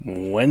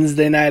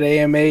Wednesday night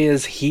AMA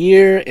is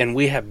here, and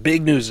we have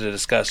big news to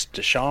discuss.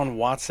 Deshaun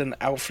Watson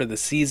out for the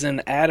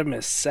season. Adam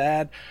is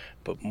sad,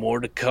 but more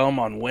to come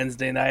on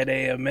Wednesday night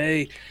AMA.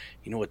 You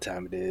know what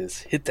time it is.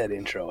 Hit that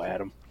intro,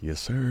 Adam. Yes,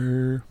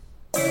 sir.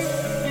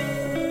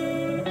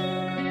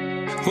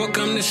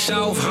 Welcome to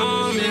South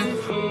Harmon.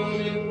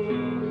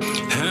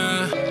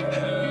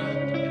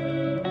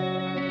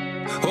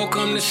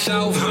 Welcome to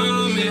South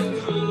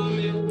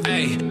Harmon.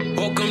 Hey,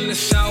 welcome to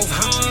South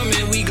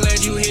Harmon. We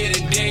glad you here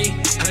today.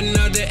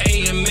 Another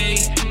AMA.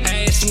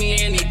 Ask me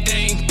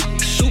anything.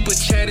 Super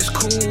chat is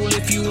cool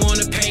if you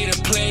wanna pay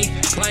to play.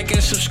 Like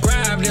and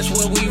subscribe, that's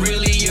what we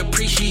really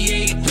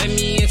appreciate. Let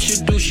me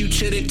introduce you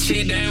to the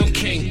tear down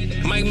king.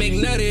 Mike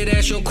McNutted,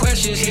 ask your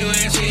questions, he'll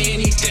answer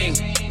anything.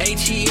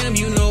 ATM,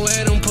 you know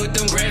Adam put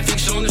them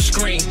graphics on the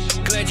screen.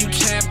 Glad you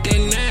tapped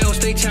in now,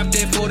 stay tapped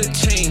in for the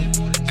team.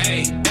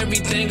 Hey,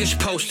 everything is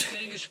posted.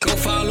 Go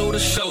follow the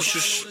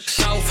socials.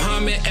 South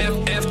Harmon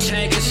FF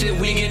tag us if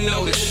we get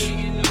noticed.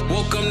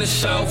 Welcome to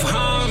South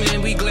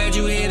Harmon, we glad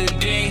you here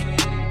today.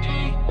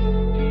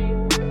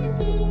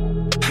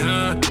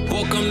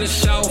 Welcome to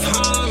South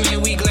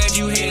Harmon, we glad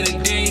you here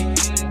today.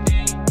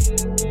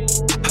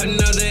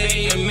 Another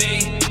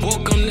AMA.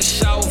 Welcome to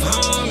South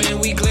Harmon,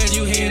 we glad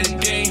you here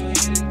today.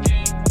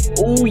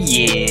 Oh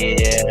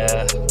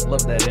yeah,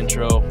 love that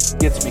intro.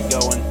 Gets me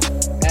going.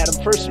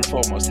 Adam, first and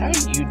foremost, how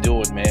are you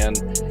doing, man?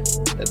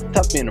 It's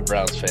tough being a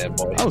Browns fan,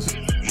 boy. I was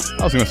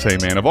gonna say,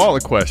 man, of all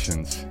the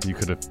questions you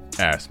could have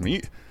asked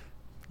me,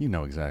 you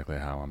know exactly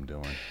how I'm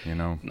doing. You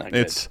know, Not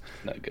good.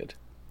 Not good.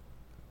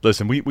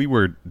 Listen, we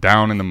were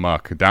down in the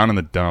muck, down in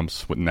the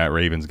dumps in that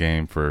Ravens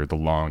game for the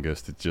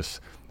longest. It's just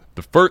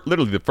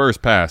literally the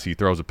first pass, he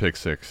throws a pick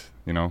six.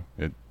 You know,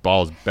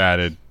 ball's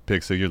batted,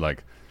 pick six. You're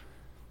like,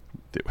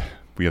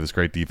 we have this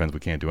great defense, we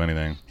can't do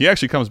anything. He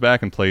actually comes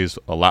back and plays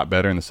a lot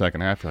better in the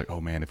second half. You're like,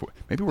 oh man,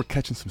 maybe we're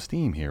catching some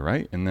steam here,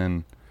 right? And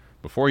then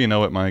before you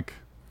know it, Mike,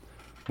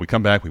 we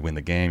come back, we win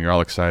the game. You're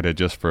all excited.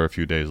 Just for a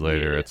few days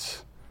later,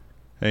 it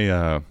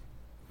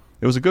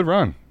was a good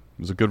run.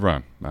 It was a good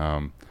run.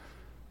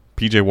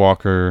 PJ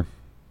Walker,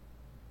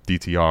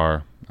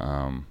 DTR,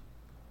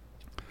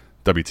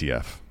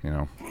 WTF, you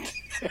know.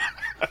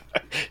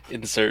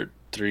 Insert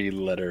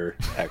 3-letter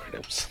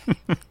acronyms.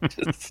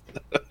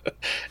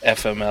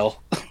 FML.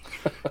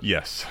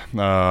 Yes.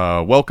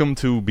 Welcome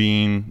to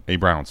being a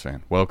Browns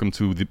fan. Welcome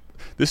to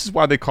this is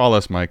why they call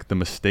us, Mike, the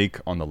mistake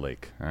on the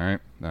lake. All right?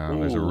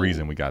 There's a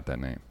reason we got that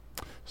name.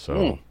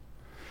 So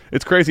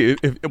it's crazy.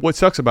 What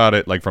sucks about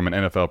it, like from an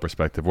NFL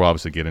perspective, we'll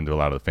obviously get into a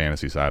lot of the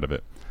fantasy side of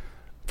it.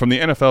 From the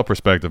NFL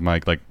perspective,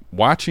 Mike, like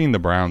watching the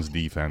Browns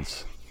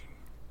defense,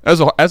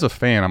 as a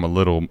fan, I'm a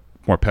little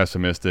more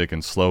pessimistic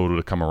and slow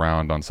to come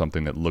around on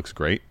something that looks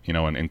great, you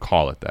know, and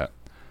call it that.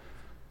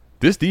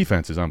 This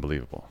defense is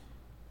unbelievable.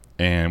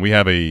 And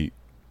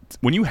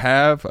when you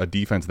have a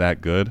defense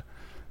that good,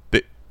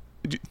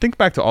 think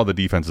back to all the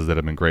defenses that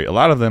have been great. A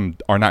lot of them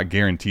are not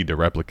guaranteed to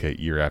replicate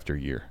year after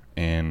year.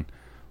 And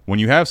when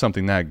you have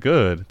something that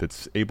good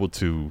that's able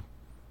to,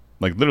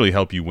 like, literally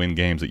help you win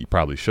games that you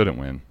probably shouldn't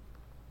win,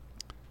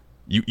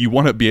 you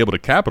want to be able to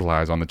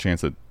capitalize on the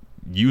chance of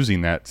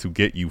using that to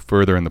get you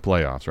further in the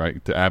playoffs, right?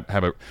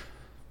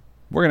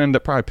 We're going to end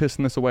up probably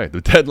pissing this away.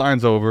 The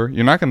deadline's over.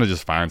 You're not going to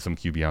just find some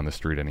QB on the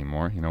street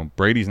anymore. You know,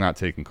 Brady's not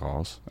taking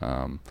calls.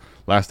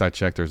 Last I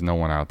checked, there's no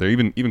one out there.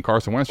 Even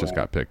Carson Wentz just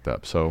got picked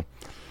up. So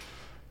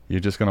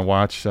you're just going to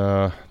watch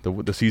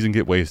the season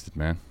get wasted,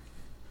 man.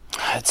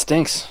 It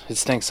stinks. It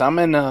stinks. I'm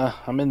in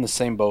the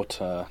same boat.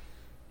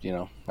 You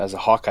know, as a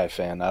Hawkeye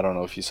fan, I don't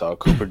know if you saw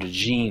Cooper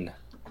DeJean,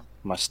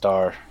 my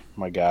star,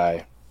 my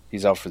guy.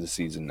 He's out for the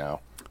season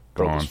now.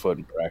 Broke his foot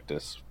in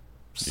practice.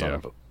 Son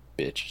of a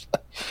bitch.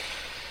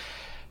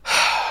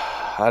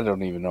 I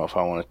don't even know if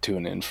I want to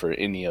tune in for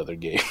any other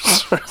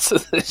games for the rest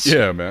of this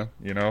year. Yeah, man.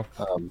 You know.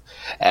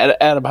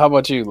 Adam, how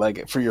about you?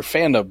 Like, for your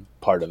fandom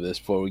part of this,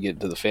 before we get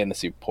into the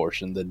fantasy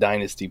portion, the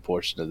dynasty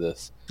portion of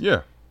this.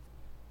 Yeah.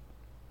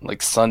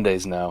 Like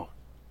Sundays now.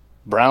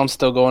 Browns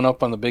still going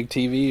up on the big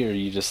TV, or are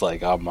you just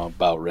like, I'm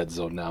about red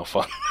zone now?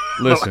 Fun.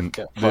 Listen,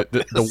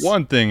 the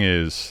one thing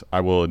is,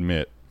 I will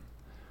admit,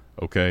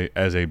 okay,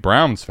 as a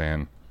Browns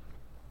fan,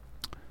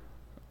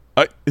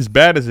 as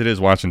bad as it is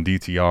watching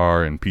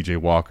DTR and PJ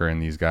Walker and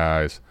these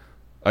guys,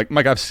 like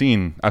Mike, I've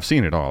seen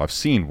it all. I've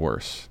seen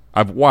worse.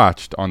 I've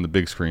watched on the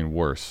big screen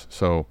worse.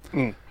 So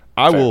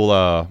I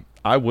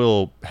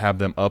will have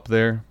them up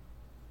there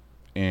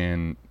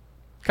and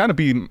kind of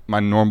be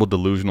my normal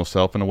delusional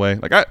self in a way.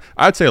 Like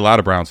I'd say a lot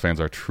of Browns fans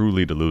are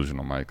truly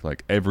delusional, Mike.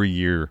 Like every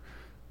year,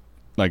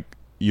 like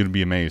you'd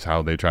be amazed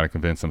how they try to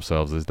convince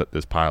themselves that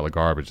this pile of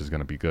garbage is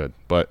going to be good.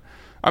 But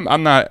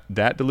I'm not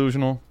that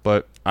delusional,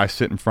 but I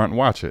sit in front and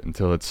watch it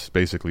until it's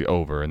basically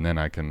over, and then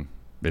I can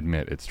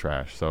admit it's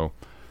trash. So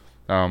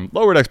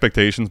lowered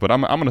expectations, but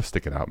I'm going to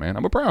stick it out, man.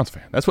 I'm a Browns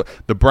fan. That's what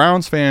the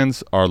Browns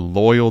fans are,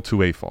 loyal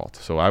to a fault.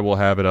 So I will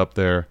have it up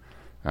there.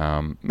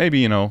 Maybe,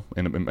 you know,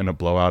 in a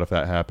blowout, if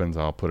that happens,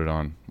 I'll put it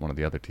on one of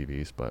the other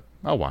TVs, but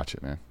I'll watch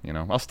it, man. You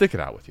know, I'll stick it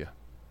out with you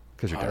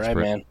because you're all desperate.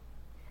 right, man.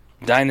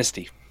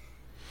 Dynasty.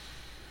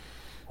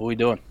 What are we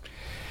doing?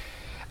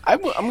 I'm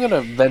going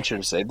to venture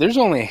to say there's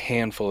only a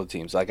handful of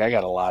teams. Like, I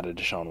got a lot of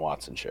Deshaun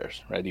Watson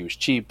shares, right? He was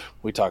cheap.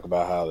 We talk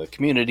about how the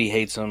community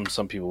hates him.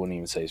 Some people wouldn't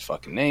even say his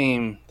fucking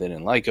name. They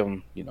didn't like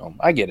him. You know,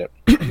 I get it.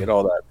 I get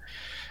all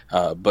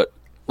that. But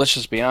let's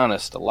just be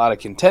honest. A lot of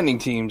contending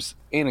teams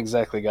ain't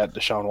exactly got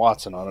Deshaun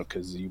Watson on it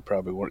because you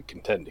probably weren't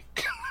contending.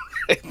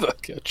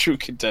 Like a true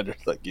contender.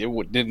 Like,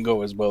 it didn't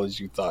go as well as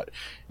you thought.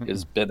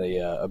 It's been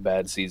a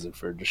bad season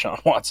for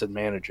Deshaun Watson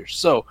managers.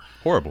 So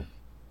horrible.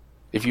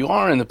 If you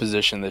are in the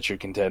position that you're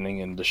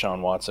contending and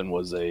Deshaun Watson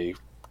was a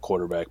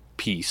quarterback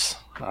piece,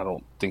 I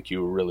don't think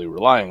you were really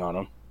relying on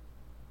him.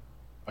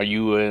 Are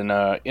you in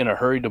a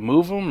hurry to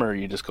move him, or are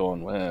you just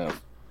going, well,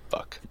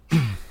 fuck?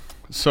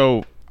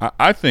 So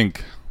I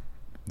think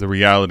the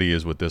reality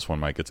is with this one,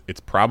 Mike, it's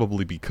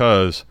probably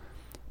because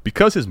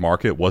his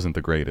market wasn't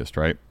the greatest,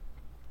 right?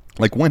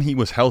 Like when he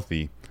was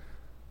healthy,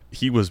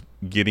 he was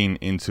getting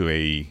into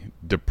a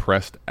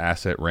depressed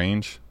asset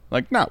range.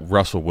 Like not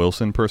Russell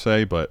Wilson per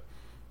se, but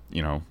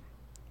you know,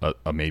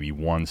 a maybe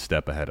one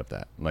step ahead of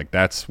that. Like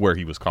that's where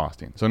he was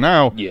costing. So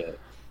now,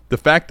 the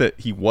fact that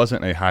he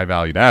wasn't a high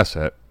valued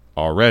asset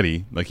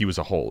already, like he was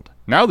a hold.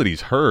 Now that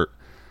he's hurt,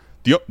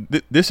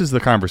 this is the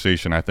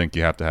conversation I think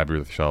you have to have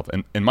with yourself.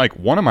 And Mike,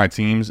 one of my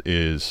teams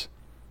is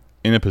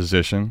in a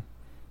position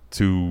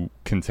to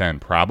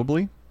contend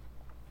probably,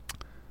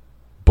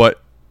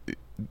 but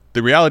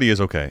the reality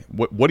is, okay,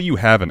 what do you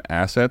have in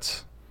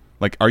assets?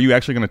 Like, are you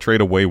actually going to trade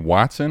away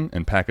Watson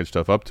and package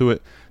stuff up to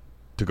it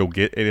to go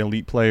get an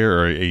elite player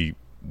or a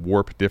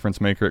warp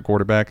difference maker at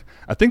quarterback?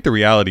 I think the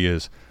reality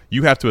is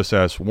you have to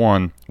assess,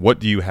 one, what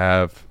do you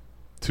have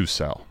to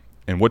sell?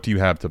 And what do you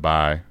have to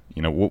buy?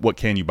 You know, what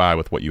can you buy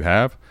with what you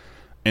have?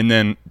 And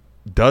then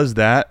does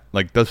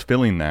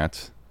filling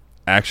that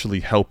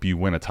actually help you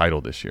win a title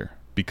this year?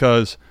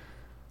 Because,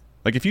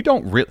 like,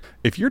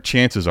 if your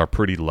chances are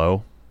pretty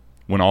low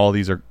when all of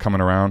these are coming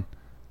around,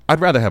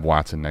 I'd rather have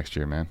Watson next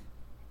year, man.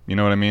 You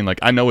know what I mean? Like,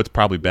 I know it's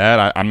probably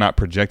bad. I'm not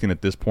projecting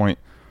at this point.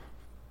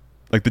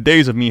 Like, the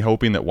days of me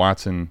hoping that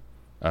Watson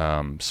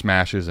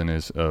smashes and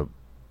is a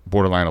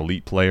borderline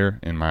elite player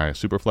in my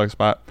super flex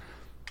spot,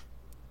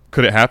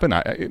 could it happen?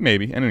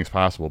 Maybe. Anything's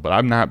possible, but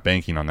I'm not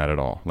banking on that at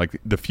all. Like,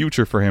 the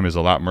future for him is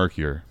a lot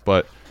murkier.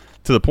 But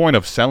to the point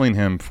of selling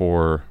him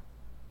for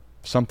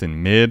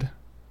something mid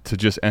to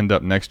just end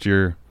up next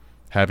year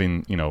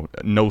having, you know,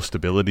 no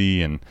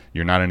stability and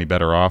you're not any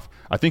better off,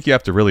 I think you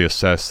have to really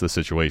assess the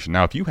situation.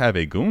 Now, if you have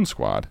a goon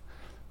squad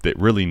that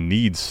really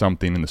needs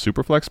something in the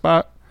super flex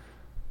spot,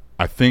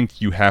 I think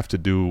you have to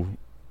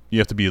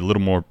be a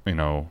little more, you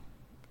know,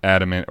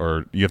 adamant,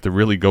 or you have to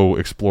really go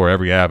explore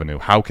every avenue.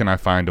 How can I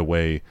find a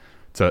way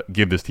to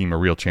give this team a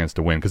real chance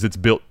to win? Because it's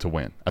built to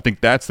win. I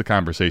think that's the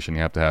conversation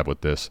you have to have with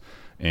this.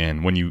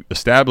 And when you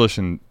establish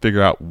and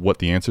figure out what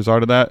the answers are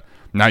to that,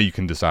 now you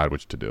can decide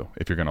which to do,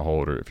 if you're going to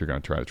hold or if you're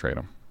going to try to trade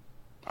them.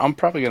 I'm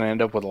probably going to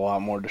end up with a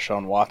lot more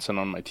Deshaun Watson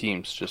on my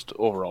teams, just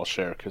overall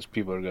share, because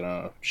people are going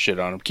to shit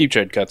on him. Keep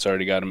trade cuts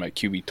already got him at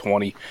QB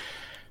 20.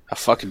 A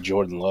fucking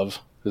Jordan Love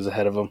is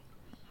ahead of him.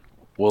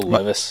 Will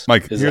Levis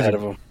is ahead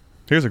of him.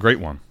 Here's a great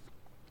one.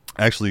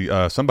 Actually,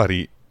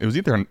 somebody, it was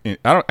either I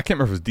can't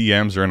remember if it was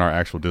DMs or in our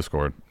actual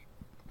Discord,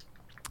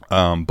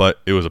 but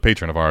it was a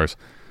patron of ours,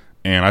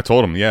 and I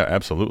told him, yeah,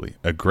 absolutely.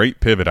 A great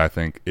pivot, I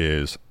think,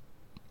 is.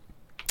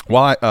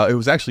 Well, it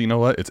was actually, you know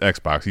what? It's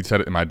Xbox. He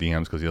said it in my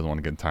DMs because he doesn't want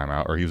to get in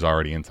timeout, or he was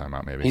already in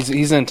timeout, maybe.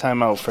 He's in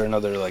timeout for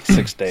another,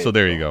 6 days. So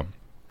there you go.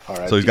 All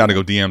right, so he's got to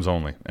go DMs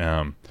only.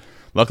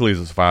 Luckily,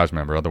 he's a Savage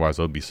member. Otherwise,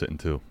 they'll be sitting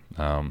too.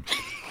 Them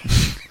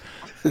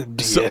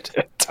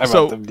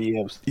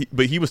DMs.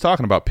 But he was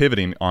talking about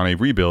pivoting on a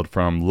rebuild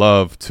from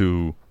Love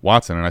to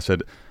Watson, and I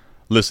said,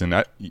 listen,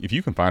 if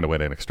you can find a way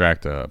to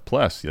extract a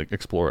plus,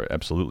 explore it,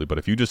 absolutely. But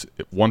if you just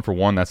one for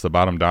one, that's the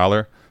bottom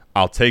dollar,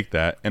 I'll take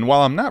that. And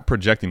while I'm not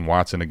projecting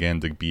Watson again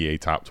to be a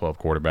top 12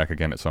 quarterback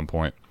again at some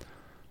point,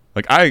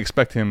 like I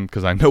expect him,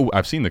 because I know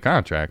I've seen the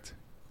contract,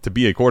 to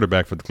be a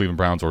quarterback for the Cleveland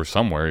Browns or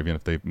somewhere, even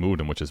if they've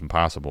moved him, which is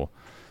impossible.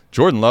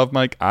 Jordan Love,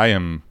 Mike,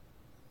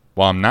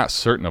 while I'm not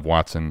certain of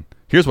Watson,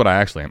 here's what I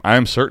actually am. I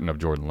am certain of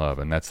Jordan Love,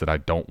 and that's that I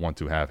don't want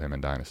to have him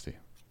in Dynasty.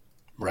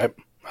 Right.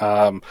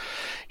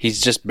 He's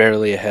just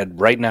barely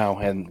ahead right now,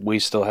 and we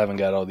still haven't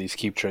got all these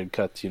keep trade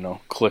cuts,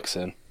 clicks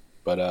in.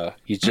 But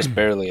he's just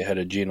barely ahead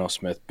of Geno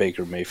Smith,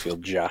 Baker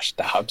Mayfield, Josh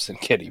Dobbs,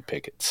 and Kenny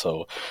Pickett.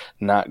 So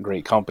not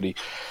great company.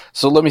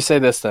 So let me say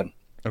this then.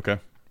 Okay.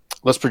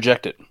 Let's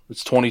project it.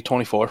 It's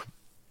 2024,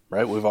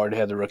 right? We've already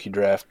had the rookie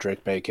draft.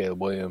 Drake May,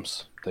 Caleb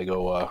Williams. They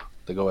go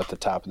at the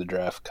top of the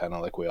draft, kind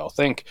of like we all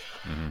think.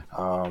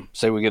 Mm-hmm.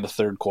 Say we get a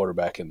third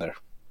quarterback in there,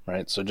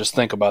 right? So just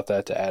think about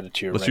that to add it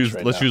to your ranks right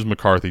now. Let's use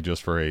McCarthy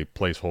just for a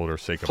placeholder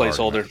sake of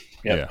placeholder.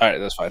 Yep. Yeah. All right,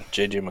 that's fine.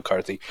 J.J.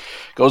 McCarthy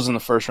goes in the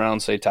first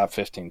round, say top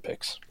 15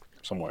 picks.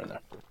 Somewhere in there.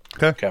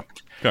 Okay.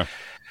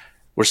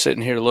 We're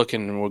sitting here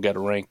looking, and we've got to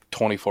rank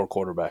 24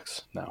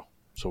 quarterbacks now.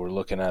 So we're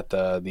looking at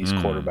these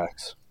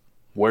quarterbacks.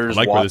 Where's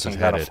Watson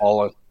got to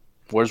fall in?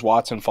 Where's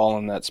Watson fall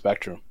in that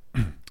spectrum?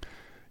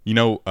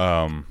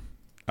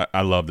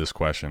 I love this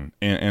question,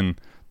 and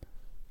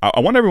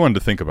I want everyone to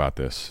think about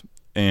this.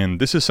 And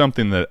this is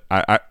something that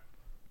I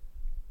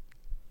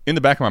in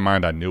the back of my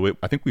mind, I knew it.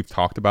 I think we've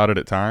talked about it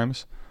at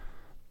times.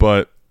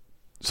 But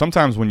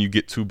sometimes when you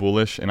get too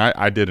bullish, and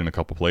I did in a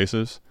couple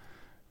places,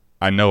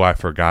 I know I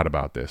forgot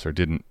about this or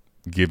didn't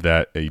give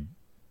that a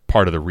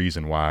part of the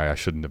reason why I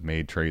shouldn't have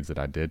made trades that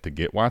I did to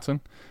get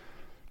Watson.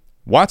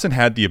 Watson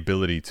had the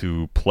ability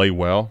to play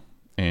well.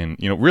 And,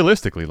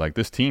 realistically, like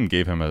this team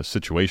gave him a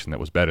situation that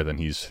was better than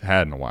he's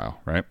had in a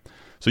while, right?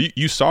 So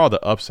you saw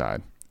the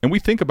upside. And we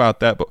think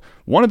about that, but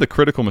one of the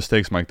critical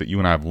mistakes, Mike, that you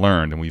and I have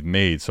learned and we've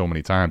made so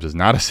many times is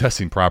not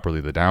assessing properly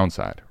the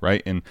downside,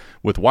 right? And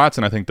with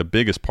Watson, I think the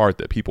biggest part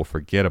that people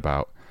forget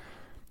about,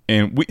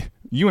 and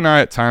you and I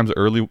at times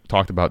early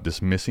talked about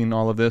dismissing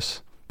all of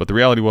this, but the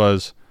reality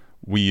was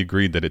we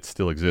agreed that it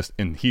still exists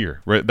in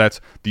here, right? That's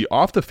the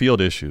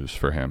off-the-field issues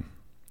for him,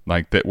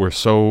 like that were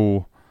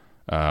so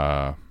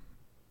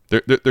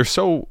they're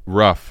so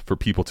rough for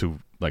people to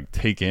like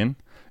take in.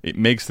 It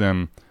makes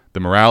them, the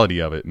morality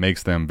of it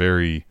makes them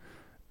very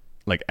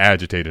like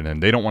agitated,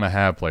 and they don't want to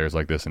have players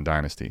like this in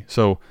Dynasty.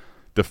 So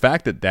the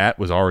fact that that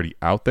was already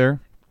out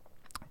there,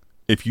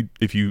 if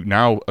you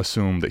now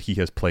assume that he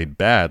has played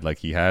bad like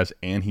he has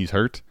and he's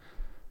hurt,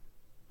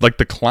 like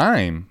the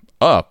climb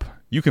up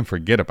you can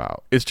forget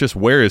about. It's just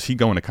where is he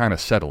going to kind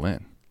of settle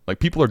in? Like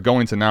people are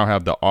going to now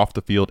have the off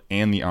the field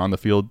and the on the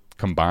field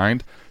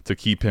combined to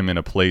keep him in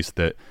a place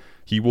that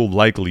he will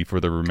likely for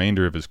the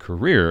remainder of his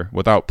career,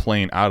 without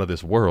playing out of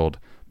this world,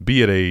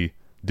 be at a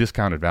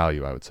discounted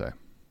value, I would say.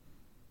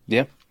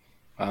 Yeah.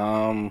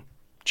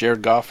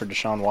 Jared Goff or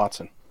Deshaun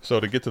Watson? So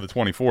to get to the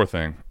 24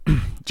 thing,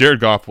 Jared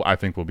Goff, I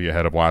think, will be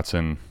ahead of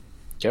Watson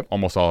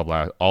almost all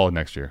of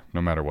next year,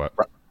 no matter what.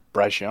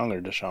 Bryce Young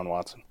or Deshaun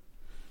Watson?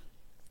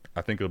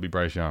 I think it'll be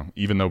Bryce Young,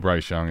 even though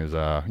Bryce Young is,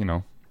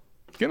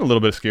 getting a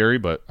little bit scary,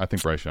 but I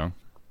think Bryce Young.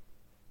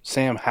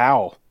 Sam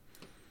Howell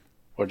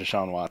or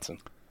Deshaun Watson?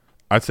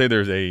 I'd say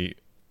there's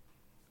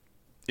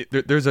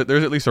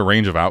at least a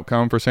range of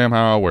outcome for Sam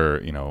Howell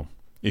where,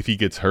 if he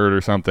gets hurt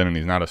or something and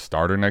he's not a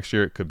starter next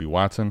year, it could be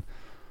Watson.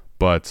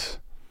 But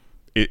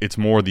it's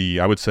more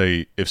I would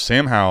say if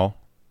Sam Howell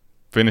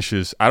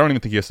finishes, I don't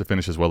even think he has to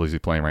finish as well as he's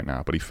playing right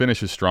now, but he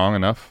finishes strong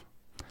enough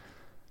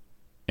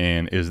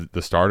and is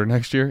the starter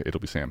next year, it'll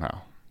be Sam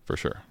Howell for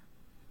sure.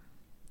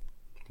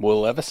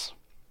 Will Levis?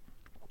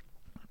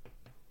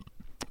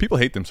 People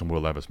hate them some Will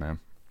Levis, man.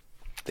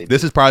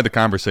 This is probably the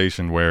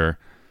conversation where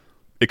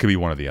it could be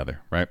one or the other,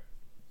 right?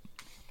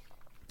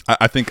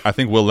 I think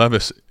Will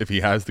Levis, if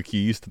he has the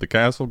keys to the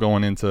castle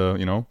going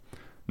into,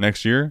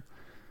 next year,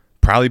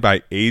 probably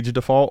by age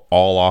default,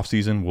 all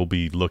offseason we'll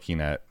be looking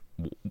at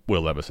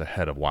Will Levis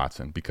ahead of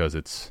Watson because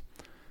it's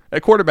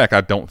at quarterback.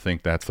 I don't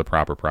think that's the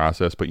proper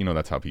process, but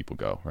that's how people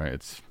go,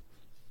 right?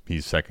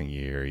 He's second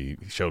year, he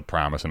showed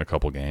promise in a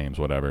couple games,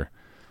 whatever.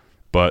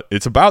 But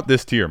it's about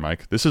this tier,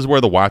 Mike. This is where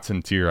the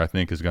Watson tier, I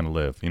think, is going to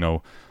live.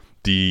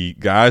 The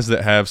guys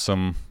that have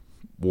some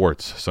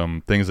warts,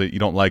 some things that you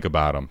don't like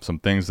about them, some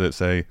things that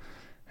say,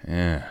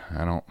 I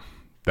don't.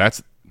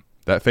 That's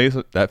that face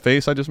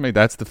I just made.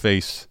 That's the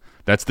face.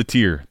 That's the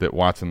tier that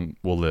Watson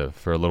will live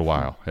for a little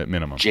while at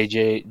minimum.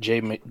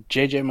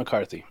 JJ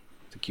McCarthy,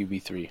 the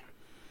QB3.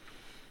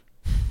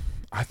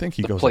 I think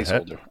he goes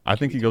ahead. I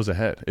think he goes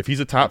ahead. If he's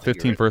a top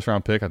 15 first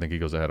round pick, I think he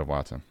goes ahead of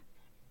Watson.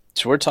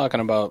 So we're talking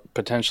about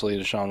potentially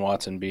Deshaun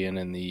Watson being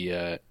in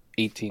the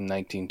 18,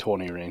 19,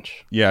 20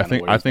 range. Yeah, I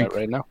think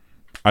right now.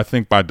 I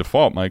think by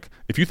default, Mike,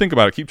 if you think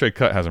about it, Keep Trade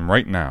Cut has him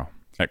right now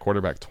at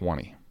quarterback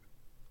 20.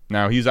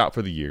 Now, he's out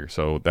for the year,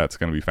 so that's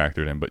going to be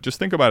factored in. But just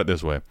think about it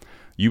this way.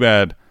 You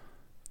add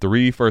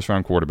 3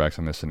 first-round quarterbacks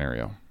in this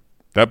scenario.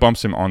 That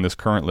bumps him on this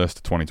current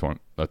list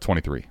to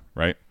 23,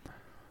 right?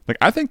 Like,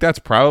 I think that's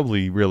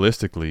probably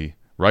realistically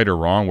right or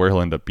wrong where he'll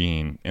end up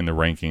being in the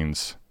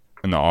rankings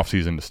in the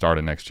offseason to start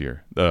of next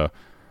year. The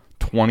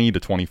 20 to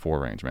 24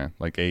 range, man.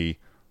 Like a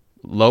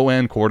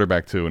low-end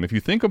quarterback, too. And if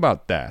you think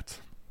about that,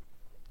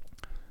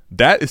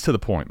 that is to the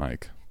point,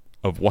 Mike,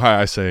 of why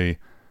I say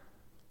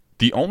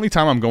the only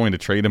time I'm going to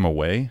trade him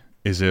away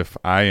is if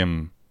I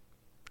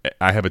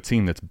have a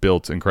team that's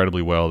built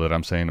incredibly well that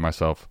I'm saying to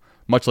myself,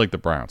 much like the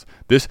Browns,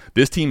 this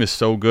team is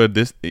so good,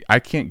 I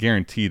can't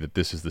guarantee that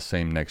this is the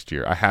same next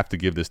year. I have to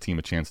give this team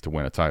a chance to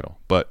win a title.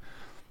 But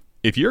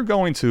if you're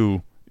going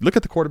to look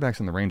at the quarterbacks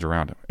in the range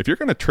around him, if you're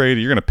going to trade,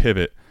 you're going to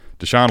pivot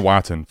Deshaun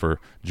Watson for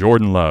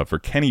Jordan Love, for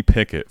Kenny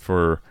Pickett,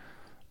 for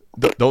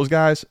those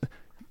guys,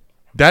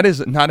 that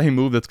is not a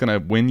move that's going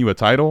to win you a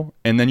title,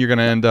 and then you're going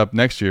to end up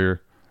next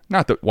year,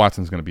 not that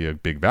Watson's going to be a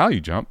big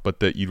value jump, but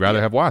that you'd rather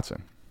have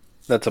Watson.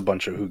 That's a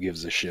bunch of who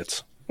gives a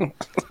shits.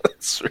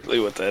 That's really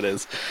what that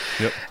is.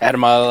 Yep.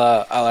 Adam,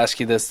 I'll ask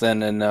you this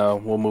then, and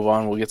we'll move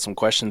on. We'll get some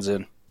questions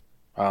in.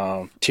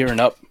 Tearing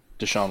up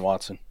Deshaun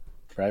Watson,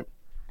 right?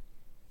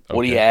 Okay.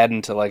 What are you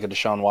adding to like a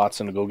Deshaun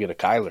Watson to go get a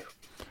Kyler?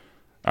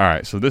 All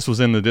right, so this was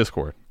in the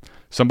Discord.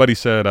 Somebody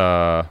said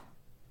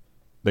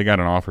they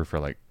got an offer for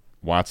like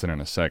Watson in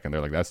a second.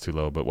 They're like, that's too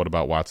low, but what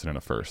about Watson in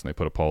a first? And they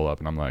put a poll up,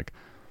 and I'm like,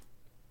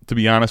 to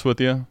be honest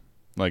with you,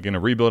 like in a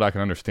rebuild, I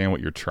can understand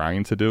what you're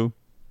trying to do,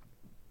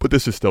 but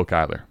this is still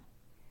Kyler.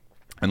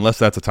 unless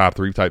that's a top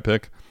 3 type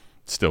pick,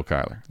 still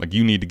Kyler. Like,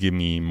 you need to give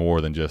me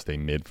more than just a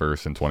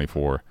mid-first and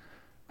 24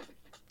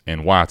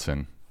 and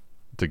Watson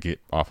to get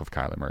off of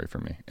Kyler Murray for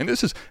me. And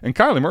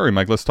Kyler Murray,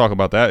 Mike, let's talk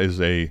about that, is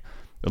a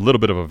little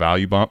bit of a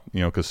value bump,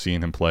 because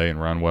seeing him play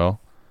and run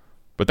well.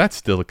 But that's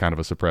still a kind of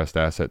a suppressed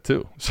asset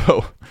too.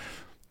 So,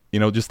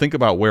 just think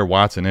about where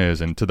Watson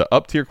is. And to the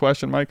up-tier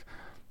question, Mike,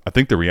 I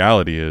think the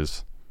reality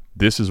is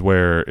this is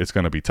where it's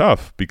going to be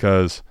tough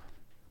because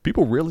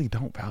people really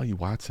don't value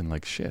Watson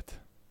like shit.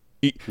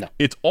 No.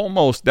 It's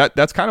almost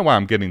that's kind of why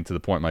I'm getting to the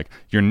point, Mike.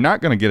 You're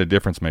not going to get a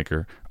difference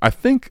maker. I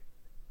think,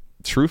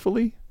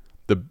 truthfully,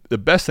 the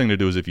best thing to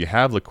do is if you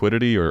have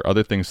liquidity or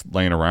other things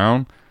laying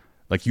around,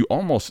 like you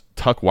almost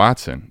tuck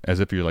Watson as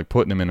if you're like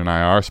putting him in an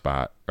IR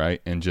spot,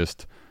 right? And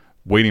just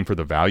waiting for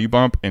the value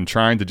bump and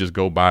trying to just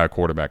go buy a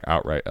quarterback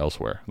outright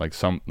elsewhere.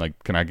 Can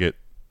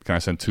I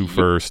send 2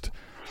 first?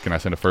 Can I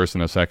send a first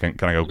and a second?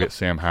 Can I go get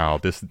Sam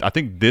Howell? I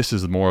think this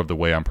is more of the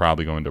way I'm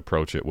probably going to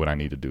approach it when I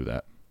need to do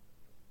that.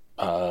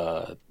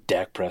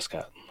 Dak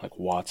Prescott, like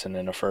Watson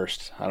in a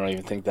first. I don't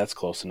even think that's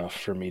close enough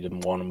for me to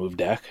want to move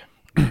Dak.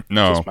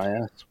 No, Just my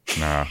ass.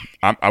 Nah.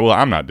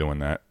 I'm not doing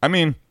that. I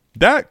mean,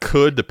 that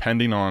could,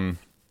 depending on,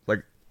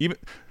 like, even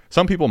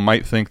some people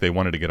might think they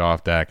wanted to get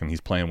off Dak and he's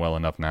playing well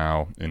enough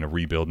now in a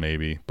rebuild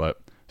maybe, but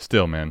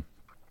still, man,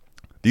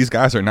 these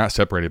guys are not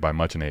separated by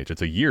much in age.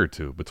 It's a year or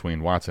two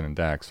between Watson and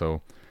Dak,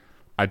 so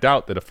I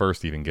doubt that a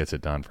first even gets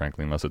it done,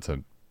 frankly, unless it's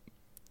a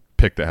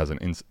pick that has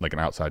an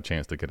outside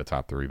chance to get a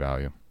top 3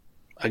 value.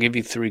 I'll give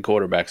you 3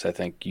 quarterbacks I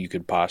think you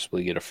could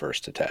possibly get a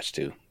first attached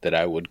to that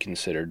I would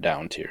consider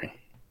down tiering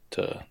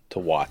to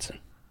Watson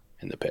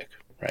in the pick,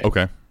 right?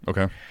 Okay.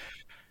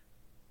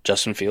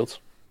 Justin Fields.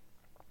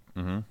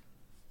 Mm-hmm.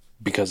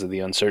 Because of the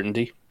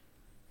uncertainty.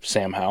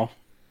 Sam Howell.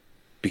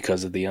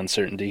 Because of the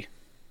uncertainty.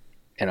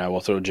 And I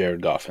will throw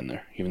Jared Goff in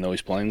there. Even though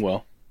he's playing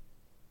well,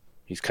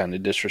 he's kind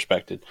of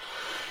disrespected.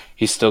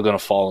 He's still going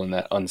to fall in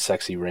that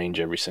unsexy range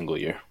every single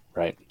year,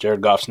 right?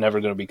 Jared Goff's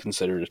never going to be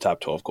considered a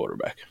top 12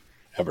 quarterback,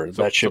 ever.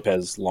 That ship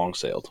has long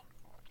sailed.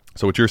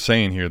 So what you're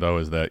saying here, though,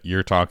 is that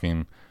you're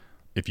talking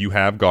if you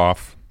have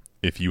Goff,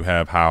 if you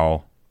have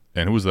Howell,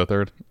 and who was the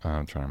third?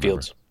 I'm trying to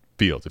remember.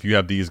 Fields. If you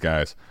have these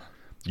guys,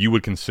 you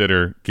would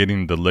consider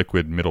getting the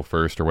liquid middle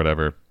first or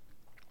whatever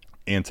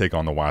and take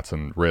on the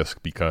Watson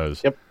risk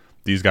because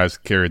these guys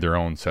carry their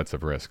own sets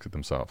of risk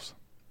themselves.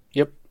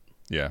 Yep.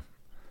 Yeah.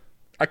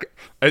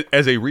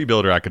 As a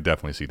rebuilder, I could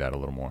definitely see that a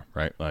little more,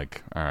 right?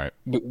 Like, all right.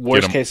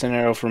 Worst case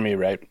scenario for me,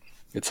 right?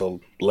 It's a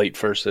late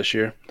first this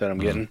year that I'm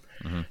getting.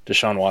 Mm-hmm.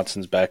 Deshaun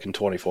Watson's back in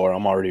 24.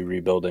 I'm already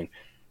rebuilding.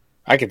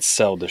 I could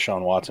sell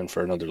Deshaun Watson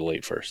for another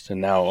late first.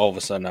 And now all of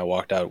a sudden I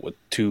walked out with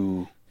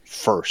 2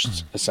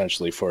 firsts,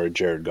 essentially, for a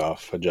Jared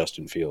Goff, a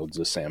Justin Fields,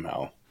 a Sam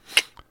Howell.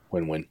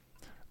 Win-win.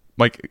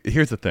 Mike,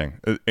 here's the thing,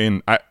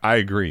 and I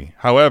agree.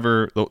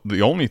 However,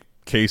 the only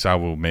case I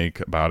will make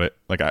about it,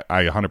 like I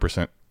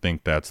 100%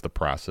 think that's the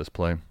process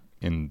play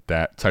in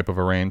that type of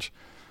a range.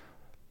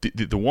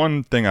 The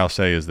one thing I'll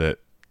say is that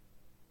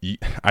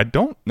I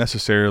don't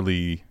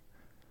necessarily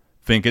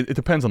think it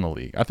depends on the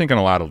league. I think in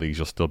a lot of leagues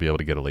you'll still be able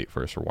to get a late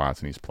first for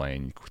Watson. He's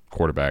playing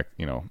quarterback,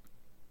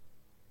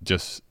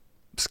 just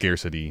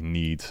scarcity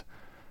needs.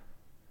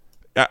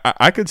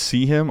 I could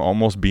see him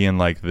almost being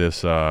like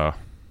this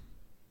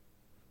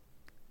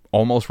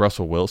almost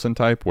Russell Wilson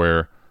type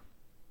where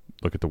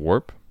look at the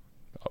warp.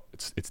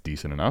 It's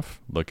decent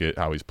enough. Look at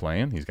how he's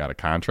playing. He's got a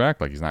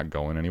contract. Like, he's not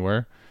going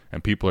anywhere.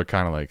 And people are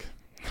kind of like,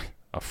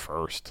 a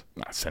first?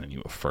 I'm not sending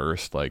you a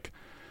first. Like,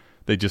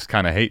 they just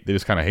kind of hate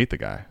the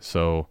guy.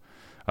 So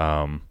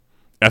I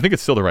think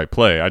it's still the right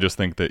play. I just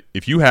think that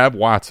if you have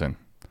Watson,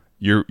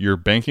 you're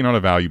banking on a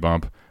value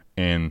bump,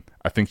 and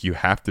I think you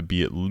have to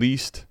be at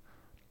least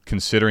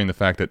considering the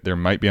fact that there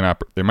might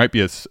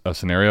be a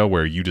scenario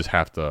where you just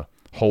have to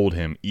hold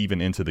him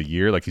even into the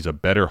year. Like, he's a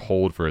better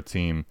hold for a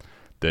team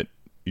that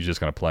you're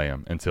just going to play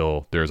him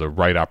until there's a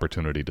right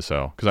opportunity to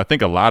sell. Because I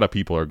think a lot of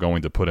people are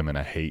going to put him in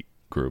a hate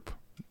group.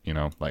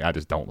 Like, I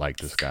just don't like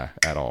this guy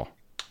at all.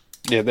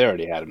 Yeah, they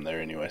already had him there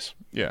anyways.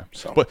 Yeah.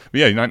 So, but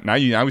yeah, now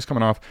he's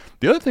coming off.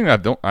 The other thing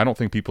that I don't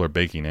think people are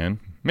baking in.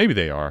 Maybe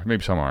they are.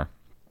 Maybe some are.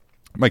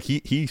 Like,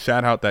 he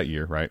sat out that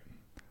year, right,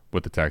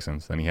 with the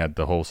Texans. Then he had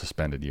the whole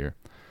suspended year.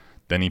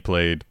 Then he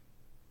played.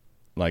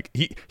 Like,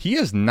 he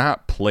has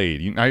not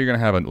played. Now you're going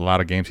to have a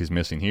lot of games he's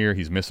missing here.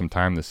 He's missed some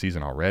time this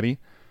season already.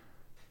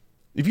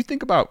 If you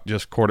think about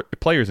just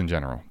players in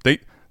general,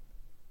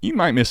 you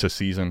might miss a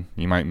season.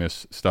 You might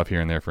miss stuff here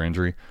and there for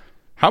injury.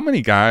 How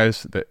many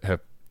guys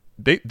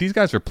these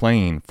guys are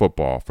playing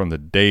football from the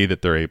day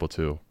that they're able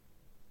to,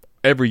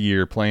 every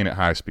year playing at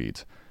high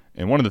speeds.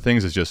 And one of the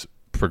things is just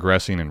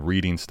progressing and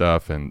reading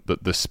stuff and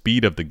the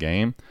speed of the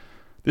game.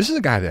 This is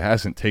a guy that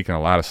hasn't taken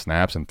a lot of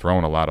snaps and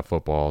thrown a lot of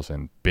footballs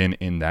and been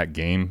in that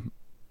game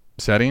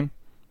setting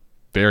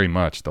very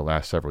much the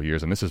last several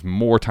years. And this is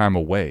more time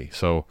away.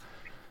 So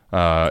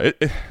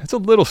it's a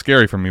little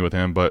scary for me with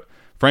him. But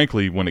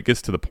frankly, when it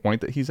gets to the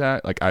point that he's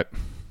at, like, I'm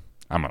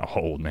going to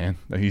hold, man.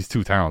 He's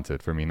too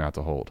talented for me not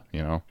to hold,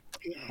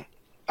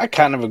 I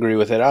kind of agree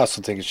with it. I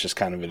also think it's just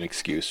kind of an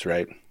excuse,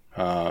 right?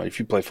 If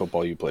you play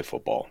football, you play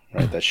football,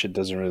 right? That shit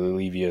doesn't really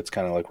leave you. It's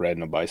kind of like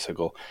riding a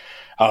bicycle.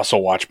 I also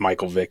watched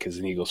Michael Vick as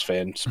an Eagles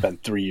fan,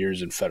 spent 3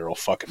 years in federal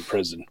fucking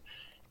prison,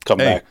 come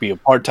back, be a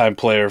part-time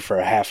player for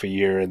a half a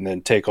year, and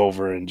then take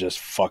over and just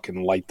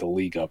fucking light the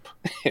league up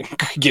and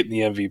get in the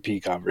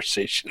MVP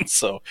conversation.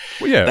 So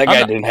that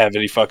guy didn't have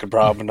any fucking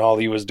problem, and all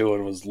he was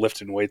doing was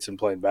lifting weights and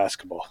playing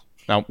basketball.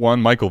 Now,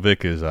 Michael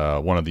Vick is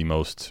one of the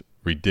most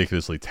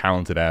ridiculously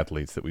talented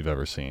athletes that we've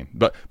ever seen.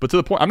 But to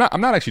the point,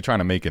 I'm not actually trying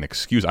to make an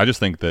excuse. I just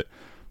think that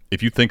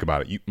if you think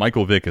about it,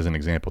 Michael Vick is an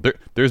example.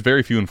 There's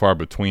very few and far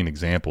between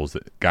examples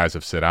that guys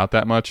have sit out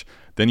that much.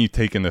 Then you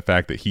take in the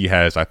fact that he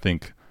has, I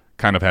think,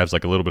 kind of has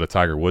like a little bit of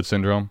Tiger Woods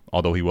syndrome,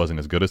 although he wasn't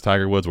as good as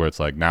Tiger Woods, where it's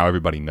like now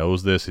everybody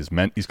knows this. He's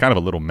kind of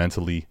a little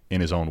mentally in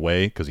his own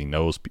way because he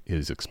knows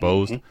he's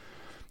exposed.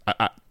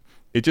 Mm-hmm.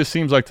 It just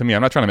seems like to me,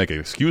 I'm not trying to make an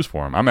excuse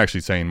for him. I'm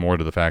actually saying more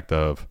to the fact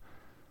of,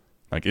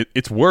 like,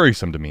 it's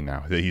worrisome to me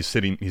now that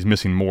he's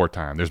missing more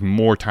time. There's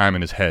more time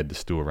in his head to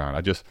stew around.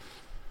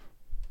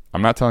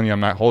 I'm not telling you I'm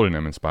not holding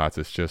him in spots.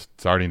 It's just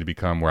starting to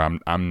become where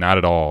I'm not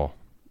at all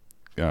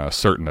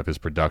certain of his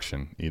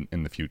production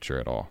in the future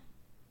at all.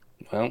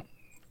 Well,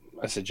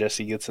 I suggest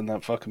he gets in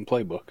that fucking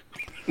playbook.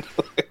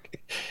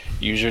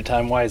 Use your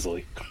time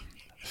wisely.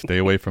 Stay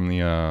away from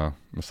the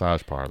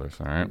massage parlors,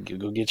 all right?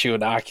 Go get you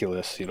an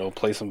Oculus,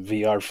 play some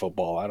VR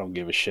football. I don't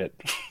give a shit.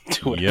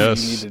 Do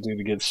whatever you need to do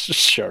to get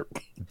sharp.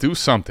 Do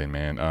something,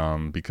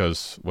 man,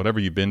 because whatever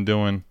you've been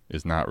doing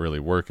is not really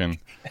working.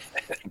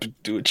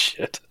 Doing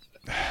shit.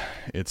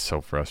 It's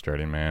so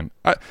frustrating, man.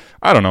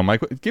 I don't know,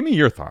 Mike. Give me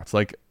your thoughts.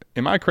 Like,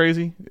 am I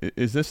crazy?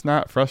 Is this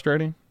not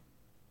frustrating?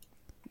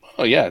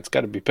 Oh, yeah, it's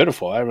got to be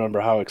pitiful. I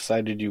remember how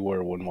excited you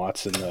were when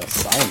Watson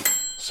signed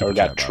or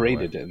got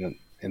traded and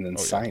then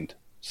signed.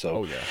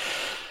 So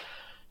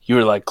you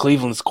were like,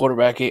 Cleveland's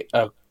quarterback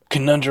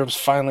conundrum's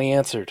finally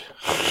answered.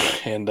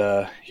 And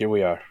here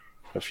we are.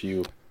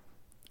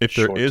 If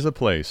there is a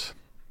place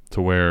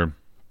to where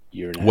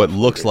what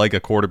looks like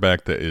a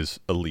quarterback that is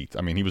elite.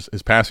 I mean,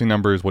 his passing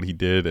numbers, what he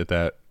did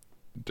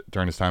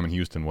during his time in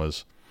Houston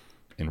was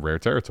in rare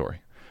territory.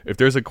 If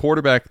there's a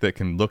quarterback that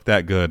can look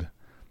that good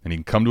and he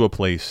can come to a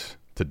place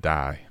to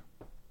die,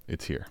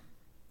 it's here.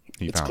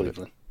 It's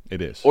Cleveland.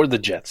 It is. Or the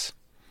Jets.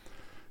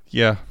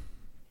 Yeah.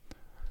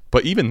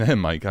 But even then,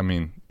 Mike, I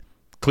mean,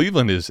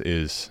 Cleveland is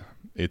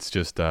it's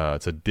just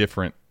it's a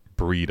different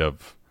breed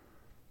of,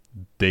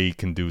 they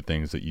can do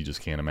things that you just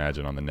can't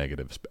imagine on the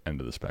negative end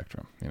of the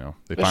spectrum.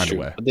 They find a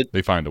way.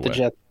 They find a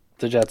way.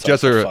 The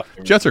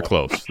Jets are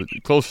close.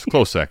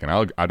 Close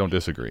second. I don't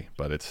disagree,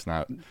 but it's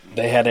not.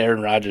 They had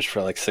Aaron Rodgers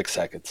for like 6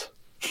 seconds.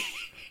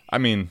 I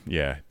mean,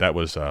 yeah, that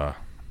was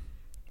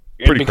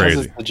pretty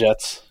crazy. It's the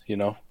Jets,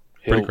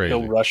 Pretty crazy.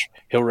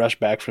 He'll rush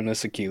back from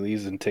this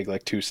Achilles and take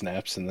like 2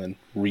 snaps and then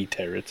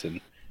re-tear it, and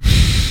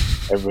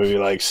everybody be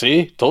like,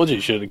 "See, told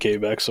you should have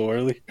came back so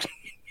early."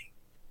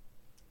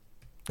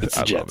 It's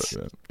the Jets.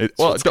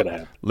 Love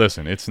it.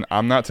 Listen,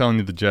 I'm not telling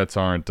you the Jets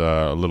aren't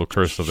a little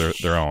curse of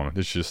their own.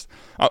 It's just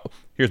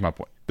here's my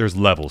point. There's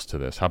levels to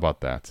this. How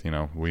about that?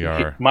 We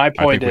are. My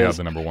point we have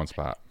the number 1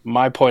 spot.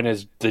 My point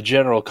is the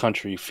general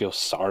country feels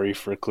sorry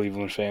for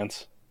Cleveland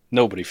fans.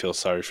 Nobody feels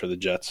sorry for the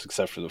Jets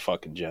except for the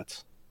fucking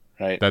Jets.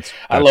 Right?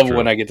 I love it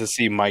when I get to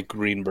see Mike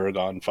Greenberg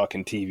on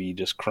fucking TV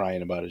just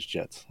crying about his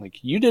Jets. Like,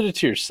 you did it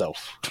to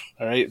yourself.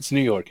 All right? It's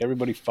New York.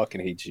 Everybody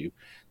fucking hates you.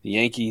 The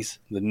Yankees,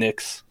 the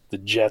Knicks, the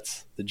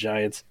Jets, the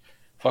Giants.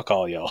 Fuck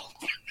all y'all.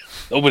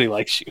 Nobody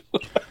likes you.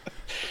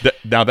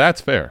 Now,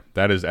 that's fair.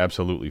 That is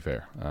absolutely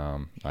fair.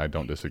 I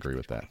don't disagree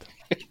with that.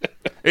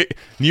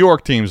 New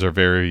York teams are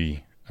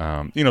very...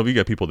 you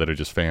got people that are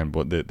just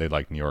but they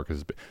like New York.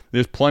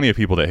 There's plenty of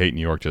people that hate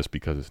New York just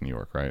because it's New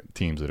York, right?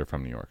 Teams that are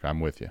from New York.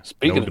 I'm with you.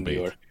 Speaking of New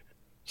York,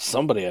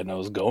 somebody I know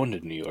is going to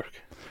New York.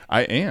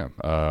 I am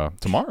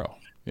tomorrow.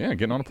 Yeah,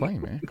 getting on a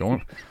plane, man.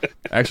 Going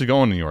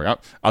to New York.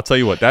 I'll tell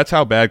you what. That's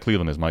how bad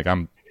Cleveland is, Mike.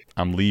 I'm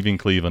leaving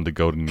Cleveland to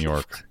go to New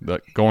York.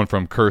 Going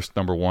from curse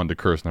number 1 to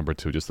curse number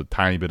 2, just a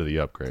tiny bit of the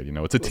upgrade.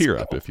 It's a tier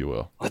up, if you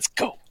will. Let's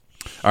go.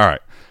 All right,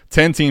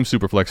 10-team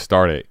Superflex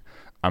start 8.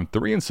 I'm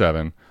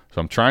 3-7. So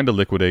I'm trying to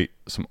liquidate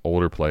some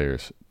older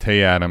players.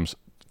 Tay Adams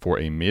for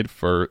a mid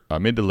to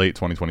late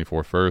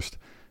 2024 first,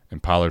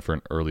 and Pollard for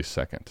an early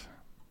second.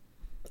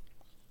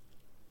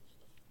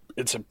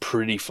 It's a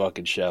pretty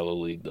fucking shallow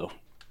league, though.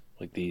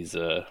 Like these,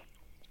 I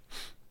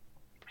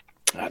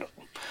don't know.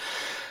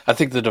 I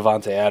think the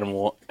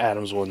Devontae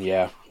Adams one,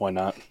 yeah, why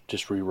not?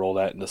 Just re-roll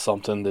that into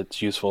something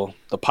that's useful.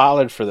 The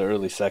Pollard for the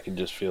early second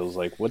just feels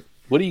like, what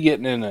are you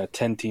getting in a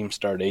 10-team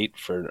start 8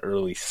 for an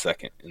early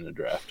second in the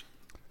draft?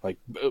 Like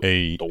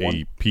a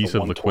piece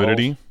of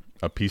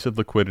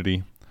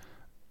liquidity,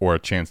 or a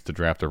chance to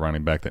draft a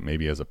running back that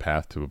maybe has a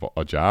path to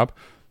a job.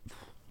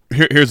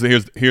 Here's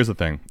the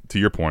thing. To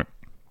your point,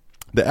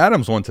 the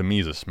Adams one to me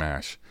is a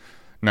smash.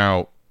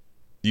 Now,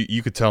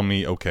 you could tell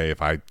me, okay,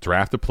 if I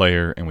draft a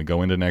player and we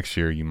go into next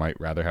year, you might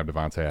rather have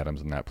Devontae Adams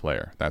than that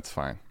player. That's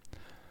fine.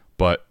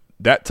 But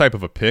that type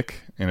of a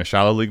pick in a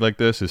shallow league like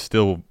this is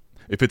still,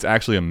 if it's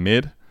actually a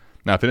mid,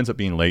 Now, if it ends up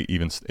being late,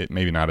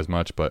 maybe not as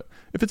much, but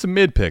if it's a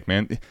mid pick,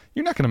 man,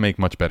 you're not going to make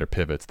much better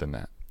pivots than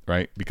that,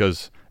 right?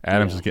 Because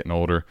Adams is getting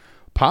older.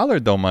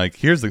 Pollard, though, Mike,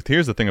 here's the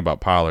thing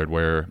about Pollard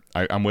where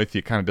I'm with you.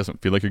 It kind of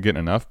doesn't feel like you're getting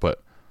enough,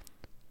 but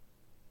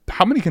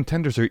how many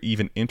contenders are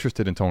even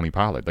interested in Tony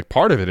Pollard? Like,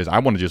 part of it is I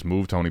want to just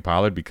move Tony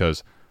Pollard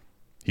because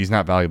he's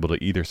not valuable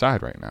to either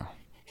side right now.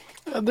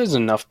 There's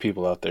enough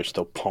people out there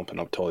still pumping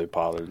up Tony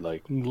Pollard.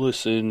 Like,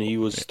 listen, he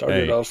was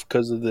started off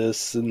because of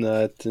this and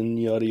that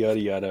and yada, yada,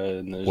 yada.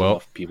 And there's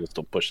enough people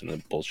still pushing the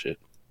bullshit.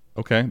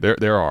 Okay,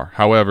 there are.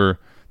 However,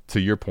 to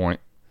your point,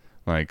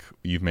 like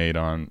you've made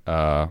on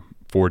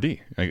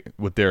 4D, like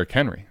with Derrick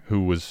Henry,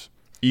 who was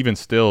even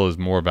still is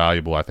more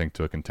valuable, I think,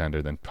 to a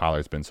contender than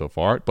Pollard's been so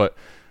far. But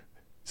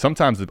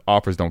sometimes the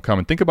offers don't come.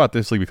 And think about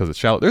this league because it's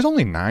shallow. There's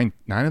only nine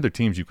other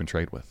teams you can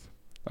trade with.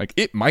 Like,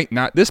 it might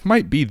not – this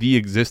might be the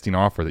existing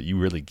offer that you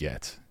really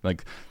get.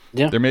 Like,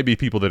 there may be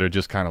people that are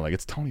just kind of like,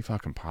 it's Tony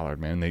fucking Pollard,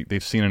 man.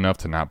 They've seen enough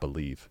to not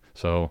believe.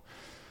 So,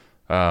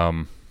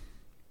 I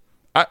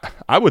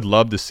would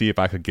love to see if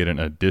I could get an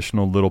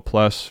additional little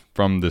plus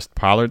from this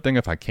Pollard thing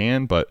if I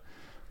can. But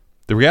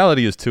the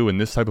reality is, too, in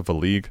this type of a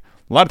league,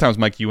 a lot of times,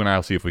 Mike, you and I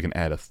will see if we can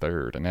add a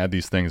third and add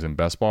these things in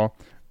best ball.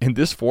 In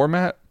this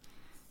format,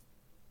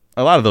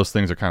 a lot of those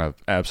things are kind of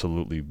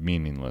absolutely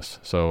meaningless.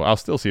 So I'll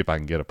still see if I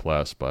can get a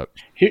plus. But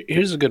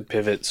here's a good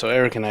pivot. So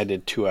Eric and I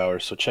did 2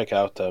 hours. So check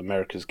out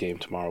America's Game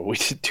tomorrow. We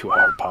did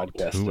 2-hour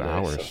podcast. 2 today,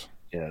 hours. So,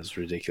 yeah, it's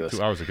ridiculous.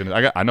 2 hours of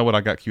goodness. I know what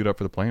I got queued up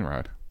for the plane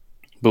ride.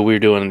 But we were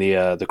doing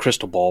the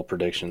crystal ball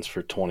predictions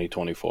for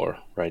 2024,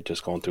 right?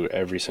 Just going through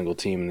every single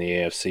team in the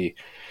AFC.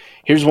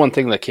 Here's one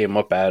thing that came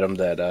up, Adam,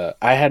 that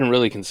I hadn't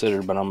really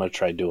considered, but I'm going to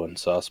try doing.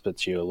 So I'll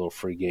spit you a little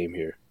free game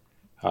here.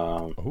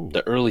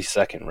 The early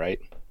second,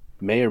 right?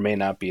 May or may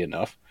not be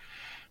enough.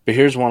 But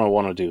here's what I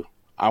want to do.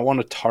 I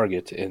want to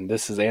target, and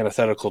this is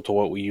antithetical to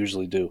what we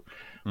usually do,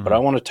 but I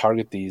want to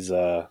target these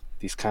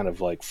kind of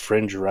like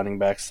fringe running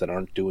backs that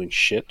aren't doing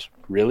shit,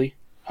 really.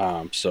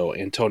 So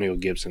Antonio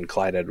Gibson,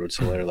 Clyde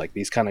Edwards-Helaire, like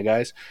these kind of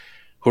guys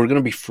who are going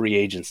to be free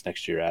agents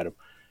next year, Adam.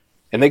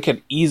 And they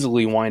could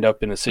easily wind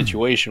up in a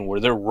situation where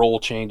their role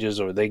changes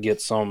or they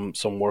get some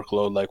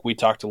workload. Like we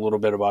talked a little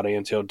bit about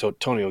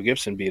Antonio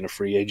Gibson being a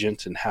free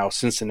agent and how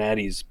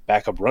Cincinnati's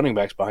backup running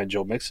backs behind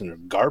Joe Mixon are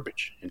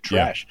garbage and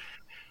trash. Yeah.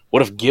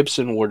 What if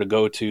Gibson were to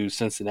go to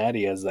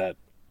Cincinnati as that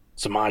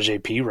Samaje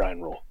Perine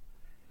role?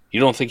 You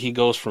don't think he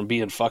goes from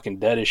being fucking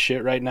dead as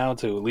shit right now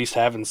to at least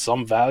having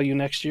some value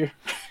next year?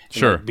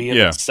 Sure. Being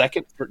a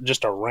second,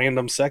 just a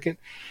random second?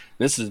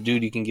 This is a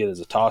dude you can get as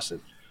a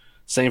toss-in.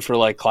 Same for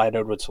like Clyde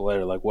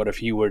Edwards-Helaire. Like, what if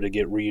he were to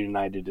get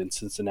reunited in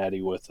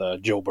Cincinnati with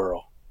Joe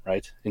Burrow,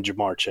 right, and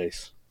Jamar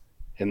Chase,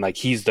 and like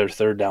he's their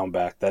third down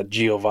back, that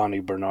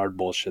Giovanni Bernard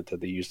bullshit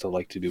that they used to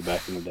like to do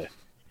back in the day.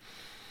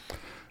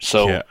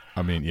 So,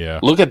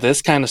 look at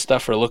this kind of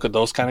stuff or look at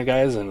those kind of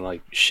guys and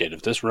like, shit,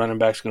 if this running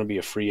back's going to be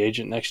a free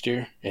agent next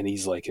year and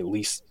he's like at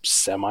least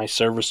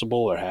semi-serviceable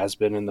or has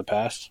been in the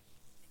past,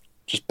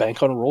 just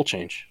bank on a role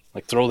change.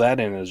 Like, throw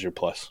that in as your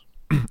plus.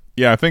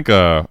 Yeah, I think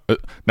now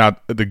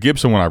the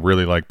Gibson one I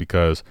really like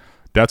because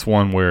that's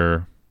one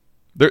where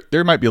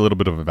there might be a little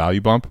bit of a value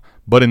bump,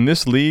 but in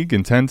this league,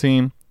 in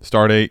 10-team,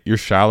 start 8, you're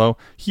shallow.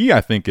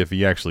 I think if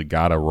he actually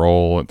got a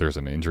role, if there's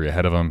an injury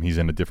ahead of him, he's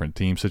in a different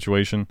team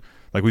situation.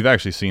 Like we've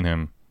actually seen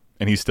him,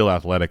 and he's still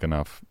athletic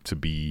enough to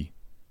be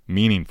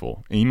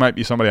meaningful. And he might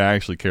be somebody I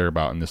actually care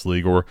about in this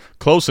league or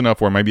close enough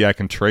where maybe I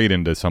can trade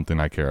into something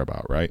I care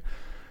about, right?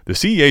 The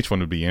CEH one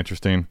would be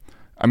interesting.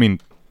 I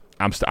mean,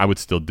 I would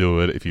still do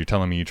it. If you're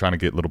telling me you're trying to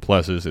get little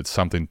pluses, it's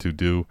something to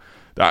do.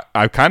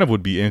 I kind of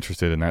would be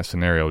interested in that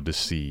scenario to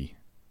see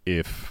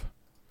if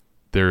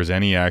there's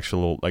any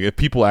actual, like if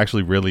people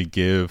actually really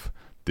give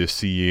this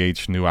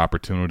CEH new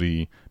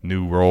opportunity,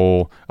 new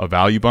role, a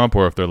value bump,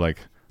 or if they're like,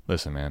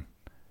 listen, man,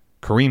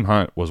 Kareem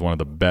Hunt was one of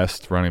the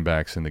best running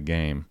backs in the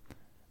game,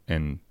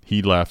 and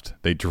he left.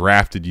 They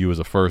drafted you as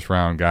a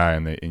first-round guy,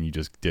 and you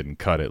just didn't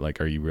cut it.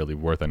 Like, are you really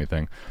worth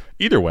anything?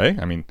 Either way,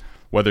 I mean,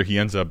 whether he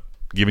ends up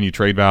giving you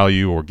trade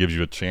value or gives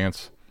you a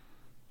chance,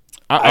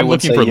 I'm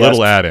looking for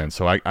little add-ins,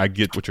 so I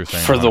get what you're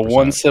saying. For 100%. The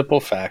one simple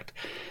fact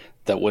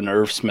that when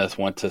Irv Smith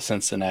went to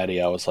Cincinnati,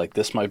 I was like,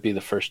 this might be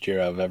the first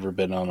year I've ever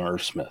been on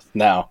Irv Smith.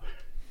 Now,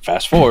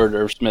 fast forward,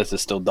 Irv Smith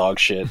is still dog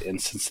shit, and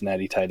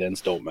Cincinnati tight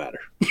ends don't matter.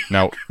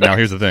 Now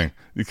here's the thing,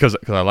 because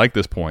I like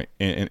this point,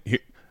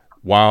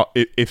 while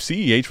if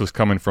CEH was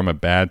coming from a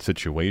bad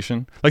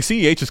situation, like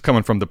CEH is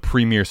coming from the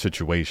premier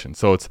situation,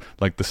 so it's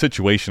like the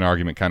situation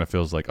argument kind of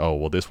feels like, oh,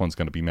 well, this one's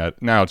going to be mad.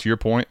 Now, to your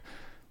point,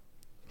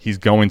 he's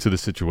going to the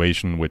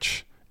situation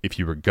which, if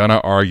you were going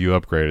to argue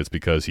upgrade, it's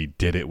because he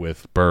did it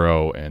with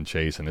Burrow and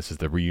Chase, and this is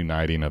the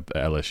reuniting of the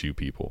LSU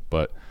people.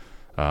 But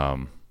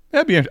I'd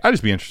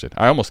just be interested.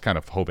 I almost kind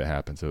of hope it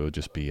happens. It would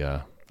just be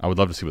I would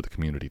love to see what the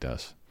community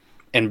does.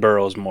 And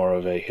Burrow's more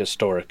of a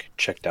historic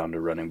check down to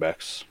running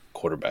backs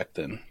quarterback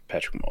than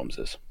Patrick Mahomes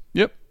is.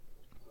 Yep.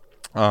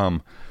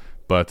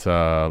 But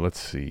let's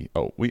see.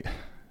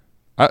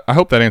 I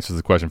hope that answers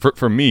the question.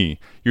 For me,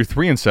 you're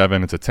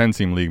 3-7. It's a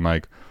 10-team league,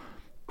 Mike.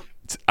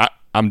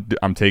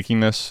 I'm taking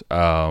this.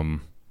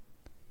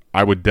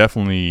 I would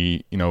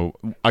definitely,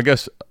 I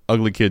guess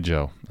Ugly Kid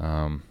Joe.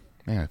 Man,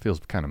 it feels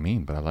kind of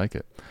mean, but I like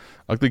it.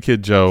 Ugly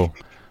Kid Joe.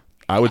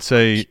 I would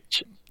say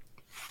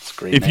it's a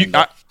great name,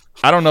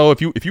 I don't know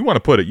if you want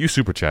to put it, you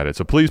super chat it.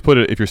 So please put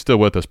it, if you're still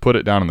with us, put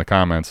it down in the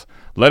comments.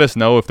 Let us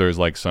know if there's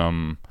like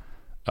some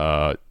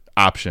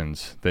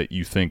options that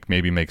you think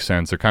maybe make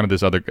sense, or kind of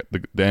this other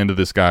the end of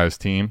this guy's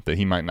team that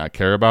he might not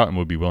care about and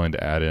would be willing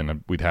to add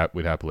in. We'd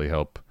happily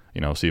help.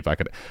 See if I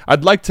could.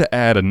 I'd like to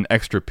add an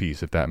extra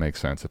piece if that makes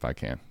sense, if I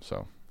can.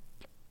 So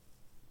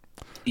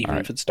even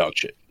if it's dog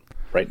shit,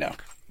 right now.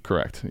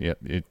 Correct. Yeah.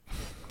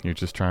 You're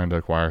just trying to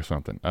acquire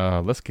something.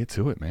 Let's get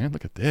to it, man.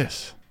 Look at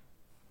this.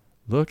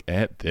 Look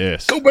at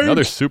this. Go Birds.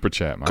 Another super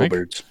chat, Mike. Go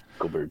Birds.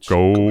 Go Birds.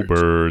 Go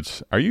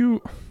Birds. Are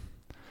you...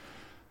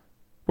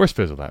 Where's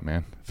Fizzle at,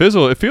 man?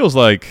 Fizzle, it feels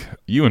like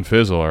you and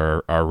Fizzle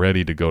are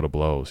ready to go to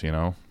blows,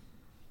 Yeah,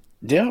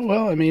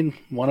 well, I mean,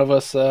 one of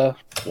us won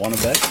a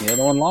bet and the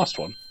other one lost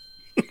one.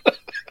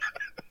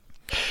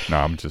 No,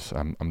 I'm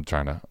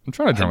trying to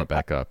drum it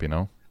back up,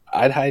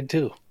 I'd hide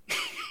too.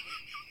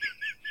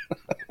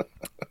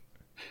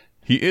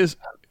 He is...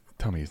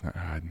 Tell me he's not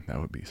hiding.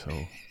 That would be so...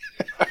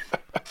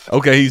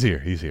 Okay, he's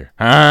here.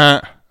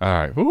 All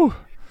right. Woo.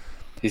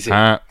 He's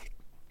here.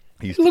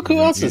 Look who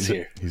else is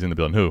here. He's in the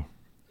building. Who?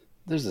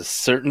 There's a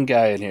certain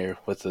guy in here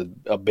with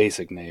a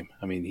basic name.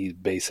 I mean, he's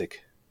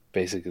basic.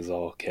 Basic as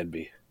all can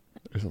be.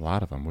 There's a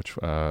lot of them. Which,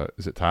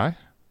 is it Ty?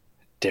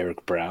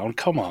 Derek Brown.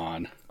 Come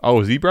on.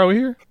 Oh, is D-Bro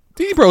here?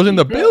 D-Bro's in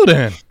the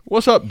building.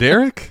 What's up,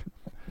 Derek?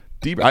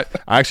 I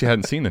actually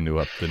hadn't seen the new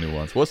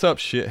ones. What's up,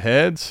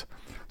 shitheads?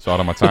 Saw it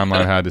on my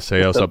timeline. I had to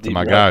say what's up to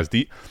my guys.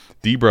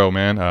 D-Bro,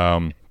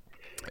 man.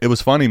 It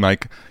was funny,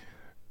 Mike.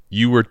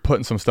 You were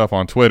putting some stuff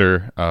on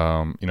Twitter,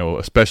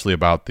 especially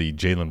about the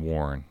Jaylen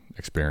Warren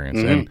experience.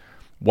 Mm-hmm. And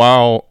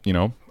while,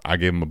 I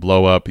gave him a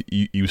blow up,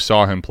 you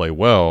saw him play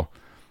well.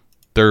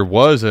 There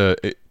was I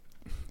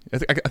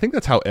think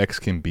that's how X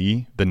can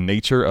be. The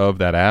nature of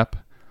that app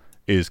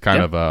is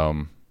kind of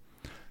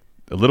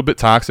a little bit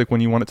toxic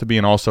when you want it to be,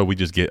 and also we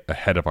just get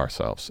ahead of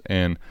ourselves.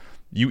 And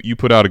you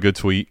put out a good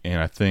tweet,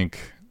 and I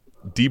think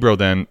D-Bro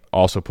then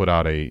also put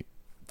out a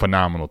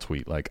phenomenal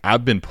tweet. Like,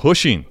 I've been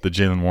pushing the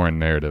Jaylen Warren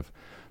narrative,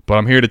 but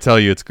I'm here to tell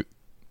you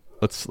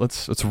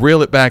let's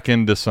reel it back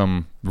into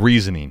some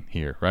reasoning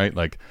here, right?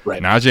 Like,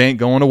 right. Najee ain't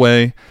going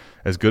away.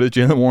 As good as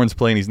Jaylen Warren's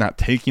playing, he's not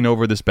taking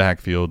over this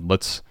backfield.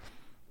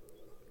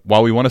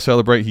 While we want to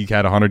celebrate he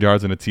had 100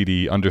 yards and a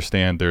TD,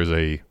 understand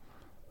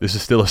this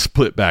is still a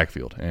split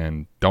backfield,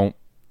 and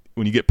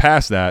when you get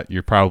past that,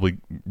 you're probably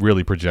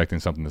really projecting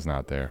something that's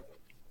not there.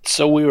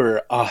 So we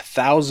were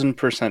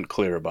 1,000%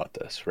 clear about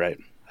this, right?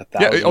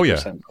 1,000%. Oh,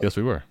 yeah. Yes,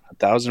 we were.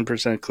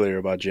 1,000% clear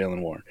about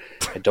Jaylen Warren.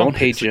 I don't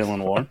hate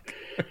Jaylen Warren.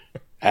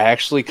 I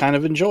actually kind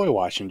of enjoy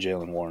watching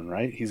Jaylen Warren,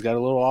 right? He's got a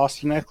little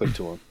Austin Eckler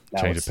to him.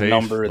 Now it's the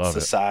number, it's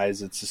the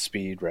size, it's the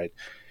speed, right?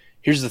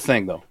 Here's the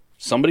thing, though.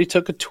 Somebody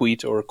took a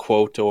tweet or a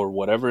quote or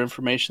whatever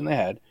information they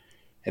had,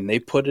 and they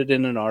put it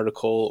in an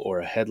article or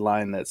a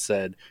headline that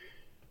said,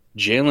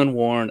 Jaylen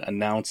Warren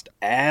announced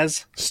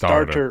as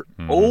starter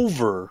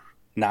over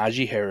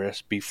Najee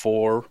Harris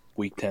before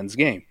Week 10's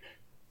game,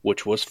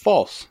 which was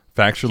false.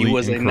 Factually he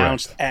was incorrect.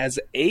 Announced as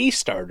a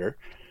starter,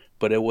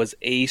 but it was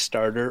a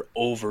starter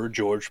over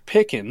George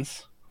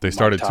Pickens. They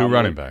started two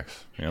running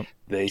backs. Yep.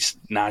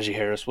 Najee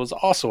Harris was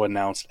also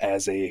announced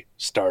as a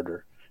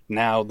starter.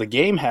 Now, the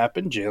game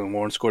happened. Jaylen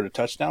Warren scored a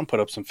touchdown, put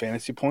up some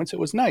fantasy points. It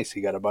was nice. He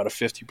got about a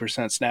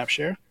 50% snap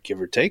share, give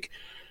or take.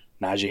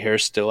 Najee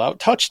Harris still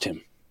out-touched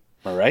him.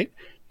 All right?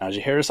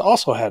 Najee Harris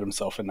also had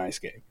himself a nice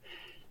game.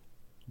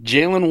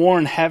 Jaylen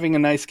Warren having a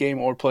nice game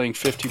or playing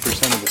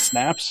 50% of the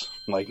snaps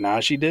like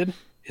Najee did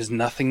is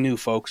nothing new,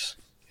 folks.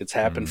 It's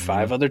happened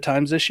 5 other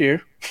times this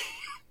year.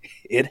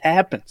 It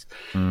happens.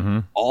 Mm-hmm.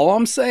 All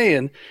I'm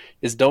saying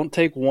is don't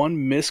take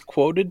one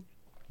misquoted,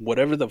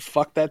 whatever the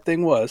fuck that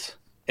thing was,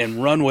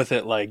 and run with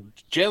it like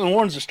Jaylen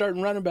Warren's a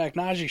starting running back.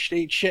 Najee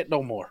ain't shit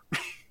no more.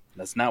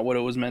 That's not what it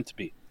was meant to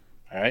be.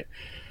 All right?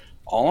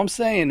 All I'm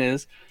saying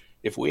is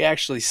if we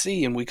actually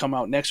see and we come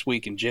out next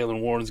week and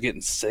Jaylen Warren's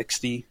getting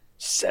 60,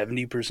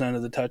 70%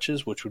 of the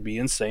touches, which would be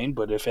insane,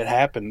 but if it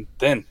happened,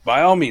 then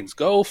by all means,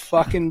 go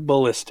fucking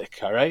ballistic,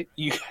 all right?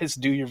 You guys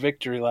do your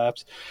victory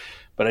laps,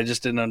 but I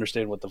just didn't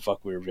understand what the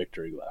fuck we were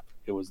victory lap.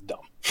 It was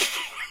dumb.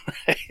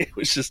 It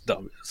was just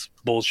dumb. It was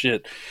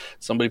bullshit.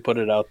 Somebody put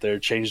it out there,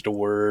 changed a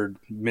word,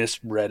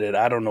 misread it.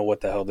 I don't know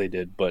what the hell they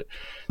did, but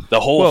the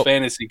whole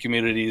fantasy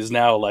community is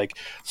now like,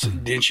 so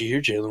didn't you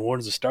hear Jaylen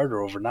Warren's a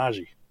starter over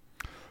Najee?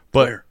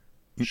 But where?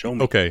 Show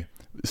me. Okay.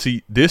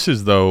 See, this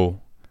is, though,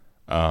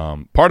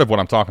 part of what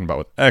I'm talking about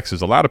with X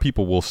is a lot of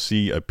people will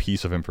see a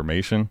piece of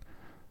information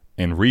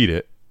and read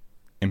it,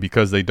 and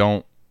because they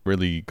don't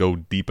really go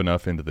deep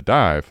enough into the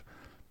dive,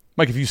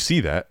 Mike, if you see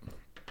that,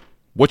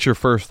 what's your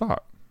first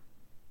thought?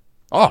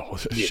 Oh,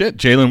 shit,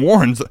 Jaylen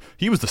Warren's,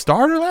 he was the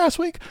starter last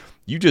week?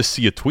 You just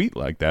see a tweet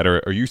like that,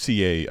 or you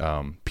see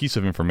a piece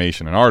of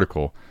information, an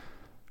article,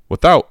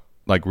 without,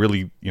 like,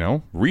 really,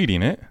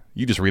 reading it.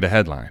 You just read a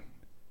headline.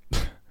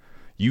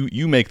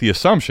 you make the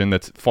assumption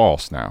that's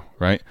false now,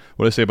 right?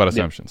 What do they say about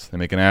assumptions? They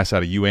make an ass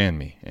out of you and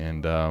me,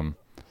 and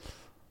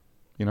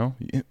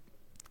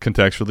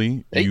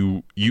contextually,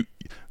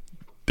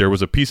 there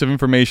was a piece of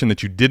information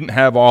that you didn't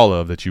have all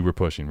of that you were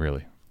pushing,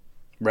 really.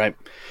 Right.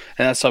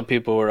 And that's some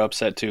people were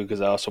upset too,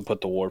 because I also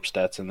put the warp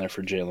stats in there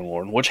for Jalen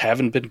Warren, which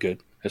haven't been good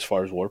as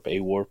far as warp.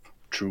 A warp,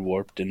 true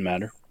warp, didn't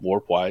matter.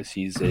 Warp wise,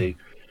 he's a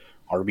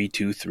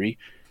RB2-3.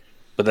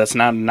 But that's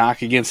not a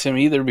knock against him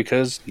either,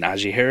 because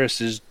Najee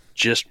Harris is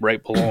just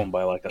right below him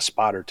by like a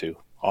spot or two.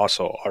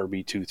 Also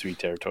RB2-3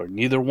 territory.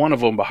 Neither one of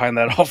them behind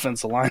that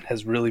offensive line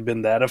has really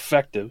been that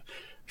effective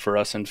for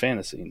us in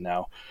fantasy.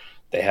 Now,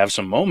 they have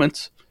some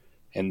moments,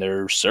 and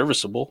they're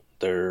serviceable.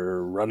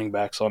 They're running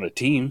backs on a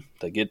team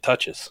that get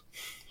touches.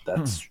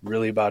 That's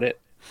really about it.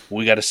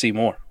 We got to see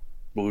more,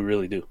 but we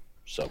really do.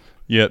 So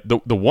yeah,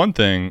 the one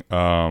thing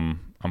I'm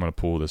going to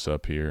pull this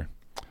up here.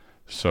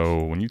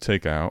 So when you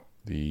take out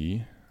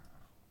the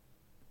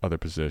other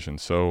position,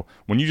 so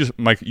when you just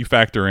Mike, you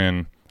factor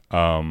in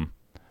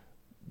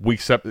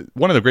week 7.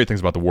 One of the great things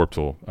about the Warp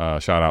tool,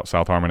 shout out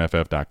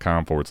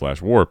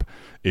southharmonff.com/warp,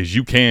 is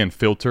you can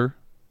filter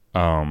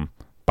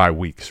by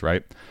weeks,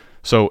 right?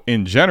 So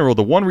in general,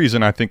 the one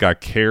reason I think I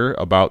care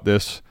about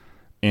this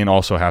and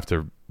also have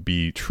to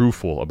be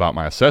truthful about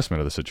my assessment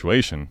of the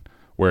situation,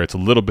 where it's a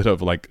little bit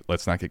of like,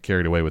 let's not get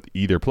carried away with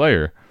either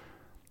player.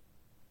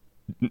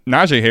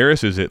 Najee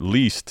Harris is at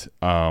least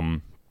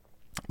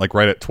like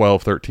right at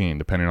 12, 13,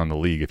 depending on the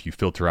league, if you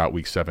filter out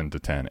week 7 to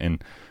 10.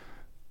 And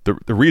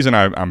the reason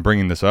I'm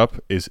bringing this up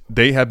is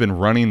they have been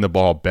running the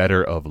ball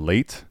better of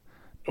late.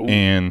 Ooh.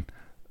 And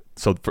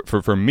so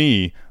for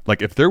me,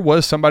 like if there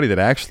was somebody that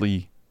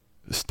actually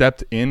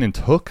stepped in and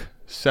took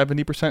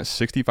 70%,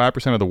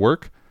 65% of the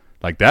work,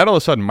 like that all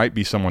of a sudden might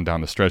be someone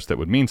down the stretch that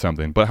would mean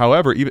something. But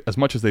however, even as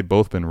much as they've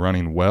both been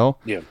running well,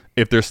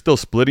 if they're still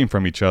splitting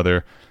from each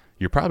other,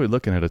 you're probably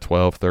looking at a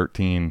 12,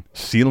 13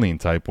 ceiling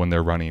type when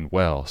they're running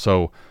well.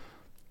 So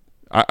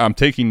I'm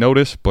taking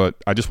notice, but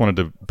I just wanted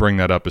to bring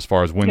that up as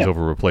far as wins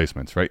over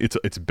replacements, right?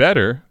 It's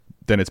better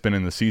than it's been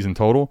in the season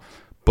total,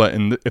 but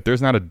if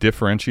there's not a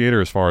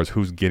differentiator as far as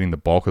who's getting the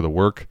bulk of the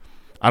work,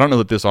 I don't know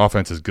that this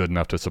offense is good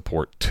enough to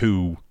support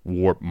 2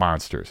 warp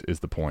monsters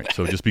is the point.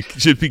 So just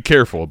be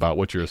careful about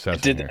what you're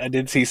assessing. I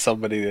did see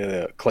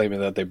somebody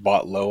claiming that they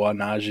bought low on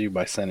Najee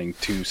by sending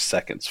 2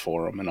 seconds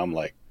for him, and I'm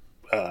like,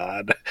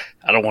 I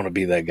don't want to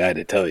be that guy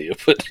to tell you,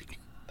 but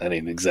that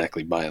ain't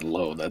exactly buying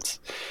low. That's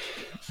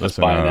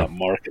buying that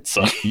market.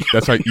 So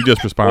that's right. You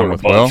just respond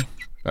with well.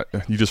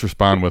 You just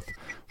respond with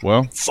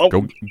well.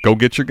 Go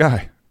get your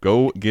guy.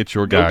 Go get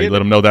your guy. You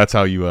let him know that's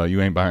how you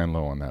ain't buying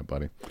low on that,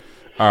 buddy.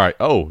 All right.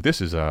 Oh, this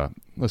is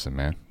listen,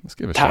 man. Let's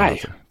give a shout out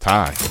to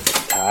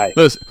Ty.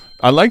 Listen,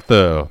 I like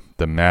the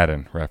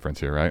Madden reference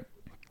here, right?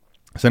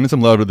 Sending some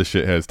love to the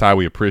shitheads. Ty,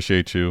 we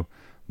appreciate you.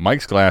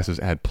 Mike's glasses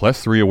had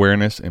 +3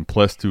 awareness and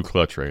 +2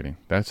 clutch rating.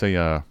 That's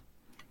the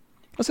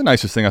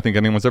nicest thing I think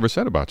anyone's ever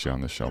said about you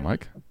on this show,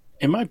 Mike.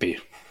 It might be.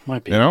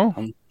 You know,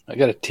 I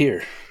got a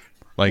tear.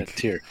 Like,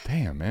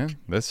 damn, man.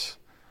 That's.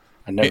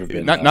 I've never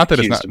been. Not that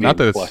it's not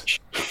that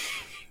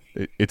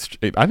it's.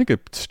 I think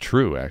it's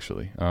true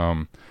actually.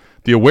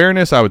 The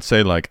awareness, I would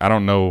say, like, I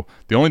don't know.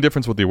 The only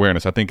difference with the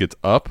awareness, I think it's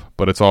up,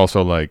 but it's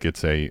also like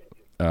it's a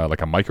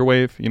like a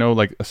microwave,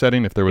 like a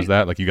setting. If there was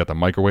that, like you got the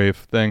microwave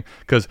thing,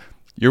 because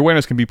your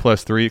awareness can be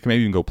 +3. It can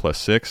maybe even go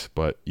 +6,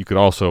 but you could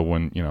also,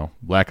 when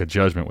lack of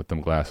judgment with them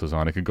glasses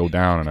on, it could go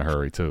down in a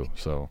hurry too.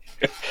 So,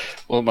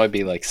 well, it might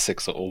be like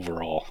 6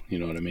 overall. You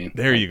know what I mean?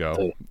 There you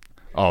go.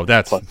 Oh,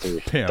 that's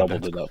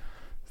doubled it up.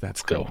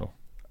 That's cool.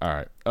 All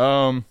right.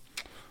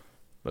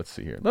 Let's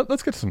see here.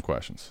 Let's get to some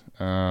questions.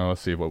 Let's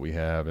see what we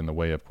have in the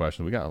way of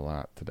questions. We got a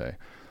lot today.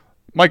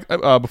 Mike,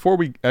 before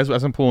as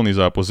I'm pulling these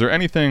up, was there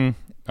anything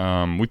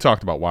we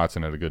talked about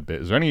Watson at a good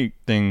bit. Is there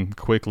anything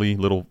quickly,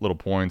 little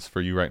points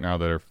for you right now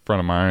that are front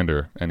of mind,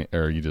 or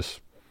are you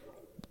just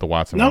the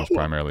Watson was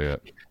primarily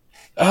it?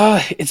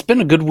 It's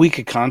been a good week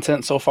of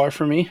content so far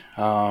for me.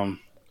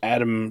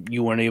 Adam,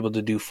 you weren't able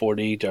to do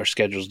 40. Our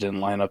schedules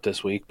didn't line up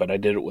this week, but I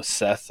did it with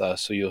Seth,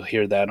 so you'll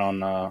hear that on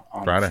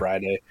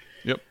Friday.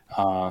 Yep.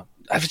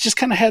 I've just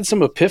kind of had some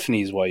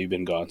epiphanies while you've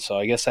been gone, so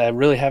I guess I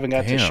really haven't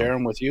got to share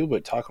them with you.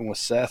 But talking with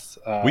Seth,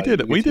 we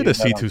did a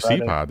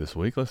C2C pod this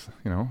week. Let's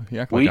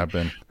I've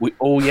been.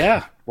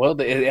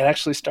 Well, it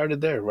actually started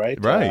there, right?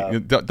 Right. So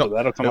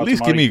that'll come at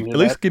least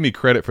give me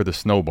credit for the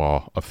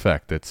snowball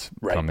effect that's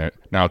come there.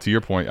 Now, to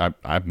your point,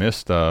 I've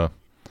missed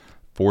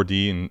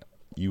 4D, and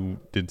you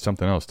did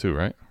something else too,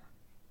 right?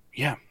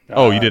 Yeah.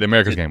 You did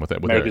America's Game with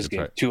America's Eric. Game,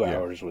 right. 2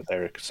 hours with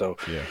Eric. So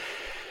yeah.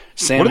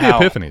 Sam what are the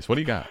Howell, epiphanies? What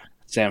do you got?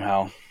 Sam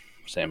Howell.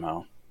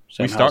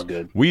 Howell's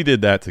good. We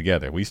did that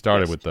together. We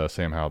started with the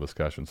Sam Howell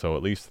discussion, so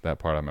at least that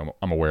part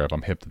I'm aware of.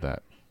 I'm hip to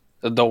that.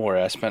 Don't worry,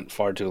 I spent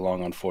far too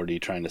long on 4D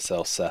trying to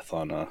sell Seth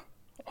on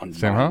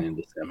Sam Howell.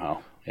 Into Sam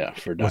Howell. Yeah,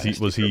 for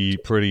was he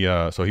pretty?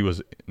 So he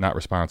was not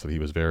responsive. He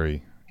was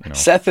very.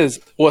 Seth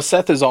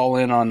is all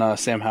in on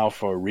Sam Howell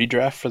for a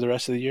redraft for the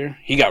rest of the year.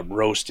 He got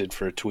roasted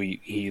for a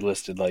tweet. He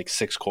listed like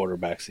 6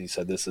 quarterbacks. He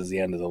said this is the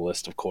end of the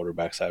list of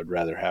quarterbacks I would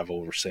rather have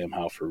over Sam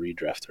Howell for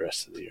redraft the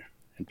rest of the year.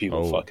 And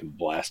people fucking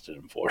blasted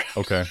him for it.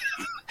 Okay.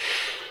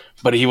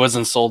 But he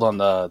wasn't sold on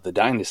the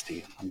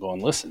dynasty. I'm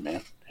going, listen,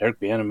 man, Eric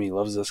Bieniemy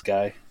loves this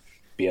guy.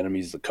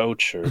 Bieniemy's the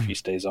coach, or if he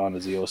stays on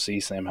as the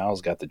OC, Sam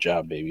Howell's got the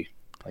job, baby.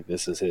 Like,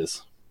 this is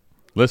his.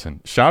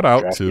 Listen, shout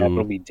out Draft to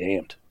capital be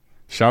damned.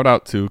 Shout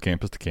out to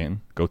Campus to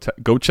Canton.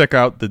 Go check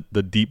out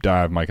the deep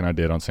dive Mike and I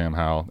did on Sam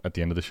Howell at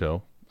the end of the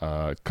show.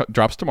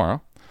 Drops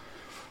tomorrow.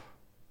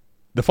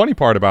 The funny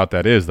part about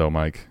that is, though,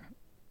 Mike,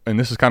 and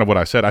this is kind of what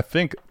I said, I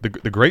think the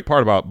great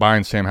part about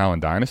buying Sam Howell in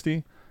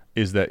Dynasty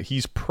is that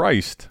he's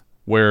priced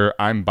where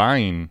I'm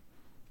buying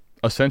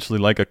essentially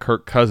like a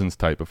Kirk Cousins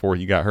type before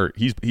he got hurt.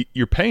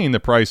 You're paying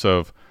the price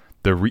of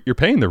you're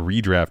paying the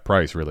redraft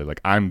price, really. Like,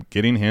 I'm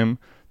getting him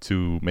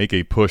to make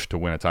a push to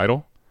win a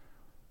title.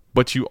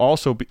 But you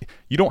also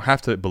you don't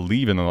have to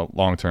believe in the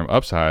long-term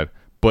upside,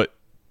 but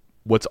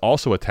what's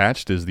also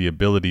attached is the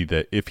ability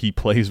that if he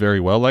plays very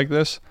well like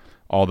this,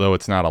 although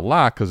it's not a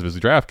lot because of his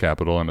draft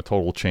capital and a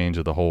total change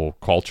of the whole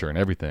culture and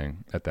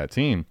everything at that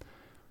team,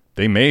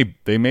 they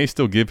may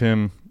still give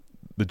him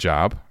the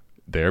job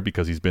there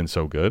because he's been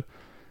so good.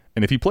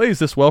 And if he plays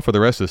this well for the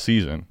rest of the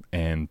season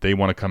and they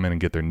want to come in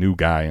and get their new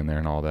guy in there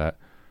and all that,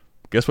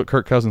 guess what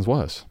Kirk Cousins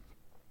was?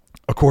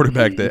 A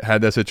quarterback that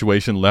had that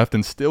situation left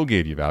and still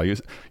gave you value.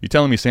 You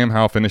telling me Sam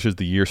Howell finishes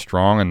the year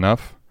strong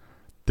enough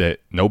that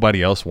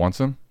nobody else wants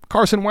him?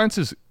 Carson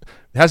Wentz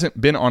hasn't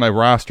been on a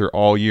roster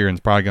all year and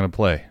is probably going to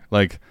play.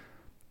 Like,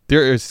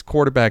 there is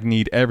quarterback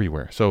need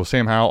everywhere. So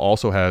Sam Howell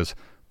also has,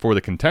 for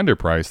the contender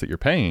price that you're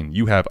paying,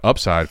 you have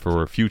upside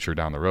for a future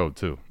down the road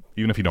too,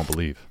 even if you don't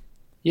believe.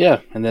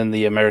 Yeah, and then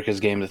the America's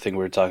game, the thing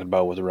we were talking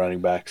about with the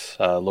running backs,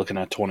 looking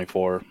at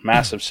 24,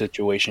 massive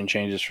situation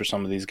changes for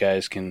some of these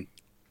guys can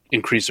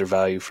increase their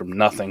value from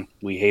nothing.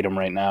 We hate them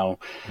right now.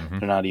 Mm-hmm.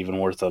 They're not even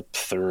worth a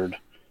third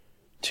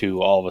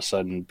to all of a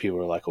sudden people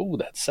are like, oh,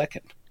 that's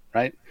second,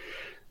 right?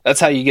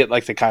 That's how you get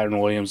like the Kyron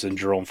Williams and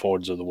Jerome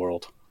Fords of the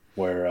world,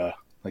 where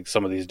like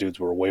some of these dudes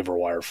were waiver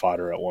wire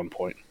fodder at one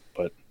point.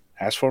 But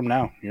ask for them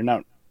now. You're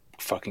not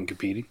fucking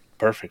competing.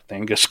 Perfect. They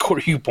ain't going to score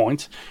you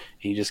points.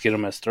 You just get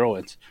them as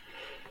throw-ins.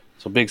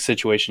 So big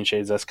situation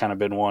shades, that's kind of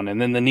been one.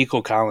 And then the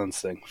Nico Collins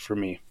thing for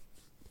me.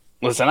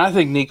 Listen, I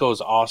think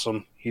Nico's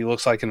awesome. He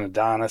looks like an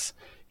Adonis.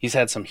 He's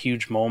had some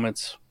huge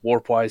moments.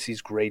 Warp-wise,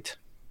 he's great,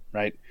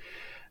 right?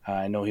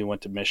 I know he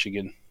went to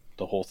Michigan,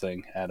 the whole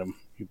thing. Adam,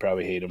 you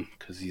probably hate him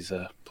because he's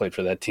played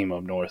for that team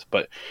up north.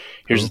 But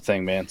here's the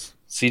thing, man.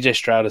 CJ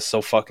Stroud is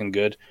so fucking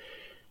good.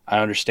 I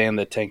understand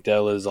that Tank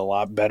Dell is a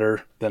lot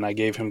better than I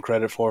gave him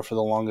credit for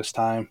the longest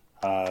time.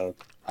 I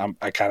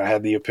kind of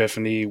had the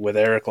epiphany with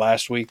Eric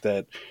last week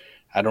that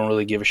I don't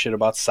really give a shit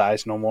about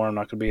size no more. I'm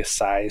not going to be a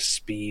size,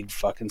 speed,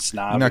 fucking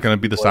snob. You're not going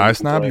to be the size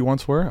snob you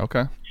once were?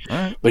 Okay. All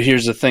right. But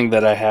here's the thing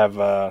that I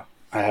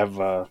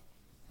have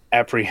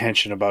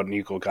apprehension about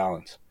Nico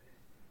Collins.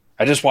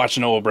 I just watched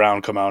Noah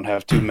Brown come out and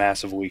have 2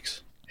 massive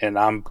weeks, and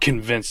I'm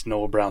convinced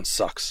Noah Brown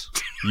sucks.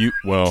 We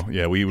were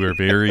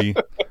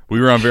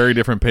on very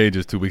different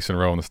pages 2 weeks in a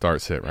row on the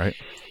start sit, right?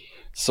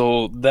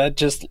 So that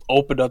just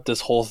opened up this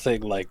whole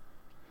thing like,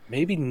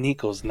 maybe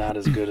Nico's not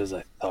as good as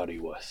I thought he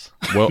was.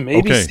 Well,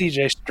 maybe okay.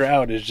 CJ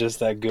Stroud is just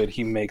that good.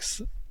 He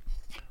makes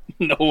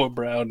Noah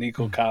Brown,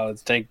 Nico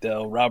Collins, Tank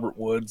Dell, Robert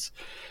Woods,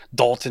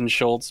 Dalton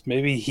Schultz.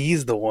 Maybe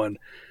he's the one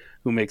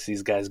who makes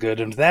these guys good.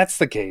 And if that's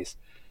the case,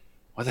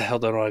 why the hell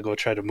don't I go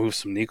try to move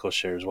some Nico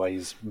shares while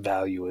his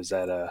value is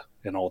at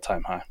an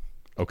all-time high?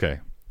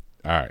 Okay.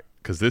 All right.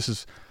 Because this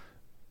is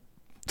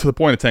to the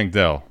point of Tank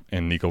Dell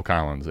and Nico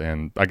Collins.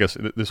 And I guess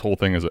this whole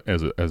thing is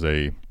as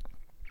a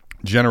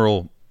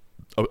general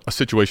a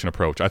situation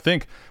approach. I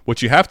think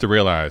what you have to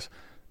realize,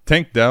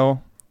 Tank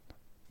Dell,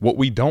 what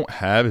we don't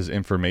have is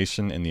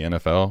information in the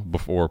NFL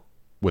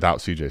without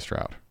CJ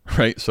Stroud,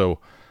 right? So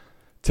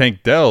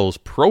Tank Dell's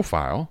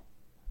profile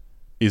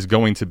is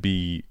going to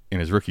be in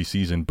his rookie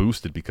season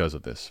boosted because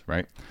of this,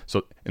 right?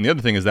 So, and the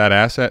other thing is that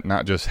asset,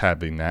 not just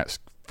having that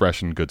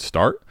fresh and good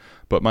start,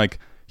 but Mike,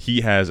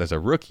 he has as a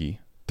rookie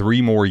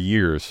 3 more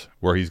years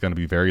where he's going to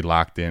be very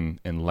locked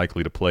in and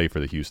likely to play for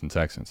the Houston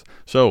Texans.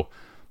 So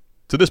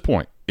to this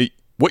point,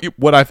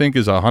 what I think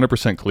is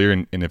 100% clear,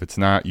 and if it's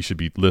not, you should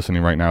be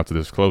listening right now to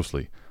this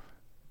closely.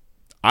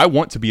 I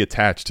want to be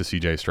attached to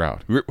C.J.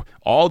 Stroud.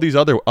 All these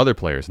other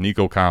players,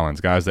 Nico Collins,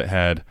 guys that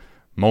had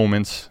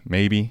moments,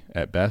 maybe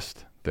at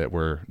best, that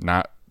were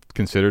not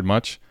considered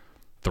much,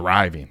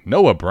 thriving.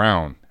 Noah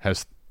Brown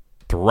has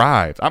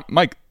thrived.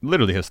 Mike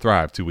literally has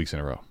thrived 2 weeks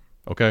in a row.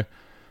 Okay,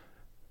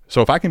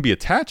 so if I can be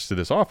attached to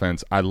this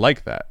offense, I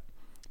like that.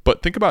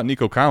 But think about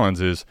Nico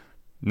Collins is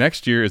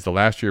next year is the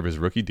last year of his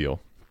rookie deal.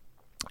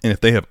 And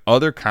if they have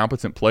other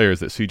competent players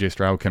that C.J.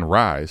 Stroud can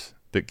rise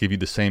that give you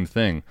the same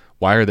thing,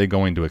 why are they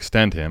going to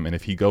extend him? And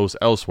if he goes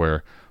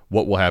elsewhere,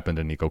 what will happen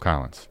to Nico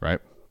Collins, right?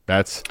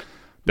 That's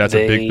a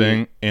big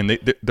thing. And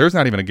there's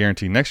not even a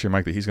guarantee next year,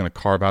 Mike, that he's going to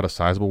carve out a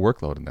sizable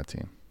workload in that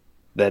team.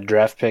 that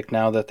draft pick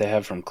now that they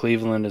have from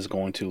Cleveland is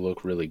going to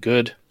look really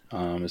good.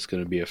 It's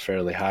going to be a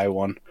fairly high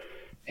one.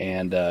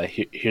 And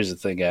here's the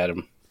thing,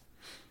 Adam.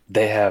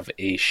 They have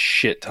a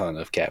shit ton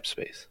of cap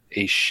space.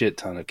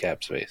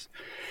 Correct.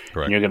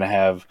 And you're going to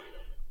have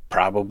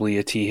probably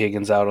a T.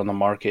 Higgins out on the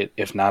market,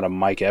 if not a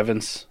Mike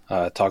Evans.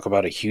 Talk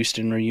about a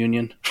Houston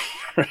reunion,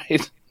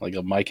 right? Like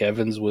a Mike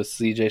Evans with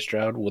C.J.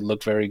 Stroud would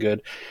look very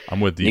good. I'm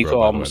with Debo,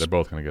 by the way. They're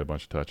both going to get a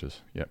bunch of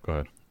touches. Yeah, go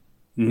ahead.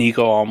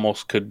 Nico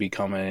almost could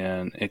become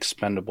an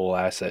expendable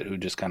asset who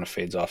just kind of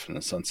fades off in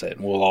the sunset.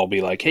 And we'll all be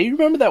like, hey, you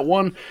remember that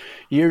one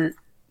year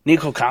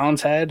Nico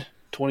Collins had,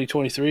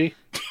 2023?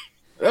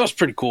 That was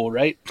pretty cool,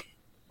 right?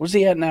 Where's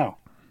he at now?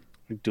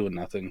 Doing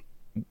nothing.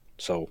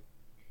 So,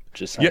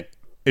 just saying. Yeah,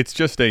 it's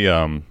just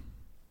a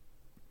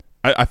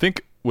I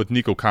think with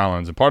Nico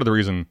Collins, and part of the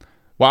reason,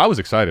 well, I was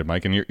excited,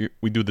 Mike, and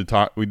we do the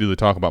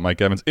talk about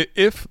Mike Evans.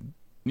 If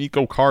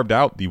Nico carved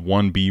out the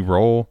 1B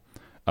role,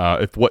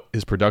 if what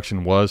his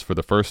production was for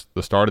the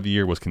start of the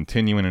year was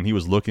continuing, and he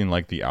was looking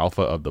like the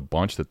alpha of the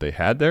bunch that they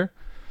had there,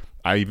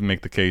 I even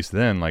make the case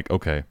then, like,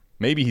 okay,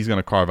 maybe he's going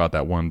to carve out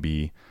that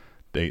 1B.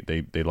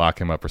 They lock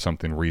him up for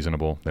something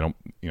reasonable. They don't,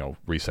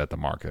 reset the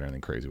market or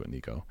anything crazy with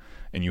Nico.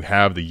 And you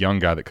have the young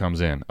guy that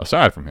comes in,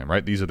 aside from him,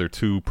 right? These are their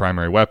two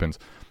primary weapons.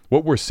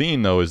 What we're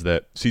seeing, though, is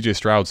that C.J.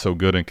 Stroud's so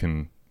good and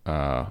can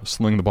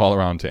sling the ball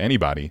around to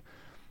anybody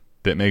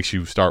that makes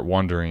you start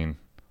wondering,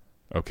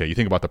 okay, you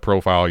think about the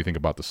profile, you think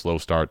about the slow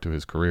start to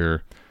his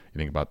career, you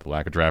think about the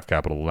lack of draft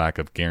capital, the lack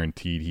of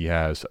guaranteed he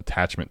has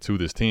attachment to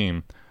this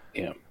team.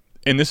 Yeah.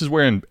 And this is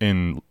where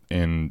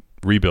in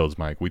rebuilds,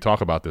 Mike, we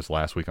talk about this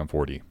last week on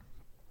 4D.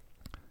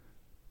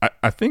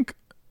 I think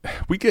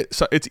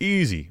it's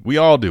easy. We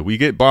all do. We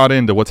get bought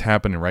into what's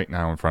happening right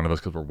now in front of us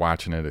because we're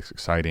watching it. It's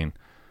exciting.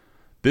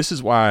 This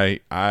is why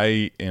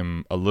I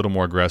am a little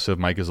more aggressive.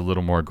 Mike is a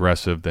little more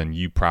aggressive than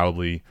you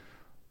probably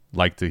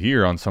like to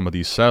hear on some of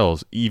these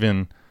sells,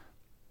 even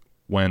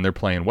when they're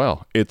playing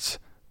well.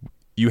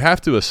 You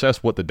have to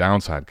assess what the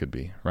downside could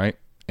be, right?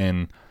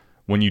 And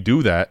when you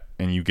do that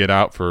and you get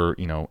out for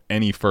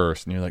any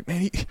first, and you're like,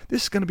 man,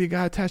 this is going to be a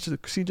guy attached to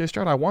C.J.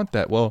 Stroud. I want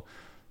that. Well,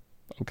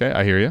 okay,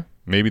 I hear you.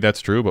 Maybe that's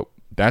true, but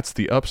that's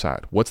the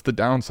upside. What's the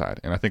downside?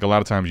 And I think a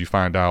lot of times you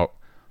find out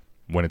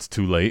when it's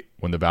too late,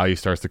 when the value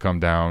starts to come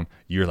down,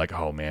 you're like,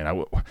 oh,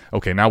 man,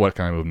 okay, now what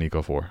can I move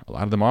Nico for? A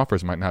lot of them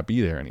offers might not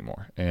be there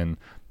anymore. And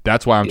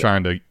that's why I'm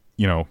trying to,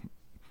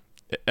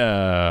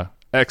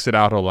 exit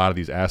out a lot of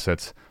these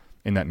assets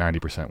in that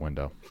 90%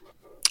 window.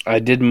 I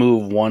did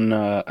move one.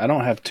 I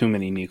don't have too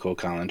many Nico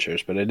Collins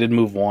shares, but I did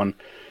move one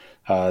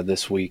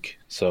this week.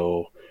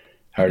 So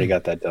I already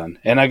got that done.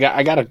 And I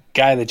got a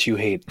guy that you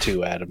hate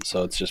too, Adam,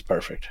 so it's just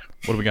perfect.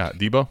 What do we got?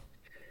 Debo?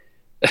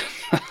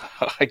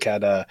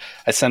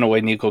 I sent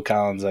away Nico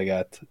Collins. I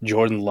got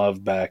Jordan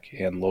Love back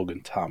and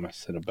Logan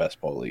Thomas in a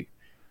best ball league.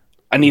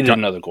 I needed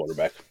another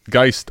quarterback.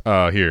 Geist,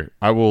 here.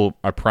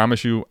 I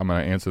promise you I'm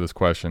going to answer this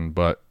question,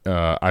 but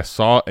I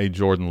saw a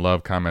Jordan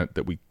Love comment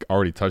that we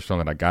already touched on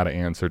that I got to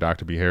answer,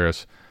 Dr. B.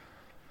 Harris.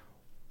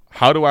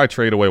 How do I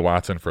trade away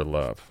Watson for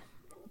Love?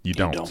 You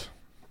don't.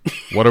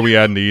 What are we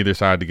adding to either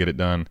side to get it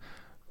done?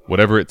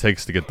 Whatever it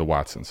takes to get the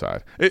Watson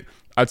side.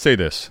 I'd say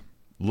this.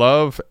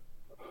 Love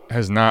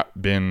has not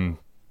been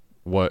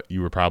what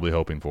you were probably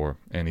hoping for,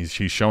 and he's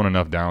shown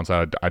enough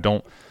downside.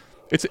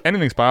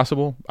 Anything's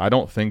possible. I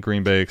don't think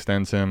Green Bay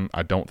extends him.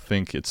 I don't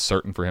think it's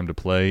certain for him to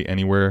play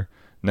anywhere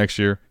next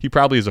year. He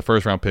probably is a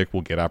first-round pick,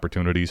 will get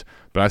opportunities,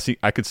 but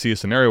I could see a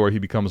scenario where he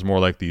becomes more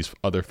like these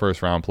other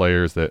first-round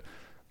players that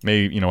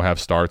may have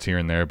starts here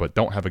and there, but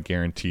don't have a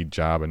guaranteed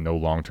job and no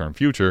long-term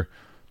future.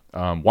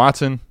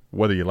 Watson,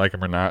 whether you like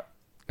him or not,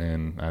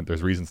 and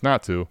there's reasons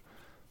not to,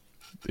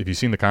 if you've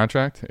seen the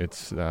contract,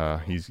 it's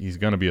he's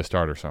going to be a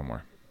starter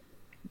somewhere.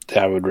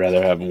 I would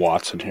rather have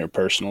Watson here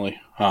personally.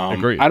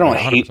 Agreed. I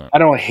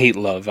don't hate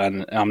Love.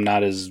 I'm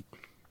not as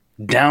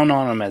down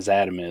on him as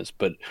Adam is,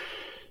 but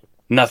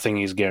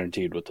nothing is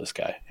guaranteed with this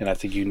guy, and I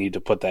think you need to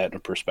put that in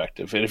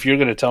perspective. And if you're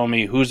going to tell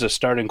me who's a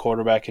starting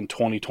quarterback in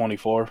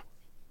 2024,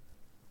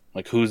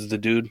 like who's the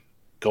dude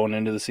going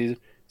into the season,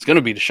 it's going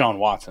to be Deshaun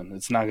Watson.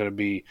 It's not going to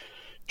be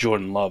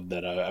Jordan Love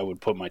that I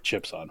would put my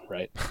chips on,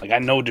 right? Like I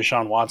know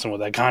Deshaun Watson with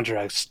that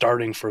contract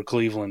starting for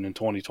Cleveland in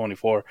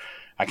 2024.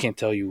 I can't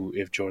tell you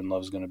if Jordan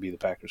Love is going to be the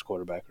Packers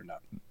quarterback or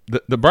not.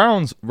 The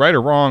Browns, right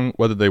or wrong,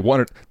 whether they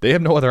want it, they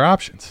have no other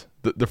options.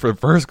 For the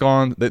first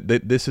gone,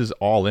 this is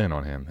all in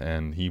on him,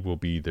 and he will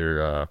be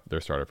their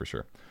starter for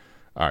sure.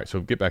 All right, so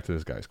get back to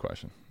this guy's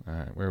question. All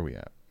right, where are we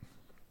at?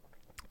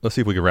 Let's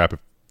see if we can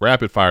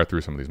rapid fire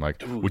through some of these,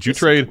 Mike. Ooh, would you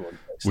trade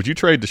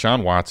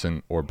Deshaun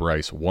Watson or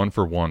Bryce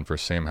 1-for-1 for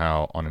Sam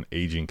Howell on an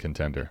aging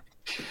contender?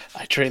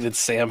 I traded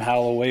Sam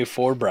Howell away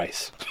for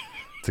Bryce.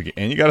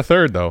 And you got a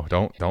third though.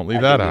 Don't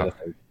leave that out.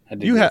 I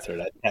did get a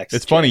third.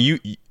 It's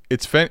funny.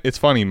 It's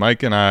funny.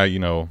 Mike and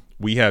I,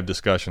 we have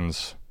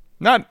discussions.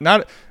 Not.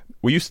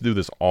 We used to do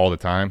this all the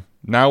time.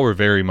 Now we're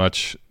very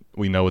much.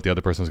 We know what the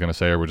other person is going to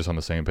say, or we're just on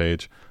the same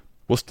page.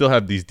 We'll still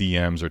have these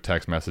DMs or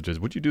text messages.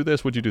 Would you do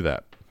this? Would you do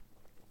that?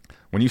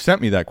 When you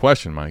sent me that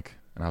question, Mike,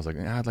 and I was like,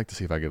 I'd like to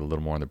see if I get a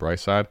little more on the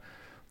Bryce side.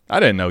 I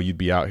didn't know you'd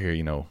be out here,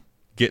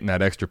 getting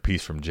that extra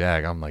piece from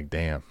Jag. I'm like,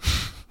 damn.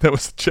 That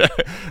was Jag.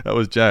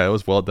 That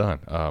was well done.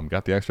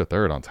 Got the extra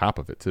third on top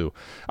of it too.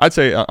 I'd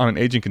say on an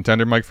aging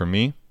contender, Mike, for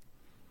me,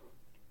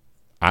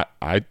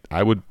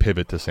 I would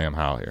pivot to Sam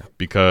Howell here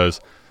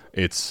because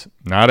it's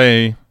not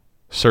a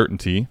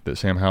certainty that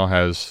Sam Howell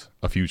has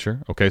a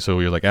future. Okay, so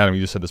you're like, Adam,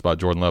 you just said this about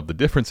Jordan Love. The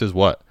difference is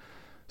what?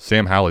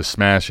 Sam Howell is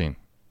smashing.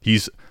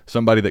 He's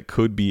somebody that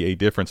could be a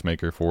difference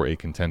maker for a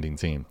contending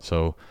team.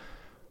 So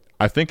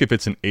I think if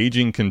it's an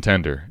aging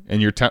contender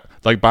and you're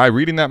like by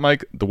reading that,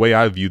 Mike, the way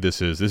I view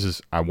this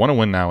is I want to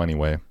win now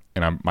anyway,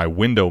 and my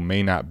window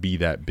may not be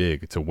that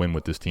big to win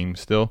with this team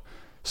still.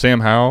 Sam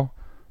Howell,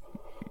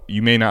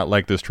 you may not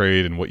like this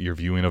trade and what you're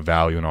viewing of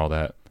value and all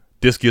that.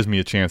 This gives me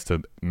a chance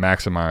to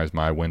maximize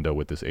my window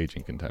with this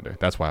aging contender.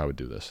 That's why I would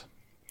do this.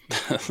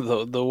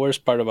 The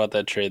worst part about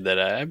that trade that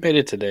I made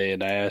it today,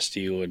 and I asked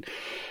you, and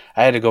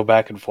I had to go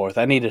back and forth.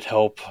 I needed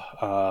help.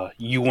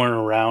 You weren't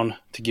around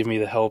to give me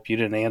the help. You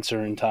didn't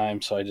answer in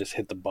time, so I just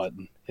hit the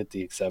button, hit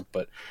the accept.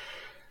 But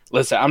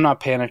listen, I'm not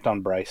panicked on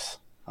Bryce.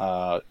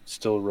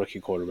 Still a rookie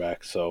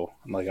quarterback, so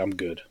I'm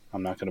good.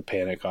 I'm not going to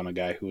panic on a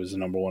guy who was the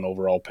number 1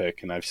 overall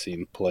pick, and I've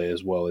seen play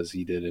as well as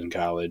he did in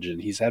college,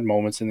 and he's had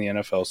moments in the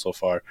NFL so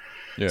far.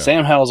 Yeah.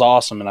 Sam Howell's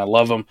awesome, and I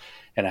love him,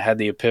 and I had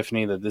the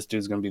epiphany that this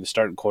dude's going to be the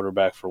starting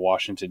quarterback for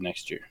Washington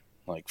next year.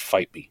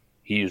 Fight me.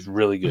 He is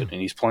really good,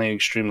 and he's playing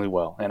extremely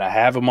well, and I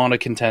have him on a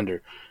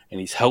contender, and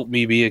he's helped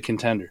me be a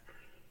contender.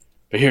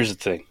 But here's the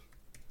thing.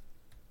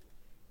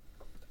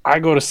 I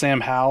go to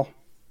Sam Howell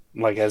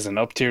as an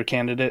up-tier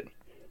candidate.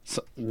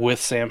 With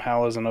Sam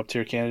Howell as an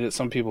up-tier candidate,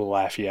 some people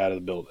laugh you out of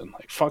the building.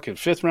 Fucking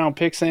 5th-round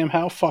pick Sam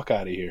Howell? Fuck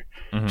out of here.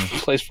 Mm-hmm.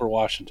 Plays for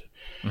Washington.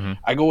 Mm-hmm.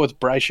 I go with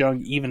Bryce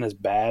Young, even as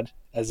bad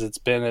as it's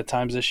been at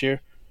times this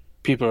year.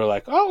 People are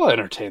like, oh, I'll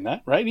entertain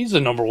that, right? He's the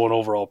number 1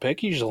 overall pick.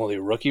 He's only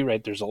a rookie,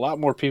 right? There's a lot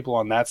more people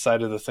on that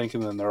side of the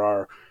thinking than there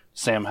are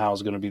Sam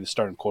Howell's going to be the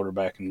starting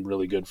quarterback and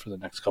really good for the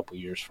next couple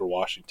of years for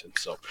Washington.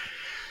 So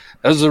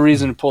that was the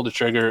reason to pull the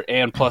trigger.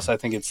 And plus, I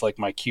think it's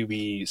my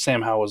QB.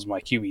 Sam Howell was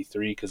my QB3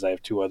 because I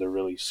have 2 other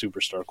really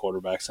superstar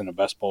quarterbacks in a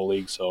best ball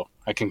league. So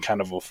I can kind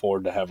of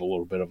afford to have a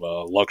little bit of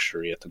a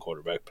luxury at the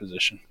quarterback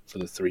position for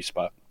the 3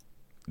 spot.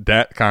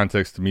 That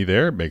context to me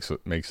there makes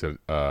it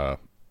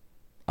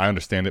I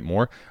understand it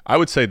more. I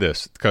would say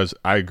this because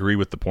I agree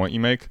with the point you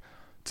make.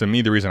 To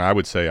me, the reason I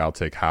would say I'll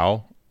take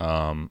Howell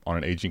on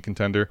an aging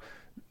contender,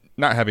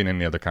 not having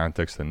any other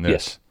context than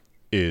this,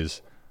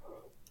 is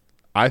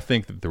I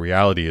think that the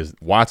reality is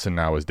Watson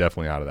now is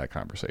definitely out of that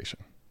conversation,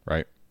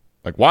 right?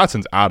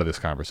 Watson's out of this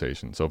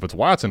conversation. So if it's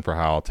Watson for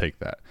Howell, I'll take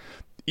that.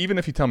 Even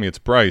if you tell me it's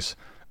Bryce,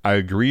 I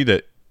agree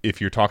that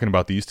if you're talking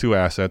about these 2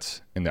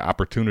 assets and the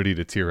opportunity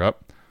to tier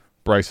up,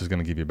 Bryce is going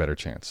to give you a better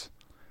chance.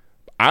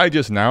 I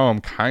just now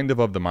am kind of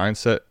the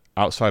mindset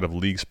outside of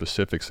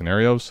league-specific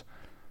scenarios.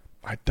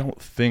 I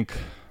don't think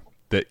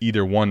that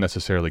either one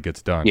necessarily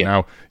gets done.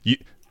 Yeah.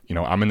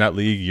 Now, I'm in that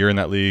league. You're in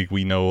that league.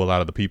 We know a lot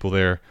of the people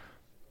there.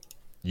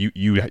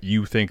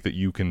 You think that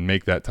you can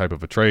make that type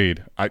of a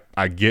trade.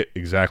 I get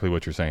exactly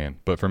what you're saying.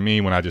 But for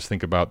me, when I just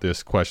think about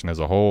this question as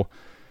a whole,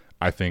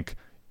 I think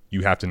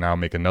you have to now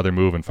make another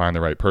move and find the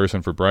right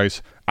person for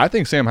Bryce. I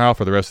think Sam Howell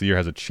for the rest of the year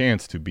has a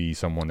chance to be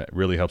someone that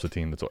really helps a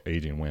team that's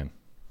aging win.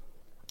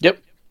 Yep.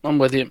 I'm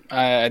with you.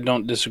 I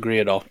don't disagree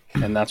at all.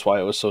 And that's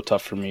why it was so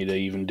tough for me to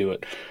even do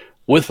it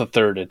with a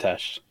 3rd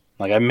attached.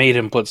 I made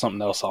him put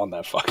something else on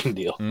that fucking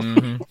deal.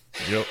 Mm-hmm.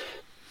 Yep.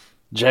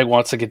 Jag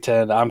wants to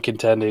contend. I'm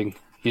contending.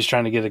 He's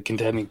trying to get a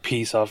contending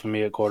piece off of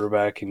me at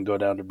quarterback and go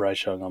down to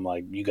Bryce Young. I'm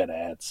like, you got to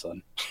add,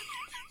 son.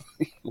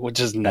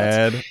 Which is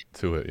nuts. Add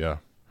to it, yeah.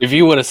 If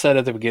you would have said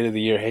at the beginning of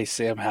the year, hey,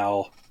 Sam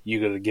Howell, you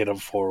got to get him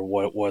for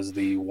what was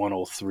the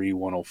 103,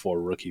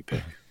 104 rookie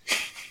pick.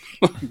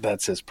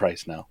 That's his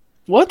price now.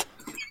 What?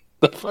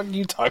 The fuck are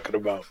you talking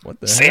about? What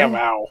the Sam hell?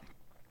 Howell.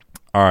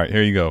 All right,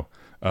 here you go.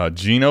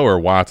 Geno or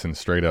Watson,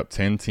 straight up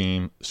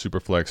 10-team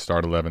Superflex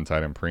Start 11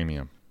 tight end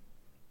premium.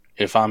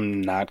 If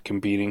I'm not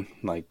competing,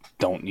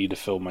 don't need to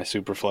fill my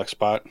Superflex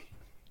spot,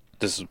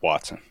 this is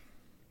Watson.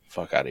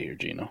 Fuck out of here,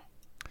 Geno.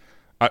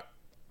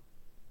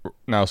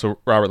 So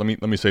Robert,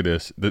 let me say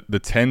this: the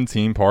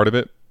 10-team part of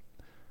it,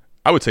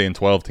 I would say in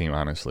 12-team,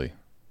 honestly,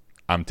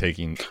 I'm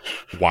taking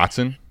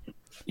Watson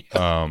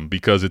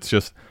because it's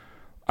just.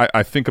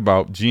 I think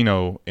about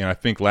Geno, and I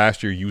think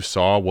last year you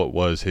saw what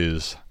was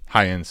his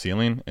high-end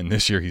ceiling, and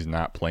this year he's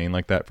not playing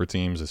like that for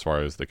teams as far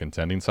as the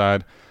contending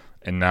side.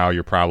 And now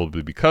you're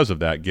probably, because of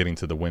that, getting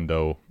to the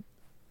window,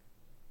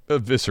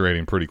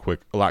 eviscerating pretty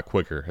quick, a lot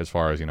quicker as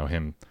far as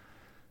him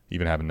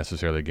even having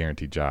necessarily a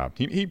guaranteed job.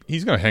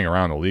 He's going to hang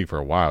around the league for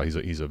a while.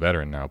 He's a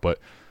veteran now, but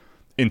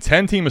in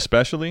 10-team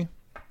especially,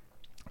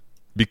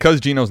 because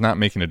Geno's not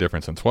making a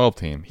difference in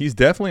 12-team, he's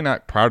definitely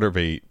not part of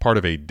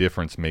a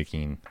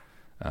difference-making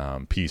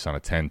piece on a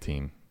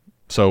 10-team.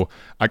 So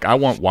I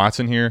want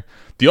Watson here.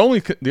 The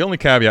only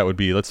caveat would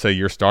be, let's say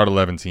your start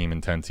 11 team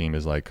and 10 team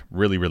is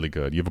really, really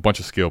good. You have a bunch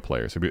of skill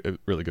players,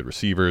 really good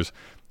receivers.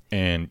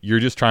 and you're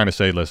just trying to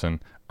say,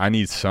 listen, I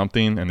need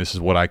something, and this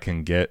is what I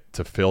can get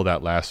to fill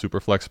that last super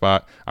flex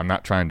spot. I'm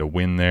not trying to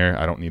win there.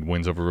 I don't need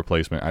wins over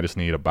replacement. I just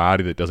need a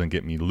body that doesn't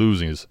get me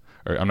losing,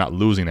 or I'm not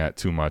losing at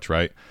too much,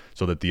 right?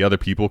 So that the other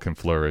people can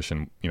flourish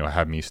and,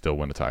 have me still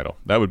win the title.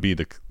 That would be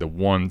the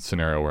one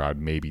scenario where I'd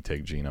maybe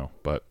take Geno,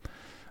 but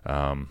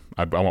I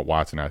want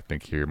Watson, I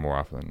think, here more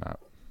often than not.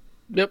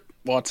 Yep,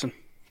 Watson.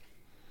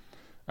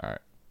 All right,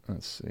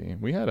 let's see.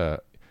 We had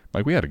a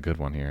good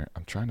one here.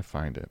 I'm trying to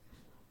find it.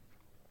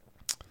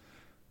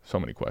 So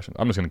many questions.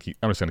 I'm just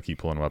gonna keep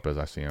pulling them up as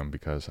I see them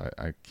because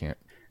I can't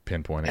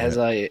pinpoint it. As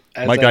yet.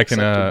 Mike, I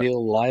can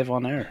deal live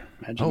on air.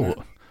 Imagine that.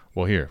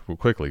 Well, here,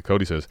 quickly.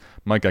 Cody says,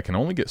 Mike, I can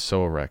only get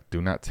so erect.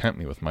 Do not tempt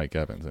me with Mike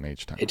Evans in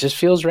H-Town. It just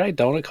feels right,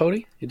 don't it,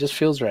 Cody? It just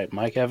feels right.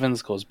 Mike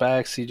Evans goes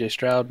back. C.J.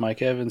 Stroud,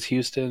 Mike Evans,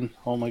 Houston.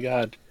 Oh my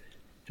God,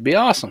 it'd be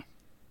awesome.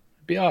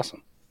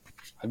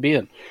 I'd be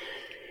in.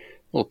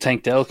 Little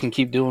Tank Dell can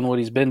keep doing what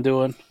he's been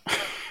doing.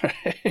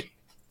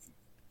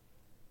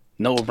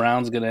 Noah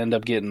Brown's going to end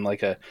up getting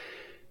like a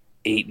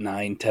 $8,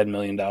 $9, $10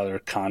 million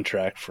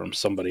contract from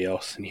somebody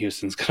else, and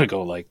Houston's going to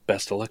go like,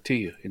 best of luck to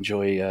you.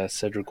 Enjoy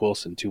Cedric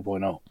Wilson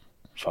 2.0,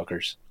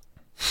 fuckers.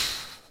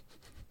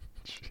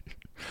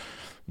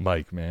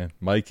 Mike, man.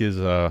 Mike is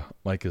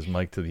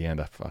Mike to the end.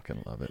 I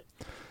fucking love it.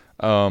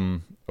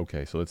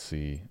 Okay, so let's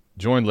see.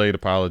 Joined late,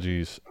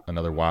 apologies.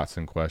 Another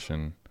Watson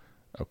question.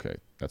 Okay,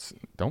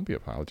 don't be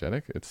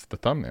apologetic. It's the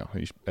thumbnail.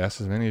 You ask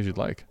as many as you'd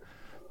like.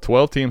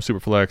 12-team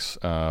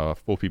Superflex,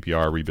 full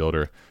PPR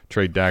rebuilder.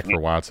 Trade Dak for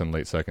Watson,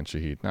 late second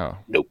Shaheed. No.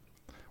 Nope.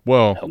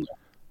 Well, no.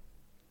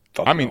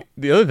 I mean,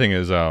 the other thing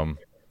is,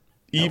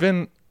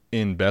 even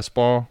in best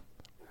ball,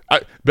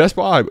 I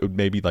would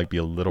maybe like be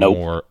a little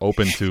more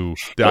open to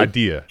the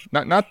idea.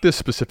 Not this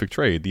specific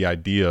trade, the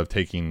idea of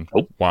taking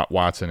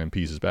Watson and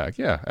pieces back.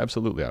 Yeah,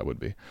 absolutely, I would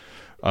be.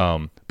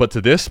 But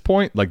to this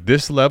point, like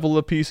this level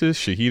of pieces,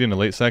 Shaheed in the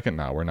late second,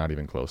 we're not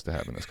even close to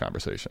having this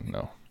conversation.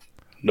 No.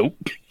 Nope.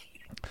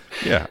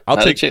 Yeah,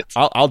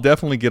 I'll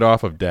definitely get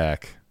off of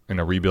Dak in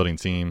a rebuilding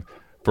team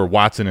for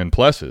Watson and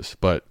pluses,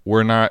 but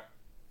we're not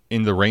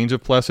in the range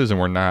of pluses, and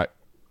we're not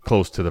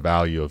close to the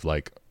value of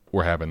like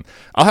we're having.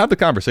 I'll have the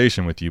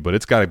conversation with you, but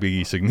it's got to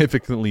be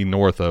significantly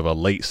north of a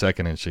late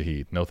second in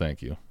Shaheed. No,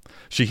 thank you.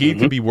 Shaheed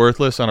could be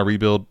worthless on a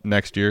rebuild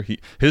next year.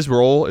 His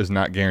role is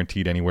not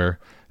guaranteed anywhere.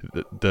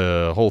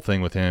 The whole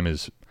thing with him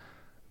is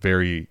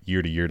very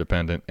year-to-year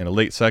dependent. And a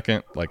late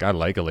second, like I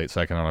like a late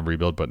second on a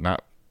rebuild, but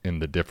not in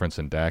the difference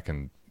in Dak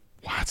and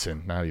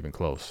Watson, not even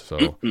close.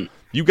 So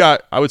you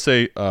got, I would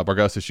say,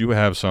 Bargustis, you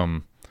have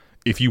some.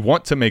 If you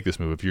want to make this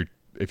move,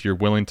 if you're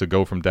willing to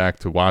go from Dak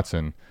to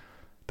Watson,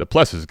 the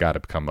plus has got to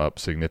come up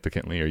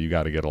significantly, or you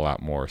got to get a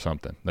lot more or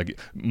something like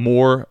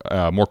more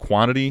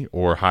quantity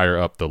or higher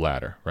up the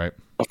ladder, right?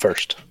 A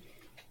first.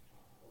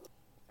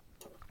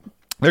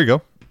 There you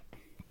go.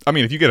 I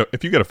mean, if you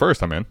get a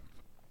first, I'm in.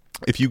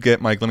 If you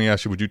get Mike, let me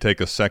ask you: would you take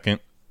a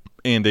second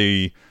and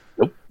a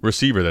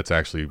receiver that's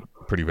actually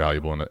pretty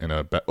valuable in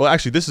a well,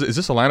 actually, is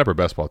this a lineup or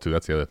best ball too?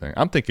 That's the other thing.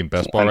 I'm thinking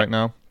best ball right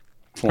now.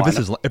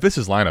 If this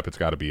is lineup, it's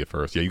got to be a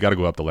first. Yeah, you got to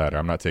go up the ladder.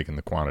 I'm not taking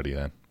the quantity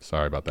then.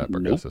 Sorry about that,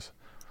 Burgessis.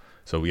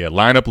 So yeah,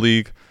 lineup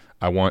league.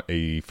 I want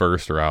a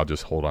first, or I'll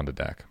just hold on to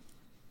Dak.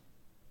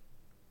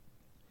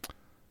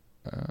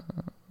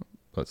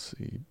 Let's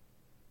see.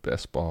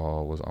 Best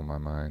ball was on my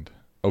mind.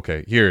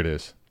 Okay, here it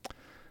is.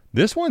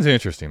 This one's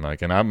interesting,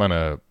 Mike, and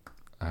I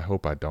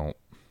hope I don't,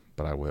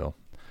 but I will.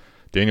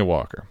 Daniel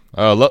Walker.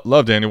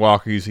 Love Daniel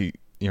Walker.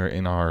 You're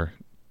in our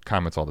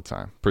comments all the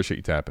time. Appreciate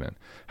you tapping in.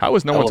 How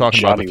is no one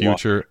talking about the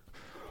future? Walker.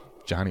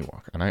 Johnny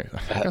Walker. And I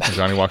got some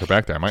Johnny Walker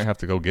back there. I might have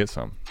to go get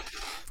some.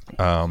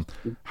 How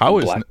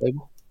is Black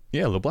Label?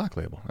 Yeah, a little Black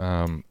Label.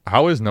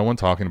 How is no one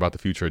talking about the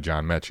future of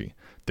John Mechie?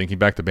 Thinking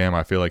back to Bam,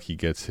 I feel like he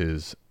gets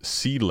his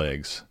sea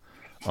legs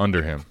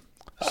under him.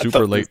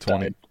 Super late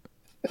 20.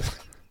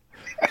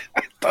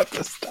 I thought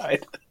this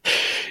died.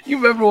 You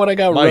remember when I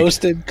got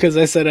roasted because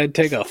I said I'd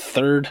take a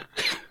third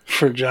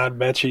for John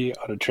Mechie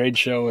on a trade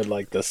show in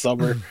like the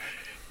summer,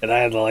 and I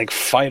had to like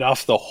fight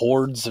off the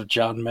hordes of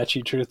John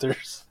Mechie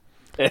truthers.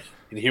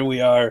 And here we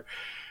are.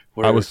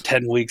 We're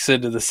 10 weeks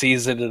into the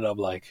season, and I'm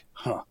like,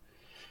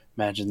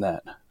 imagine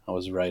that. I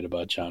was right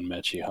about John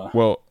Mechie, huh?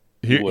 Well,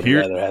 you would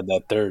have rather had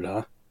that third,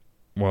 huh?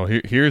 Well,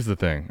 here's the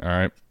thing, all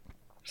right?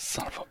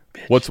 Son of a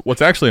bitch.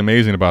 What's actually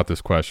amazing about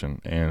this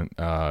question, and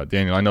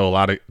Daniel, I know a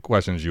lot of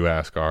questions you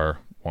ask are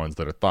ones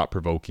that are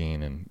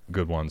thought-provoking and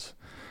good ones,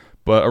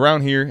 but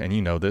around here, and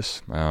you know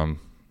this,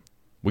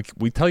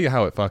 we tell you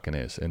how it fucking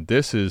is, and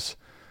this is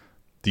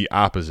the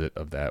opposite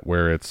of that,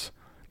 where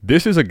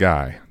this is a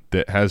guy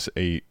that has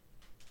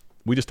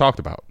we just talked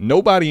about.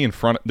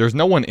 There's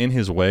no one in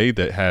his way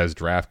that has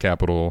draft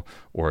capital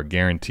or a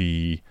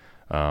guarantee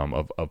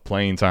of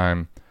playing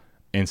time.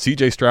 And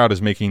C.J. Stroud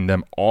is making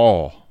them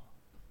all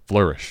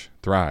flourish,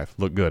 thrive,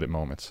 look good at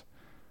moments.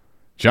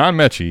 John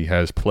Mechie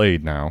has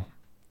played now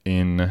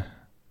in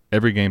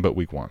every game but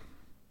week 1.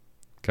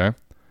 Okay?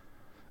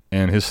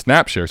 And his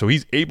snap share, so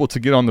he's able to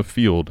get on the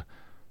field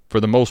for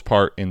the most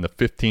part in the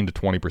 15 to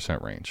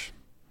 20% range.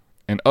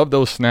 And of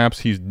those snaps,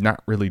 he's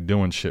not really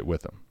doing shit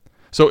with them.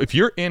 So if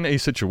you're in a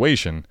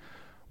situation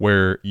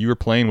where you're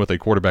playing with a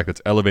quarterback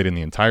that's elevating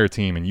the entire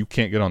team and you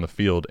can't get on the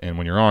field, and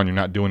when you're on, you're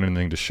not doing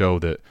anything to show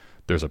that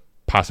there's a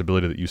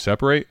possibility that you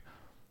separate,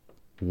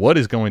 what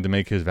is going to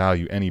make his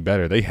value any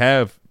better? They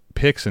have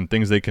picks and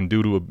things they can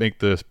do to make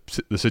the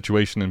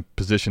situation and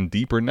position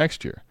deeper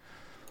next year.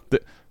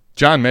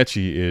 John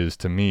Mechie is,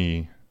 to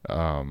me,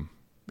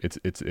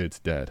 it's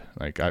dead.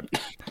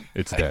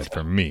 It's dead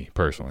for me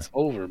personally. It's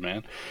over,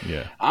 man.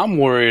 Yeah, I'm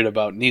worried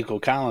about Nico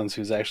Collins,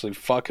 who's actually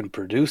fucking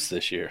produced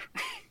this year,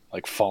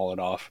 like falling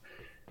off.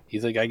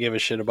 You think I give a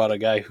shit about a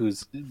guy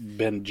who's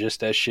been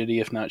just as shitty,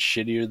 if not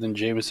shittier, than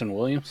Jameson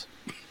Williams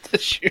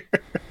this year?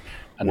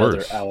 Another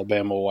Worse.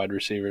 Alabama wide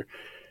receiver.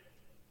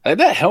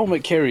 That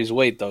helmet carries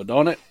weight, though,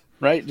 don't it?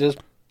 Right? Just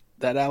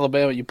that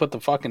Alabama, you put the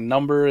fucking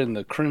number and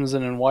the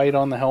crimson and white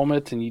on the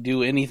helmet, and you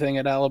do anything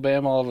at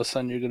Alabama, all of a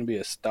sudden you're going to be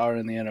a star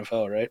in the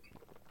NFL, right?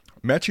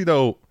 Mechie,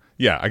 though,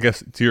 yeah, I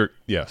guess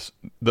yes.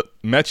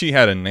 Mechie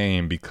had a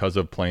name because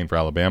of playing for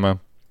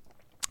Alabama,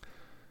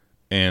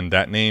 and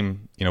that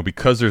name,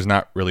 because there's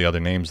not really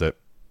other names that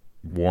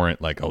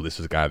warrant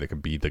this is a guy that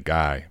could be the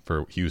guy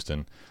for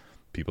Houston.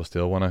 People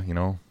still want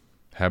to,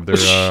 have their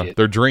dream,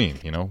 their dream,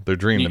 the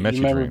Mechie dream.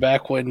 You remember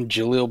back when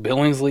Jaleel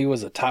Billingsley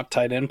was a top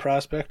tight end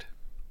prospect?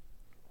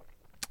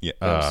 Yeah,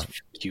 that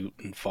was cute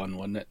and fun,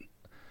 wasn't it?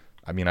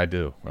 I mean, I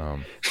do.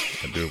 I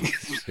do.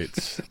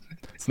 It's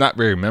not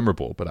very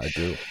memorable, but I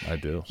do.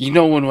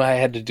 When I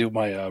had to do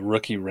my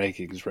rookie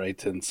rankings,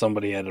 right, and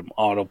somebody had them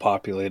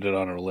auto-populated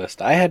on our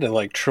list, I had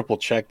to triple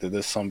check that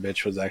this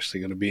sumbitch was actually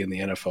going to be in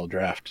the NFL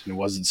draft and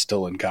wasn't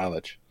still in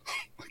college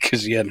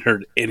because you hadn't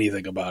heard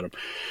anything about him.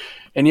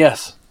 And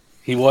yes,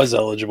 he was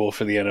eligible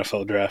for the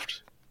NFL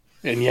draft.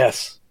 And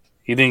yes,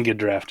 he didn't get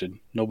drafted.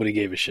 Nobody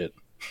gave a shit.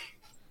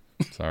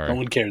 Sorry. No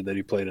one cared that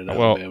he played at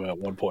Alabama at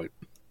one point.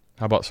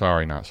 How about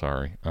sorry, not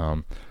sorry?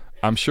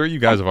 I'm sure you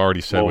guys have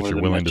already said what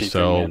you're willing to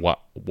sell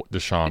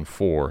Deshaun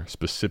for,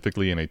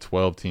 specifically in a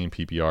 12-team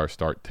PPR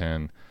start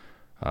 10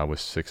 with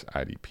 6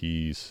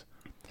 IDPs.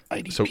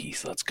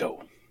 Let's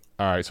go.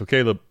 All right, so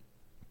Caleb,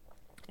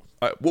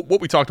 what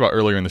we talked about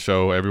earlier in the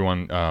show,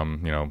 everyone,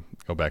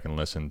 go back and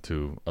listen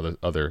to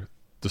other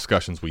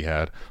discussions we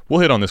had. We'll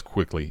hit on this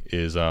quickly.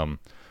 Is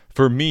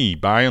for me,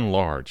 by and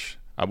large,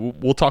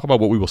 we'll talk about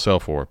what we will sell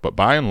for, but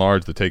by and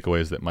large, the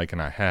takeaways that Mike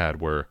and I had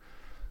were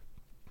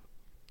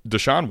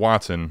Deshaun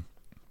Watson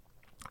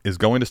is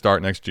going to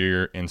start next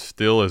year, and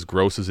still, as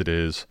gross as it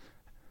is,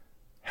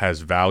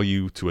 has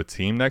value to a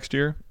team next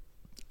year.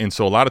 And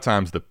so a lot of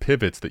times the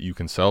pivots that you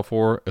can sell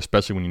for,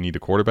 especially when you need a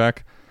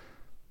quarterback,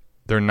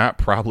 they're not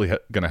probably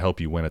going to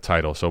help you win a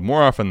title. So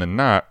more often than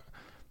not,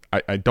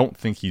 I don't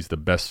think he's the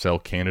best sell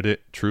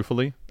candidate,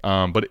 truthfully.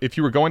 But if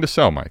you were going to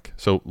sell, Mike,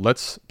 so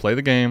let's play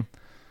the game.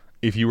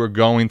 If you were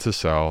going to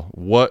sell,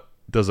 what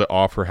does the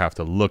offer have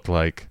to look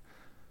like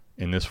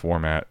in this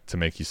format to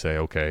make you say,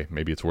 okay,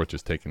 maybe it's worth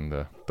just taking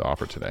the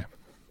offer today?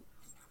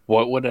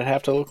 What would it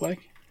have to look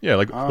like?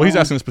 Yeah, he's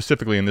asking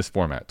specifically in this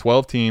format.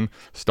 12-team,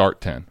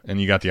 start 10.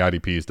 And you got the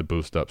IDPs to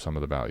boost up some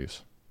of the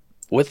values.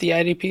 With the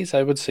IDPs,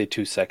 I would say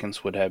 2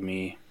 seconds would have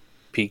me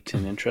piqued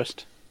in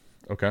interest.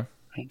 Okay.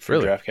 For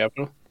draft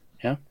capital.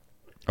 Yeah.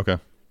 Okay.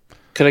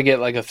 Could I get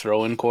a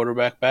throw-in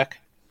quarterback back?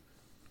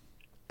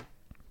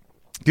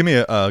 Give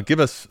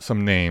us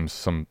some names,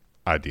 some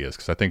ideas,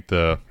 because I think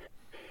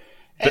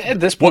at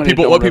this point,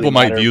 what people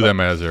might view them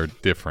as are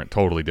different,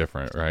 totally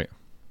different, right?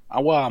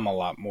 Well, I'm a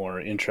lot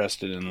more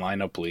interested in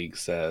lineup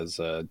leagues as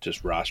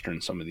just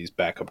rostering some of these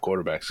backup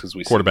quarterbacks because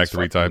we quarterback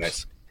 3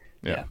 types.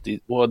 Guys. Yeah.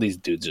 These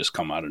dudes just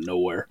come out of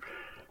nowhere,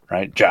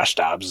 right? Josh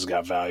Dobbs has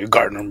got value.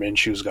 Gardner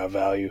Minshew's got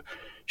value.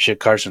 Shit,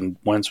 Carson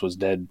Wentz was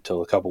dead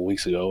till a couple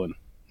weeks ago, and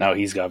now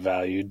he's got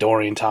value.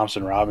 Dorian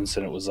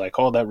Thompson-Robinson, it was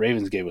that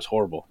Ravens game was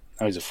horrible.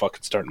 Now he's a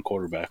fucking starting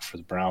quarterback for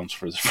the Browns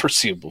for the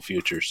foreseeable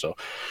future. So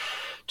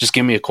just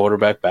give me a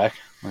quarterback back,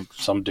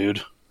 some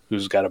dude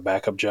who's got a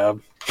backup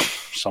job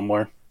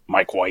somewhere.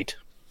 Mike White,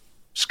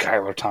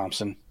 Skylar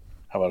Thompson.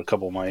 How about a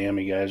couple of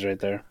Miami guys right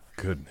there?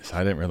 Goodness,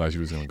 I didn't realize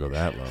you was going to go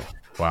that low.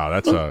 Wow,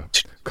 that's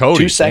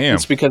Cody. 2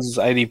 seconds because it's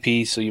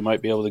IDP, so you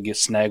might be able to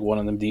snag one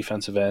of them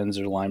defensive ends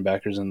or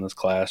linebackers in this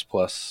class.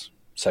 Plus,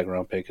 second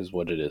round pick is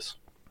what it is.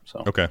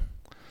 So okay,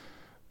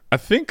 I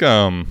think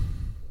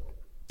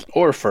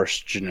or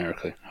first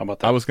generically. How about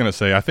that? I was going to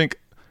say I think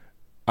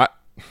the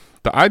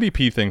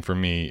IDP thing for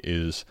me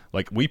is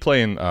we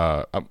play in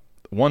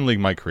one league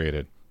Mike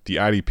created. The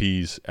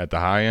IDPs at the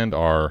high end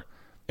are,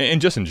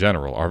 and just in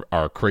general,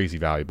 are crazy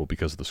valuable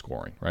because of the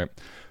scoring, right?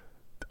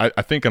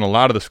 I think in a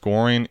lot of the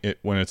scoring,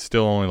 when it's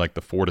still only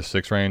the 4 to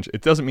 6 range,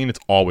 it doesn't mean it's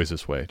always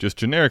this way. Just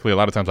generically, a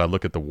lot of times I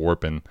look at the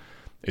warp and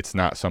it's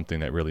not something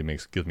that really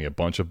gives me a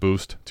bunch of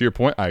boost. To your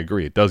point, I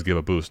agree. It does give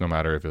a boost no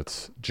matter if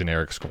it's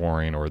generic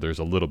scoring or there's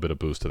a little bit of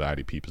boost to the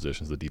IDP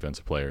positions, the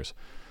defensive players.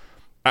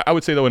 I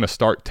would say, though, in a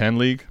start 10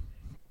 league,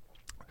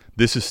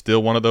 this is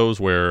still one of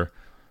those where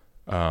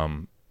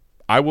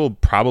I will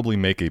probably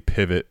make a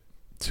pivot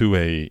to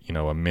a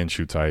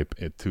Minshew type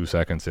at 2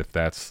 seconds if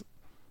that's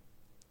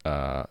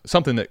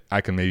something that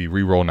I can maybe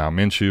re-roll now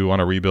Minshew on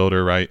a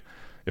rebuilder, right?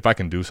 If I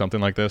can do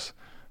something like this,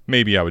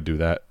 maybe I would do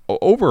that.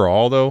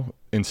 Overall, though,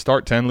 in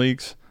start 10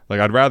 leagues, like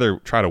I'd rather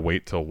try to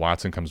wait till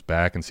Watson comes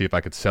back and see if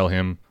I could sell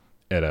him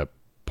at a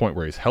point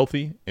where he's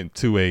healthy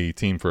into a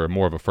team for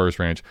more of a first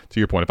range. To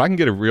your point, if I can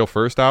get a real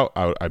first out,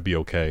 I'd be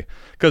okay.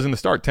 Because in the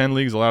start 10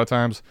 leagues, a lot of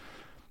times,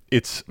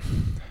 these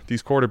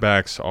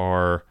quarterbacks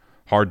are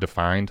hard to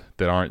find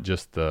that aren't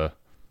just the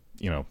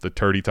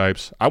turdy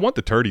types. I want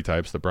the turdy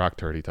types, the Brock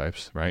turdy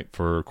types, right,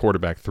 for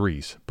quarterback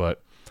threes.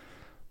 But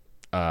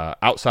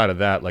outside of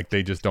that, like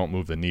they just don't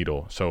move the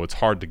needle. So it's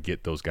hard to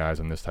get those guys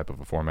in this type of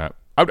a format.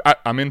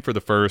 I'm in for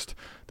the first.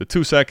 The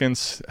 2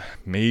 seconds,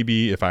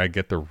 maybe if I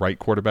get the right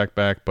quarterback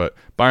back. But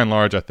by and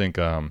large, I think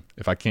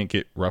if I can't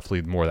get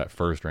roughly more of that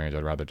first range,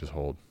 I'd rather just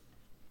hold.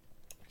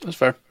 That's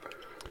fair.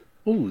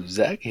 Ooh,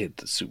 Zach hit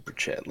the super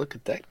chat. Look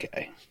at that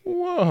guy.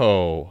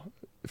 Whoa.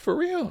 For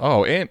real?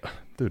 Oh, and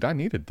dude, I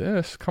needed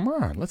this. Come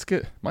on. Let's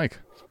get Mike.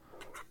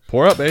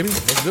 Pour up, baby.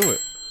 Let's do it.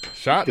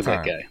 Shot Look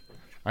at time. that guy.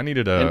 I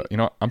needed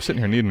I'm sitting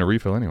here needing a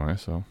refill anyway,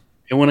 so.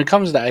 And when it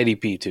comes to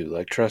IDP too,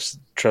 like trust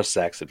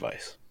Zach's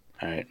advice.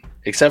 All right.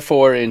 Except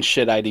for in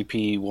shit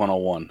IDP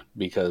 101,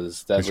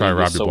 because that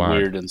league is so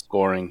weird in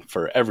scoring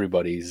for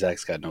everybody.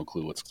 Zach's got no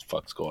clue what the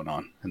fuck's going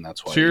on, and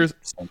that's why he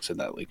stinks in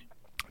that league.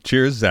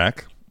 Cheers,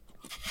 Zach.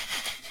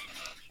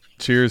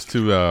 Cheers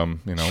to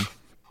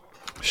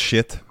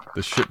shit.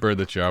 The shitbird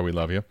that you are, we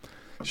love you.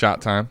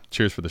 Shot time.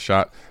 Cheers for the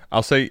shot.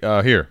 I'll say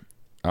here,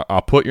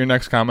 I'll put your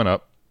next comment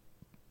up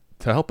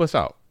to help us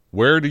out.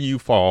 Where do you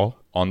fall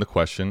on the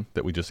question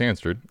that we just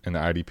answered in the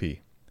IDP?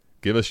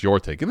 Give us your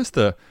take. Give us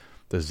the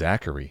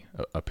Zachary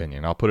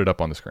opinion. I'll put it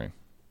up on the screen.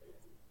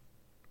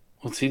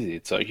 Well, it's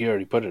easy. He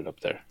already put it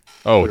up there.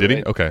 Oh, did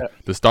he? Okay.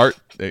 The start,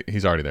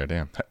 he's already there.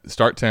 Damn.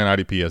 Start 10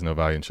 IDP has no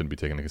value and shouldn't be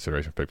taken into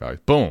consideration for pick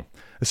values. Boom.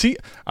 See,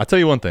 I'll tell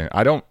you one thing.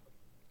 I don't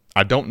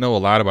know a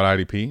lot about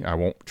IDP. I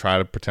won't try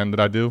to pretend that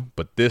I do,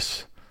 but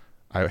this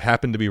I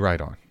happen to be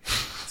right on.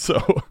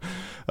 So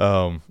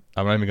I'm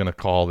not even going to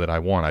call that I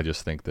won. I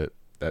just think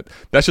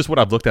that's just what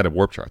I've looked at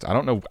warp charts. I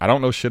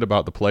don't know shit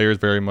about the players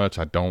very much.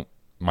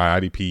 My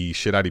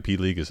IDP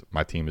league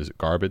my team is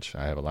garbage.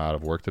 I have a lot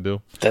of work to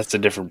do. That's a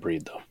different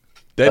breed though.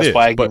 That's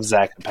why I give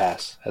Zach a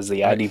pass as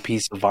the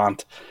IDP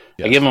savant.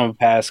 Yes. I give him a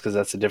pass because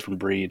that's a different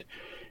breed,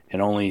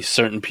 and only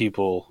certain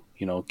people,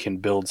 can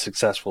build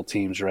successful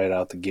teams right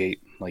out the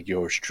gate, like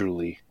yours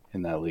truly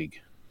in that league.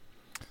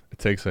 It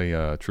takes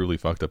a truly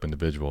fucked up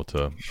individual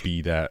to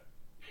be that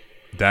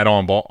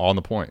on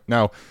the point.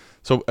 Now,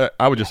 so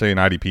I would just say in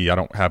IDP, I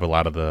don't have a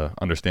lot of the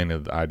understanding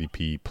of the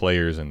IDP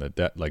players and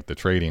the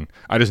trading.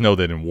 I just know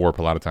that in Warp,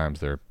 a lot of times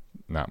they're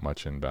not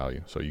much in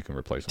value, so you can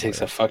replace them. It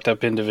takes a fucked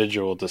up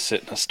individual to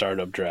sit in a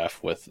startup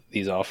draft with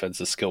these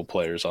offensive skill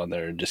players on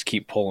there and just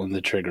keep pulling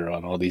the trigger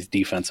on all these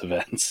defensive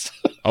ends.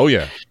 Oh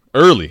yeah,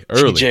 early.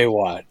 TJ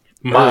Watt,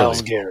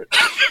 Myles Garrett,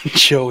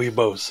 Joey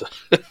Bosa,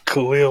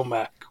 Khalil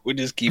Mack. We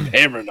just keep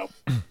hammering them.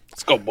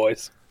 Let's go,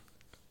 boys.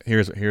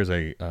 Here's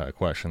a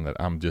question that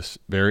I'm just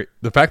the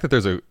fact that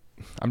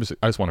I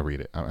just want to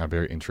read it. I'm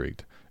very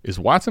intrigued. Is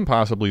Watson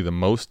possibly the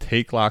most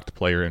take-locked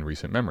player in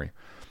recent memory?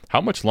 How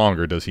much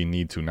longer does he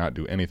need to not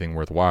do anything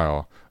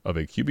worthwhile of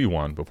a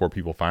QB1 before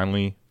people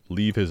finally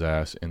leave his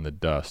ass in the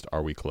dust?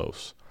 Are we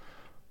close?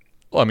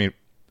 Well, I mean,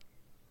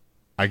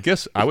 I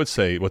guess I would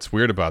say what's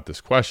weird about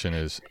this question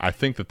is I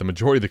think that the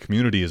majority of the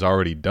community has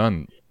already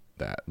done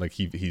that. Like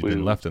he's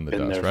been left in the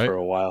dust, right? For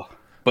a while,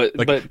 but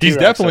he's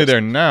definitely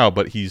there now.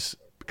 But he's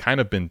kind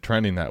of been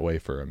trending that way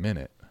for a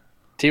minute.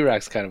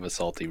 T-Roc's kind of a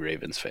salty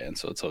Ravens fan,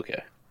 so it's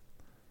okay.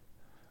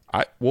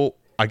 I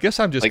guess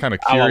I'm just kind of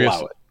curious.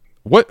 I'll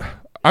allow it.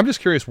 I'm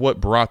just curious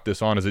what brought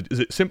this on. Is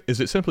it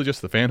simply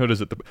just the fanhood? Is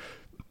it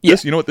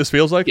Yes. You know what this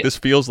feels like? Yeah. This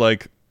feels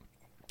like,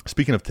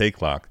 speaking of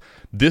take lock,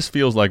 this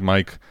feels like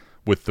Mike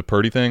with the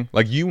Purdy thing.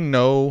 Like,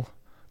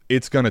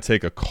 it's going to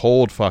take a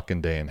cold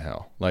fucking day in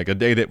hell. Like a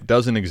day that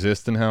doesn't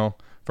exist in hell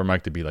for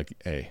Mike to be like,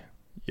 hey,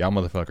 y'all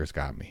motherfuckers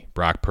got me.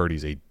 Brock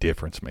Purdy's a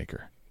difference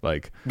maker.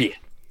 Like, yeah.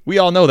 We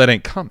all know that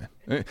ain't coming.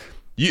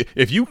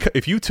 If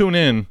you tune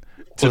in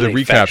to the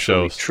recap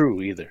shows,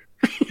 true either.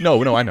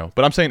 No, I know.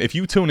 But I'm saying if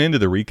you tune into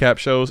the recap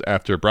shows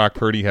after Brock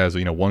Purdy has,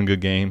 one good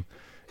game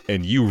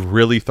and you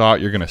really thought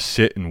you're going to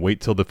sit and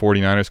wait till the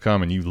 49ers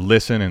come and you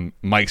listen and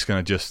Mike's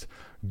going to just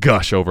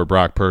gush over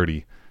Brock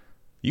Purdy,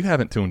 you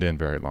haven't tuned in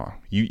very long.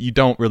 You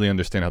don't really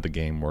understand how the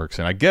game works.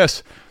 And I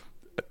guess,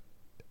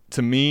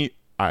 to me,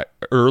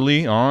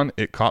 early on,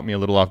 it caught me a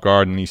little off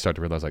guard and you start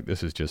to realize, like,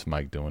 this is just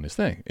Mike doing his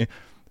thing.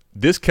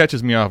 This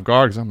catches me off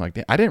guard because I'm like,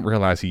 I didn't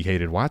realize he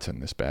hated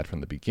Watson this bad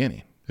from the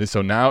beginning. And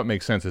so now it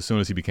makes sense. As soon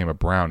as he became a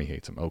Brown, he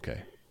hates him.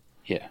 Okay.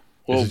 Yeah.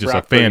 Well, this is just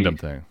a fandom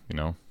thing,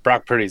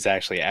 Brock Purdy's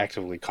actually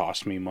actively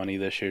cost me money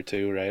this year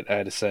too, right? I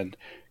had to send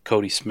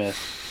Cody Smith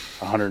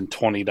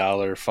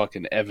 $120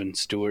 fucking Evan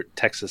Stewart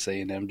Texas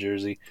A&M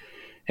jersey.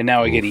 And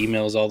now I get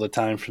emails all the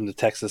time from the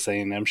Texas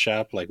A&M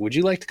shop like, would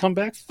you like to come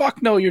back?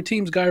 Fuck no, your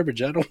team's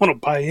garbage. I don't want to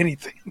buy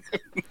anything.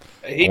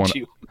 I hate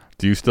you.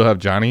 Do you still have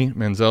Johnny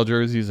Manziel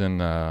jerseys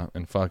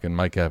and fucking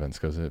Mike Evans?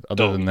 Because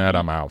other than that,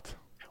 I'm out.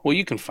 Well,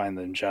 you can find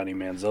them Johnny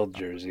Manziel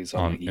jerseys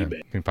on eBay.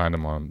 You can find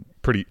them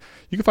You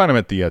can find them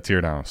at the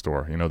tear down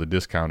store. The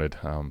discounted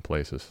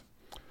places.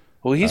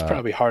 Well, he's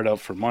probably hard up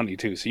for money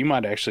too, so you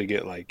might actually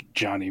get like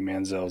Johnny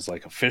Manziel's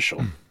like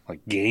official like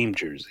game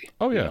jersey.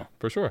 Oh yeah,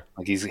 for sure.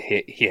 Like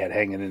he had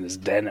hanging in his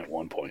den at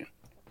one point.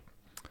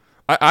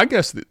 I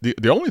guess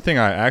the only thing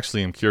I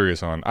actually am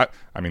curious on.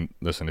 I mean,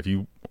 listen, if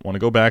you want to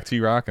go back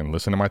to Rock and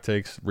listen to my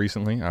takes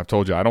recently, I've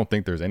told you I don't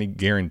think there's any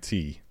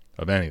guarantee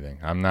of anything.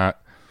 I'm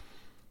not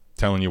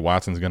telling you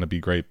Watson's going to be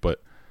great,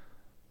 but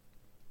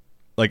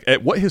like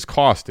at what his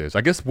cost is.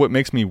 I guess what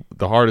makes me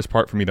the hardest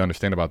part for me to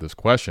understand about this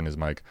question is,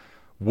 Mike,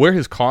 where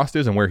his cost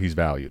is and where he's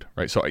valued,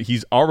 right? So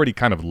he's already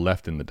kind of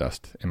left in the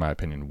dust, in my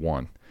opinion,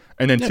 one.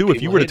 And then two,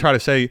 if you were to try to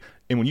say,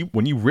 and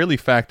when you really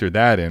factor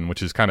that in,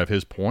 which is kind of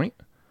his point,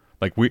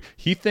 like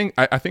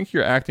I think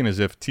you're acting as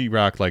if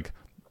T-Rock, like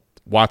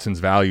Watson's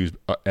values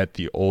at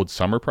the old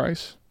summer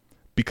price,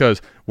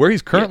 because where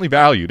he's currently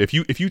valued, if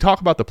you talk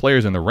about the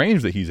players in the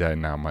range that he's at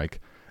now, Mike,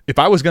 if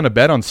I was going to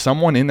bet on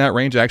someone in that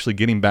range actually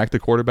getting back to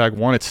quarterback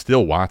one, it's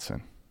still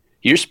Watson.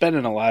 You're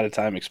spending a lot of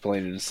time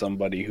explaining to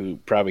somebody who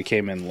probably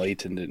came in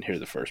late and didn't hear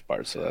the first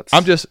part. So that's.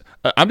 I'm just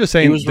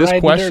saying this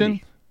question.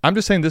 Dirty. I'm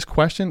just saying this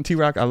question,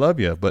 T-Rock. I love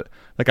you, but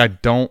like I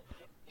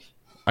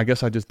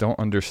guess I just don't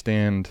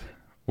understand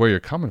where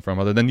you're coming from.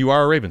 Other than you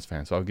are a Ravens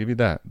fan, so I'll give you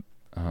that.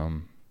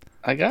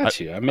 I got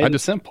you. I made it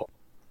simple.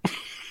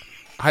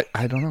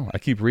 I don't know. I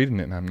keep reading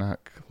it and I'm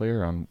not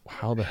clear on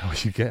how the hell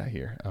you get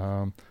here.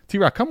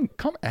 T-Rock,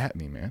 come at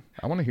me, man.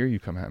 I want to hear you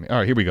come at me. All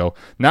right, here we go.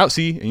 Now,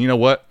 see, and you know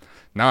what?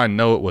 Now I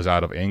know it was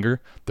out of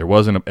anger. There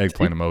wasn't an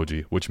eggplant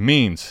emoji, which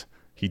means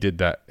he did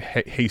that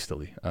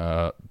hastily.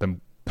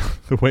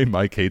 The way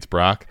Mike hates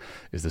Brock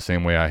is the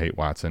same way I hate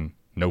Watson.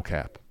 No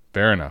cap.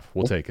 Fair enough.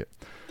 We'll take it.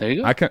 There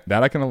you go. I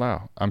can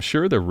allow. I'm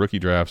sure the rookie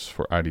drafts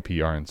for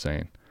IDP are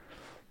insane.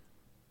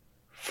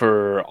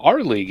 For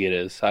our league, it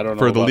is. I don't know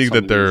for the about league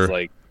that they're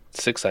like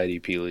 6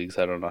 IDP leagues.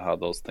 I don't know how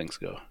those things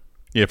go.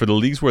 Yeah, for the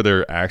leagues where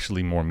they're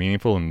actually more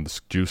meaningful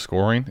and juice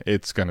scoring,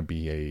 it's going to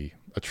be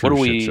a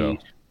true shit show.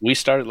 We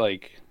start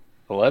like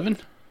 11,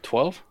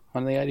 12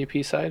 on the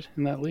IDP side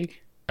in that league.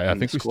 I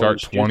think we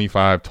start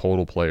 25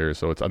 total players,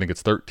 so I think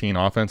it's 13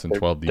 offense and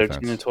 12 defense.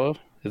 13 and 12?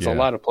 It's a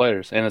lot of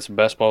players, and it's a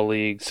best ball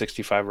league,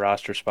 65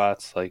 roster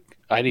spots. Like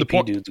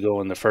IDP dudes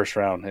go in the first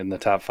round in the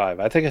top 5.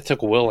 I think I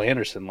took Will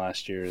Anderson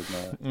last year in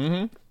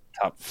the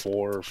top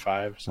 4 or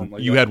 5, something like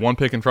that. You had one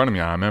pick in front of me.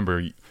 I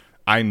remember.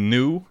 I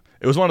knew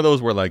it was one of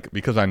those where, like,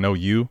 because I know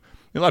you,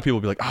 a lot of people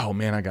would be like, "Oh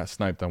man, I got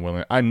sniped on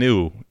Will." I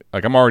knew,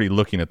 like, I'm already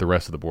looking at the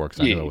rest of the board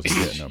because I knew I wasn't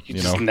getting them.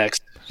 You know,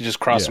 next, you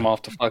just cross him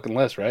off the fucking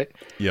list, right?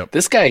 Yep.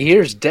 This guy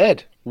here's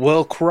dead.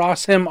 We'll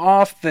cross him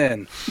off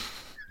then.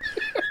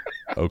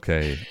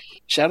 Okay.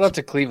 Shout out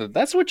to Cleveland.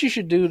 That's what you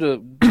should do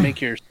to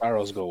make your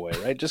sorrows go away,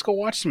 right? Just go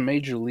watch some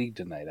Major League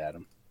tonight,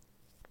 Adam.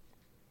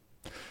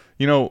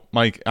 You know,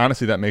 Mike,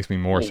 honestly, that makes me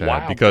more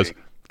sad because,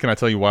 can I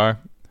tell you why?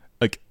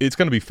 Like, it's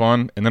going to be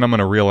fun, and then I'm going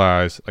to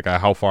realize, like,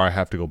 how far I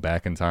have to go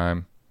back in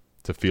time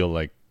to feel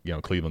like, you know,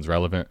 Cleveland's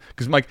relevant.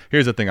 Because, Mike,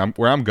 here's the thing.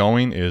 Where I'm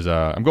going is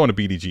I'm going to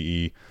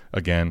BDGE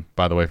again,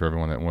 by the way, for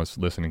everyone that wants to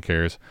listen and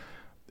cares.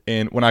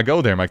 And when I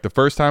go there, Mike, the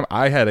first time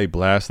I had a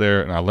blast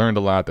there, and I learned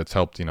a lot that's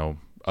helped, you know,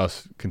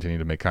 us continue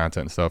to make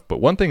content and stuff. But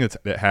one thing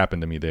that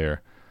happened to me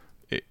there,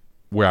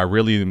 where I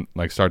really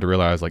like started to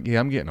realize, like,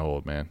 yeah, I'm getting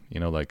old, man. You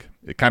know, like,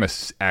 it kind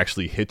of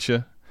actually hits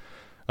you.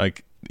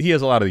 Like, he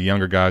has a lot of the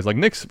younger guys. Like,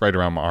 Nick's right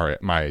around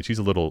my age. He's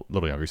a little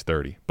younger. He's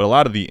 30. But a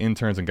lot of the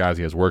interns and guys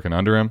he has working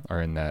under him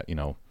are in that, you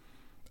know,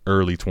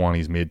 early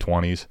 20s, mid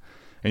 20s.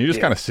 And you're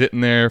just kind of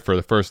sitting there for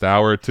the first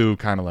hour or two,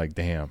 kind of like,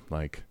 damn,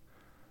 like,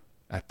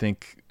 I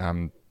think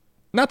I'm.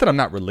 Not that I'm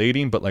not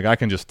relating, but like I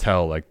can just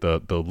tell, like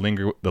the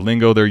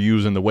lingo they're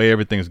using, the way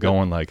everything's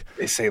going. Like,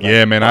 they say, like,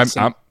 yeah, man, I'm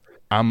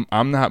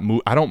not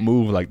I don't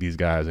move like these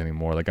guys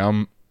anymore. Like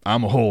I'm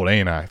old,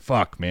 ain't I?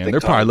 Fuck, man.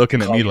 They're probably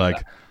looking at me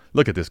like,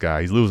 look at this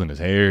guy. He's losing his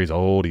hair. He's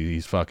old.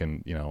 He's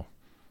fucking, you know,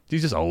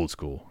 he's just old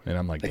school. And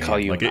I'm like, they call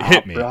you like an it hit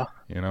op, me, bro.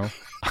 you know.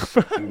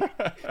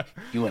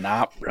 You an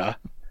op, bro.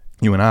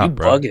 You an op, you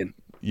bro. Bugging.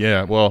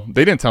 Yeah. Well,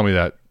 they didn't tell me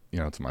that, you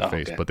know, to my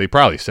face, but they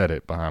probably said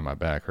it behind my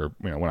back, or,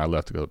 you know, when I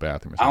left to go to the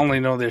bathroom or something. I only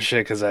know this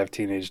shit because I have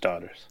teenage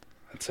daughters.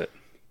 That's it.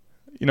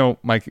 You know,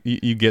 Mike,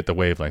 you get the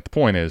wavelength. The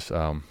point is,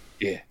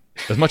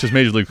 as much as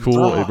Major League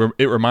cool,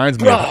 it reminds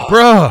me of,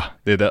 bruh.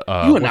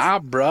 You an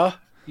op, bruh.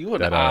 You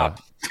an op.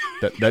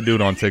 That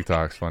dude on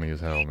TikTok's funny as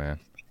hell, man.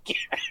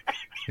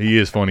 He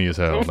is funny as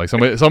hell. Like,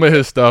 some of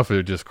his stuff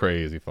is just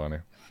crazy funny.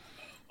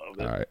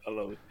 All right. I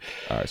love it.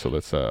 All right, so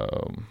let's,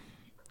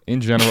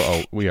 in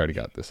general, we already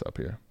got this up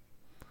here.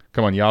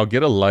 Come on, y'all,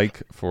 get a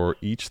like for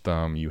each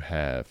thumb you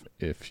have.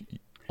 If you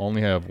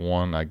only have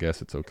one, I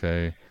guess it's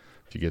okay.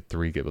 If you get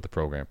 3, get with the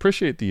program.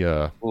 Appreciate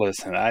the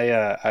Listen,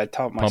 I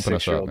taught my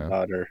 6-year-old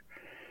daughter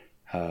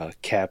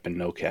cap and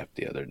no cap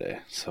the other day,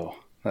 so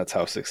that's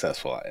how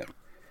successful I am.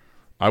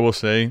 I will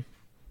say,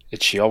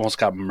 she almost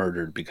got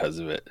murdered because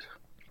of it,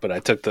 but I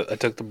took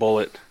the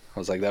bullet. I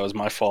was like, that was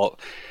my fault.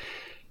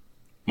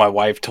 my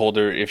wife told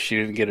her if she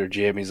didn't get her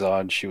jammies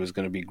on, she was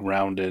going to be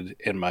grounded.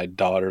 And my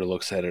daughter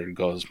looks at her and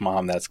goes,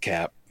 "Mom, that's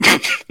Cap." I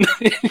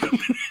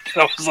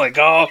was like,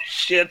 "Oh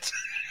shit!"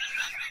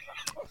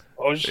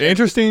 Oh shit!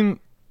 Interesting,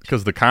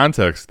 because the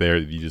context there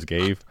that you just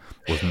gave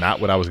was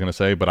not what I was going to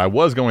say. But I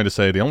was going to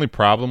say the only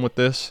problem with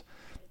this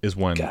is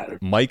when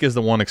Mike is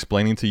the one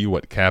explaining to you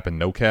what cap and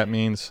no cap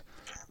means.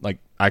 Like,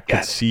 I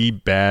could see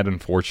bad,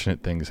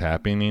 unfortunate things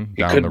happening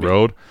down the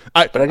road.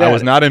 I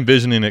was not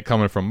envisioning it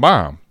coming from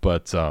Mom,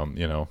 but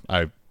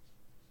I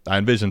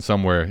envisioned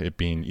somewhere it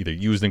being either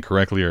used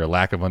incorrectly or a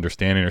lack of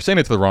understanding or saying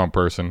it to the wrong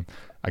person.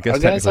 I guess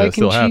technically that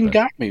still happened.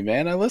 Got me,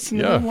 man. I listened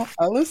to them.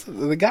 I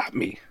listened. They got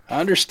me. I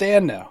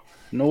understand now.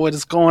 I know what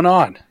is going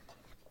on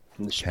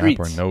in the streets.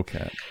 Cap or no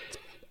cap.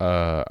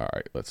 All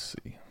right, let's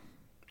see.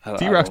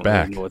 T-Rock's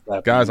back. Really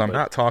guys, I'm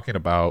not talking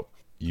about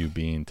you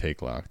being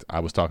take locked. I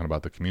was talking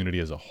about the community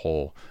as a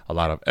whole. A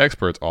lot of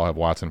experts all have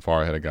Watson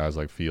far ahead of guys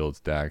like Fields,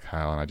 Dak,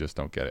 Kyle, and I just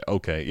don't get it.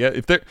 Okay, yeah,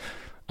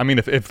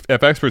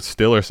 if experts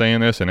still are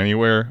saying this and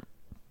anywhere,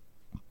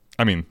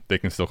 I mean, they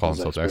can still call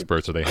themselves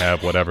experts, or they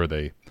have whatever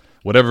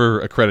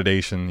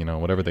accreditation,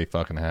 whatever they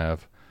fucking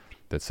have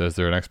that says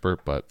they're an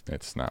expert, but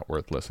it's not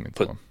worth listening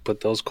to them. Put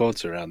those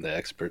quotes around the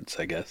experts,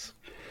 I guess.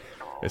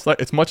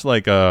 It's much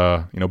like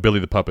Billy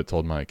the Puppet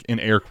told Mike, in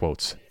air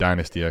quotes,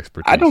 dynasty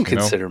expertise. I don't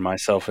consider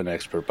myself an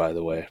expert, by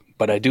the way,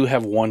 but I do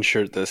have one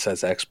shirt that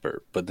says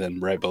expert, but then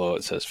right below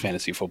it says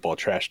fantasy football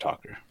trash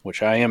talker,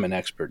 which I am an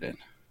expert in.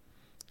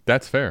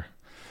 That's fair.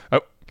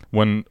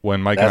 When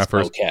Mike and I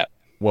first, no cap.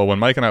 Well, when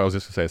Mike and I was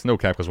just gonna say it's no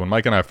cap, because when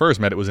Mike and I first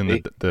met, it was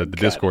in the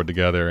Discord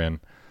together, and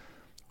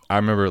I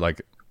remember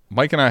like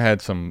Mike and I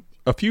had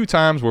a few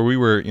times where we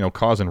were,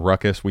 causing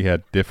ruckus. We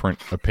had different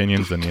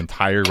opinions than the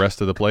entire rest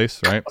of the place,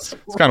 right? It's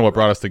kind of what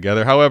brought us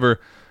together. However,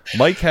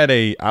 Mike had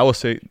let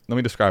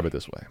me describe it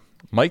this way.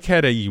 Mike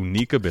had a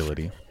unique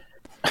ability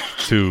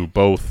to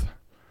both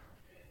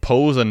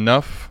pose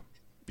enough,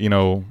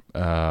 being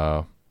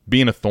a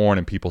thorn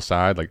in people's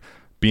side, like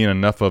being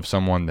enough of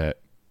someone that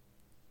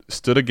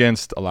stood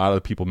against a lot of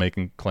the people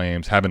making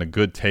claims, having a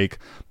good take,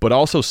 but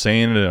also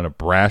saying it in a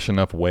brash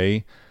enough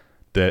way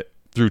that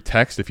through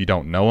text, if you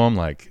don't know him,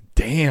 like,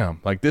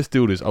 damn, like this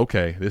dude's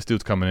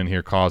coming in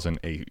here causing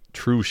a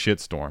true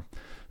shitstorm.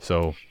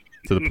 So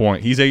to the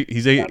point, he's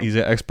an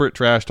expert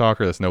trash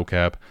talker. That's no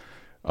cap.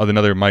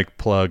 Another Mike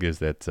plug is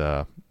that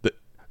the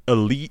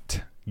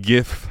elite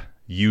GIF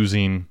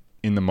using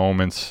in the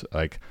moments,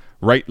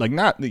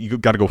 not you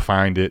got to go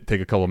find it,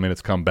 take a couple of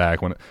minutes, come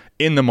back when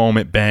in the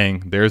moment,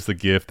 bang, there's the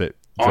GIF that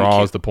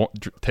draws the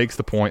point, takes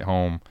the point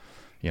home.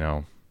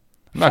 I'm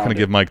not going to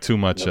give Mike too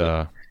much.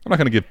 I'm not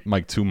going to give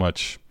Mike too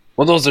much.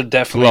 Well, those are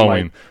definitely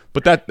glowing,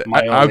 but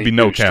I would be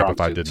no cap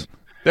if I didn't.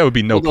 That would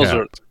be no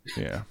cap.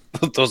 Yeah,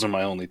 those are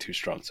my only two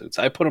strong suits.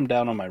 I put them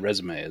down on my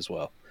resume as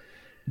well.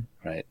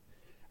 Right,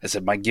 I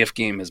said my gift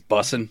game is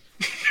bussin'.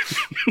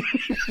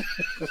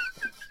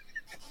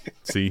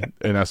 See,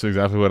 and that's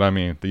exactly what I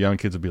mean. The young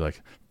kids would be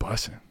like,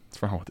 "Bussin',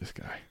 what's wrong with this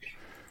guy?"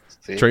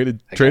 See,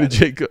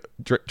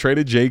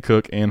 traded Jay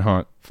Cook and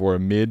Hunt for a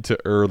mid to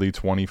early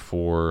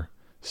 24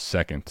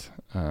 second.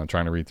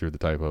 Trying to read through the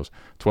typos.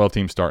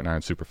 12-team start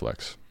 9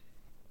 Superflex.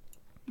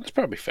 That's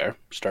probably fair.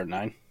 Start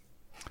 9.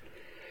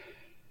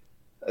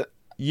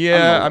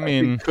 I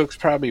mean, Cook's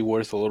probably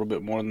worth a little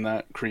bit more than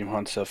that. Kareem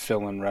Hunt's a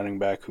fill-in running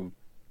back who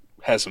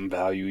has some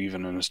value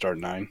even in a start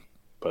 9.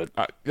 But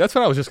that's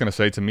what I was just gonna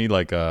say. To me,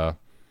 like the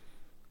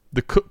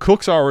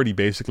Cook's already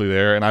basically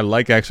there, and I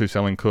like actually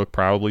selling Cook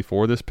probably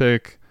for this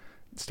pick.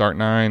 Start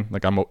 9.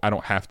 Like I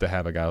don't have to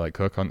have a guy like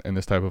Cook in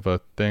this type of a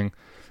thing.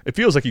 It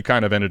feels like you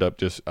kind of ended up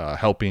just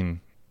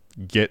helping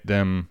get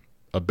them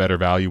a better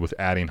value with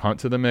adding Hunt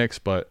to the mix.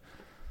 But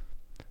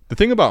the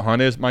thing about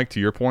Hunt is, Mike, to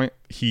your point,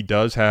 he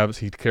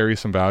carries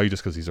some value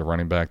just because he's a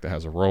running back that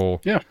has a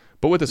role. Yeah.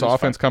 But with this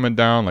offense coming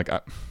down, like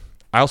I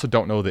also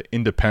don't know that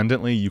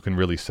independently you can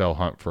really sell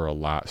Hunt for a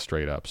lot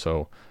straight up.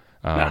 So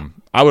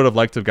I would have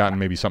liked to have gotten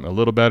maybe something a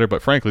little better.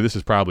 But frankly, this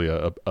is probably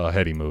a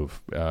heady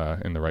move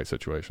in the right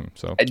situation.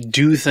 So I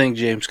do think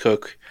James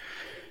Cook,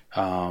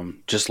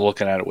 just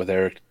looking at it with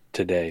Eric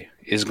today,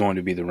 is going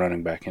to be the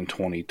running back in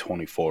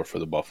 2024 for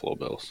the Buffalo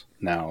Bills.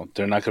 Now,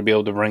 they're not going to be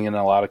able to bring in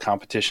a lot of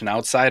competition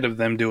outside of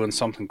them doing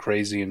something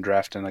crazy and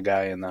drafting a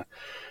guy in the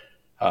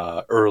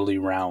early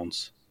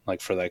rounds, like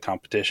for that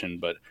competition.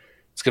 But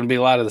it's going to be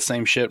a lot of the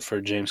same shit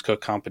for James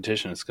Cook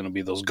competition. It's going to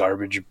be those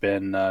garbage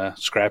bin,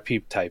 scrap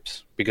heap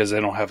types because they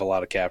don't have a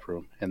lot of cap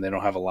room and they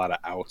don't have a lot of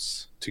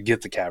outs to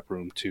get the cap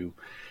room to,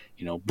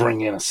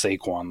 bring in a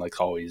Saquon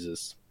like always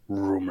is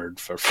rumored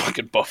for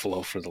fucking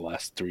Buffalo for the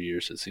last 3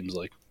 years, it seems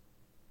like.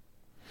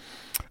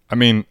 I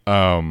mean,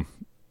 I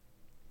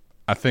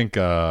think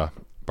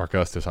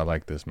Barcustis, I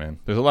like this, man.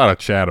 There's a lot of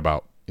chat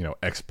about,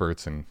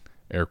 experts and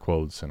air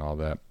quotes and all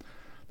that.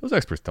 Those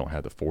experts don't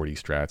have the 40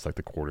 strats like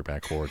the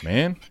quarterback horde,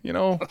 man.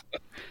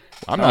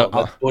 I'm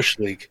not Bush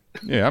League.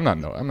 Yeah, I'm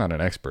not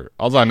an expert.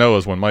 All I know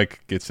is when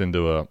Mike gets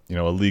into a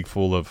league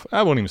full of,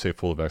 I won't even say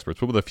full of experts,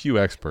 but with a few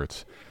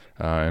experts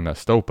in a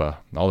Stopa,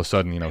 all of a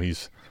sudden,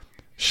 he's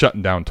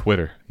shutting down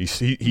Twitter. He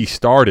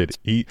started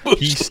he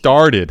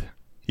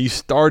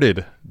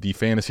started the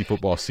fantasy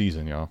football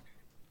season, y'all.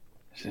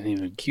 It isn't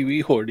even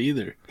QE horde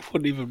either. It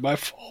wasn't even my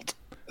fault.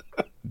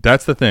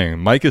 That's the thing.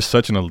 Mike is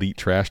such an elite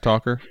trash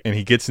talker, and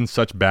he gets in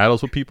such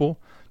battles with people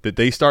that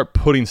they start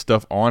putting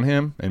stuff on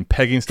him and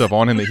pegging stuff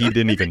on him that he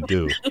didn't even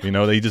do. You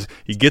know, he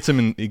gets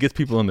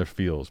people in their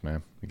feels,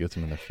 man. He gets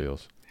them in their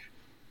feels.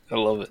 I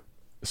love it.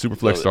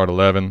 Superflex start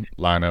 11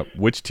 lineup.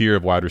 Which tier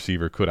of wide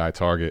receiver could I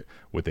target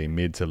with a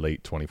mid to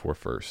late 24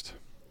 first?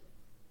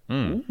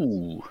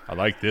 Ooh. I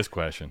like this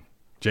question.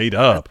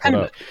 J-Dub, what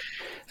up?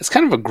 It's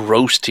kind of a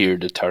gross tier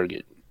to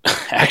target,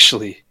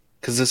 actually,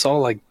 because it's all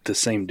like the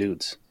same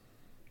dudes.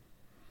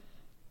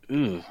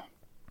 Ooh.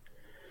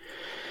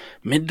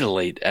 Mid to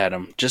late,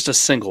 Adam. Just a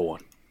single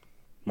one.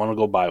 Want to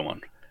go buy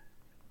one.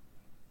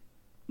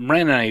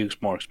 Brandon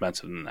Ayuk's more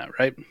expensive than that,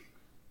 right?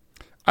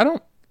 I'm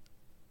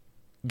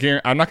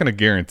not going to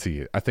guarantee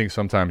it. I think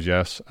sometimes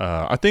yes.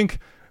 I think,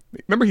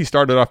 remember he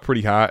started off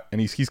pretty hot, and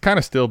he's kind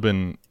of still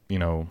been, you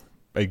know,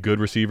 a good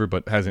receiver,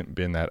 but hasn't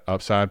been that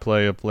upside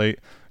play of late.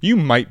 You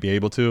might be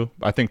able to.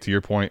 I think to your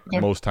point,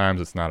 most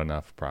times it's not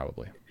enough,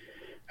 probably.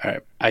 All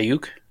right.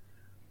 Ayuk.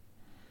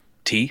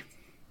 T.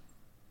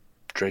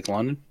 Drake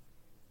London.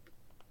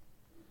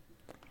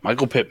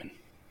 Michael Pittman.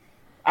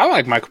 I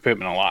like Michael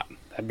Pittman a lot.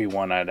 That'd be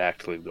one I'd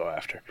actually go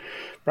after.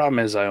 Problem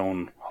is I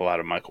own a lot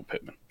of Michael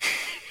Pittman.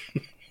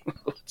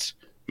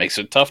 Makes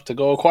it tough to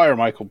go acquire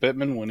Michael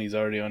Pittman when he's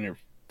already on your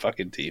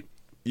fucking team.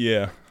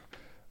 Yeah.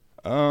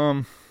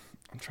 I'm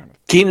trying to.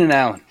 Keenan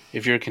Allen,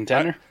 if you're a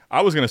contender.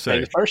 I was going to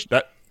say first.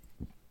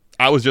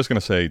 I was just going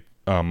to say,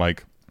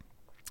 Mike,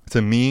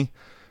 to me,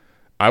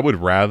 I would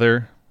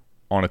rather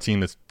on a team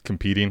that's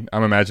competing.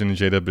 I'm imagining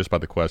J-Dub just by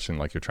the question,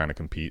 like you're trying to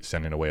compete,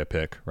 sending away a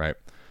pick, right?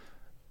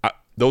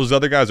 Those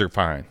other guys are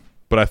fine.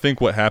 But I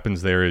think what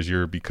happens there is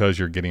because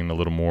you're getting a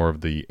little more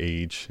of the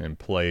age and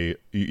play,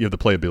 you have the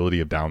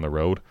playability of down the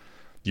road,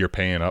 you're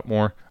paying up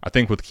more. I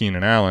think with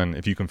Keenan Allen,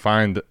 if you can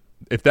find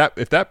if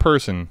that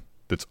person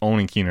that's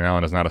owning Keenan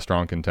Allen is not a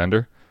strong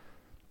contender,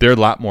 they're a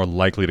lot more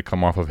likely to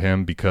come off of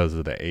him because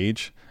of the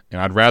age. And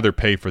I'd rather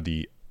pay for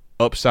the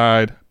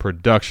upside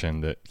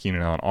production that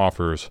Keenan Allen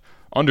offers,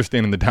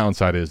 understanding the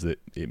downside is that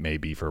it may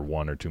be for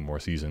 1 or 2 more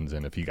seasons,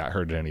 and if he got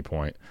hurt at any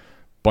point,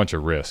 bunch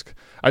of risk.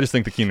 I just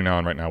think that Keenan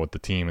Allen right now with the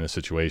team and the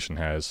situation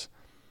has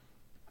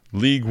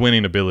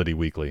league-winning ability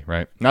weekly,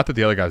 right? Not that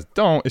the other guys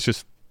don't. It's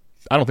just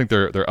I don't think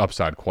their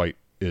upside quite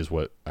is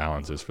what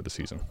Allen's is for the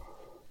season.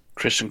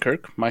 Christian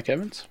Kirk, Mike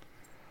Evans.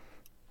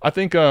 I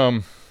think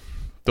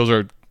those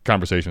are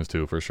conversations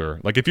too, for sure.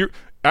 Like if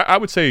I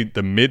would say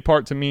the mid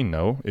part to me,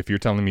 no. If you're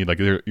telling me like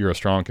you're a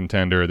strong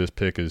contender, this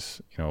pick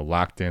is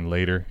locked in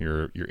later,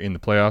 you're in the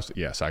playoffs.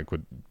 Yes, I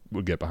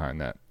would get behind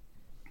that.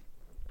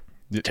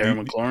 Terry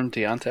McLaurin,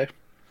 Deontay,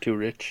 too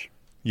rich.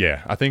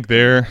 Yeah, I think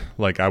they're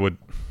like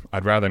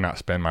I'd rather not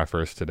spend my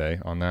first today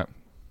on that.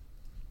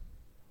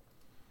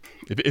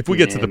 If we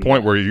get to the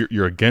point where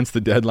you're against the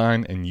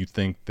deadline and you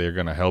think they're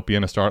going to help you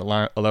in a start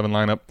 11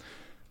 lineup,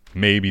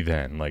 maybe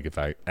then. Like if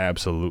I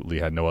absolutely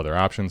had no other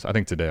options, I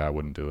think today I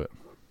wouldn't do it.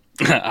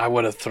 I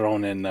would have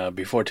thrown in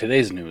before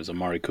today's news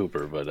Amari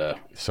Cooper, but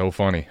so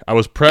funny. I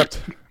was prepped.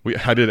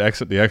 I did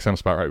exit the XM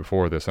spot right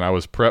before this, and I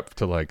was prepped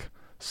to like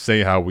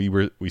say how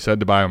we said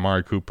to buy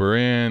Amari Cooper,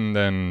 and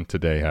then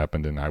today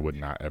happened, and I would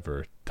not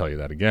ever tell you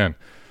that again.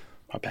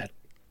 My bad.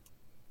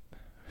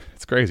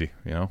 It's crazy,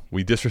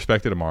 We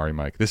disrespected Amari,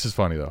 Mike. This is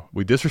funny, though.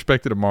 We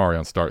disrespected Amari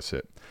on start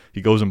sit. He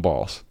goes and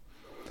balls.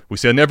 We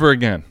said never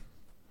again.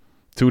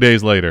 2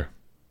 days later,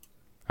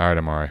 all right,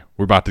 Amari,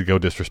 we're about to go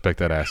disrespect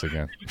that ass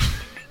again.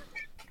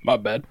 My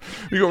bad.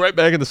 We go right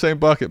back in the same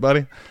bucket,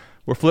 buddy.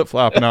 We're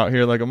flip-flopping out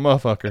here like a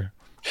motherfucker.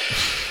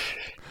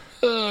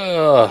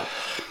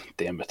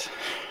 Damn it.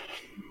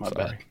 My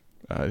bad.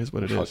 It is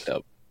what it is.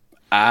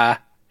 I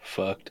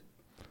fucked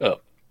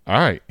up. All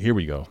right, here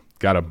we go.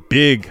 Got a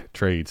big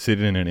trade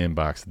sitting in an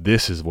inbox.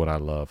 This is what I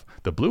love.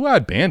 The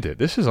Blue-Eyed Bandit.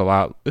 This is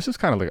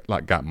kind of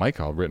like got Mike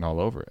all written all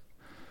over it.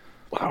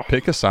 Wow.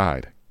 Pick a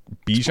side.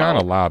 Bijan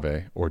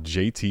Olave or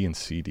JT and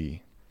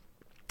CD.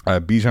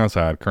 Bijan's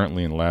side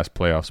currently in the last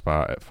playoff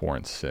spot at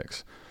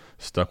 4-6.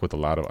 Stuck with a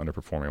lot of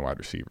underperforming wide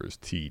receivers.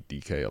 T,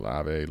 DK,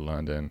 Olave,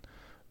 London,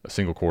 a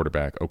single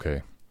quarterback.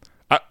 Okay.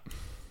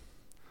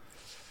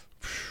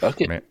 Fuck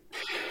it. Man.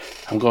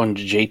 I'm going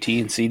to JT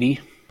and CD.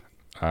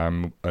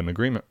 I'm in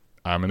agreement.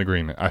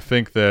 I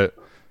think that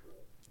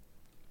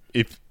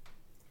if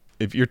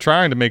you're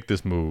trying to make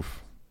this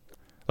move,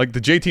 like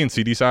the JT and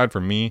CD side for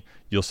me,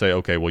 you'll say,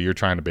 okay, well, you're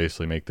trying to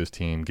basically make this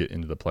team get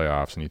into the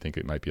playoffs, and you think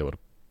it might be able to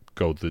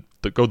go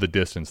the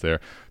distance there.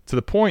 To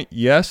the point,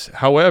 yes.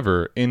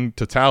 However, in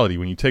totality,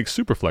 when you take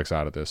Superflex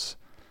out of this,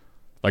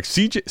 like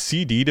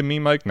CD to me,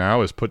 Mike,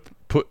 now is put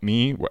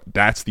me.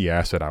 That's the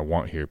asset I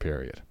want here.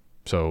 Period.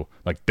 So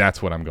like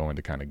that's what I'm going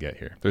to kind of get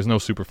here. There's no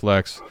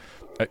Superflex.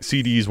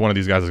 CD is one of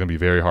these guys that's going to be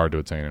very hard to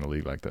attain in a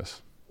league like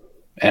this.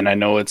 And I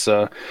know it's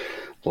a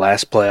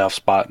last playoff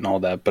spot and all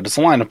that, but it's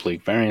a lineup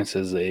league. Variance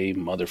is a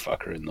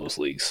motherfucker in those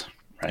leagues,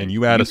 Right? And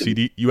you add a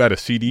CD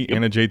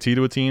and a JT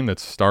to a team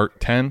that's start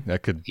 10,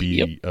 that could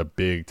be a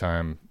big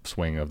time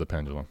swing of the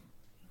pendulum.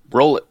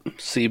 Roll it.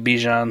 See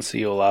Bijan,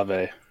 see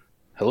Olave.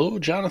 Hello,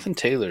 Jonathan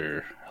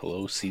Taylor.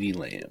 Hello, CD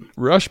Lamb.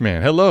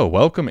 Rushman, hello,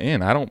 welcome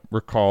in. I don't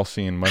recall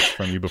seeing much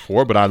from you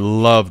before, but I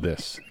love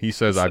this. He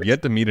says, I've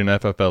yet to meet an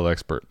FFL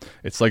expert.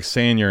 It's like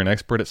saying you're an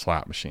expert at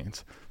slot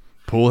machines.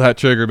 Pull that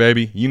trigger,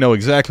 baby. You know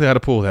exactly how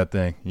to pull that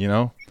thing, you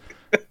know?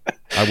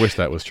 I wish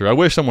that was true. I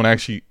wish someone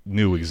actually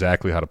knew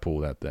exactly how to pull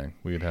that thing.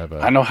 We'd have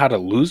I know how to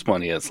lose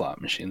money at slot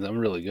machines. I'm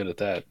really good at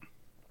that.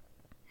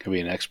 Could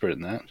be an expert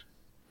in that.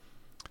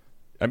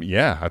 I mean,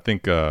 yeah, I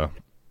think, I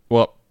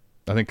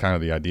think kind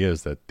of the idea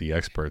is that the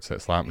experts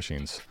at slot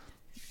machines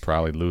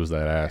probably lose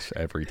that ass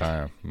every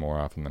time, more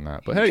often than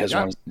not. But hey,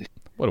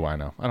 what do I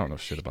know? I don't know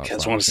shit about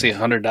slot machines. You guys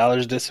want to see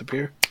 $100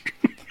 disappear?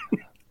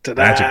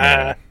 Magic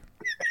Man.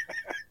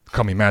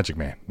 Call me Magic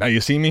Man. Now you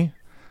see me?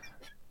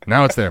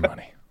 Now it's their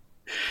money.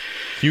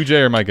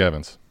 QJ or Mike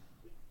Evans?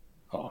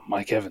 Oh,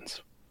 Mike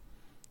Evans.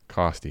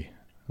 Costy.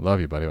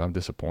 Love you, buddy. I'm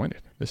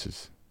disappointed.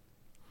 This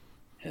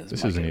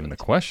isn't even a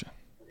question.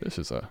 This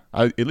is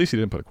at least he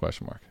didn't put a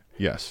question mark.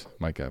 Yes,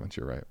 Mike Evans,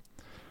 you're right.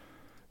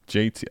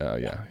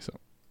 JT, yeah. So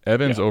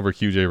Evans over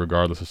QJ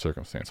regardless of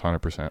circumstance,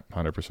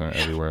 100%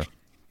 everywhere.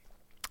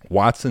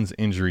 Watson's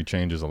injury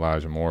changes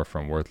Elijah Moore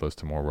from worthless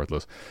to more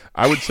worthless.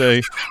 I would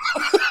say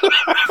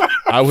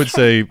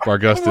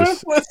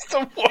Vargustus.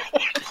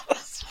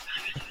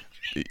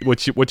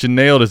 What you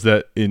nailed is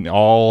that in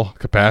all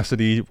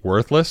capacity,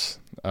 worthless.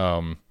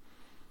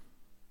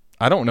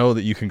 I don't know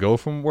that you can go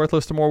from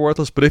worthless to more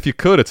worthless, but if you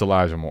could, it's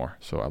Elijah Moore.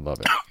 So I love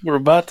it. We're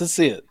about to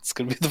see it. It's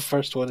going to be the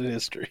first one in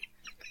history.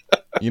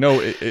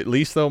 At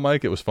least though,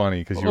 Mike, it was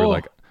funny because you were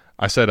like,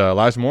 I said,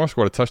 Elijah Moore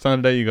scored a touchdown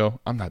today. You go,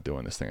 I'm not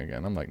doing this thing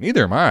again. I'm like,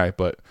 neither am I,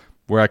 but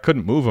where I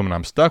couldn't move him and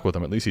I'm stuck with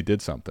him, at least he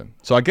did something.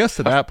 So I guess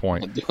to that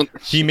point,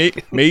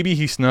 maybe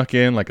he snuck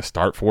in like a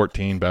start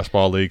 14 best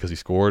ball league because he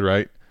scored,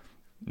 right?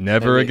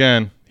 Never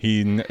again.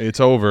 It's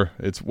over.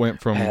 It's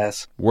went from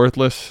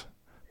worthless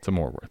to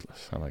more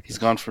worthless. I like. He's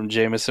gone from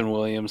Jamison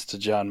Williams to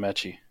John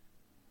Mechie.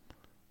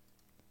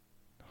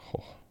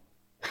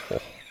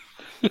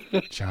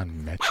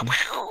 John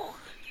Mechie.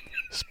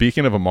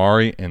 Speaking of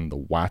Amari and the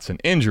Watson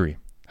injury,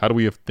 how do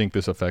we think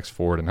this affects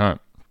Ford and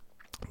Hunt?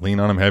 Lean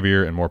on him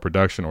heavier and more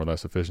production, or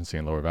less efficiency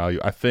and lower value?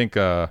 I think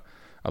I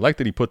like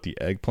that he put the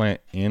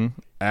eggplant in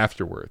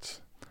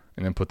afterwards,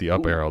 and then put the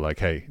up arrow like,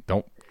 hey,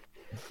 don't.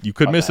 You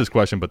could miss this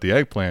question, but the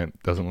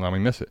eggplant doesn't allow me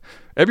to miss it.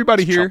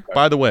 Everybody here,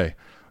 by the way,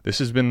 this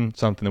has been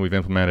something that we've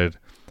implemented.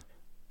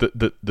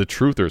 The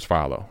truthers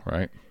follow,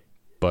 right?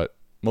 But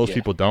most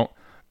people don't.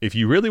 If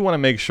you really want to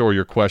make sure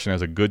your question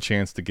has a good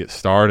chance to get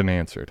starred and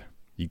answered,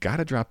 you got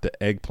to drop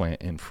the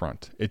eggplant in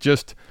front.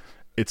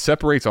 It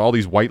separates all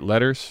these white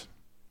letters,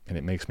 and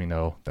it makes me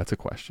know that's a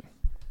question.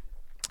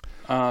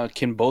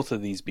 Can both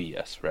of these be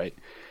yes, right?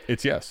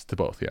 It's yes to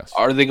both, yes.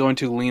 Are they going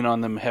to lean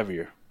on them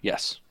heavier?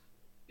 Yes.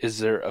 Is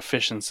their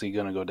efficiency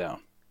going to go down?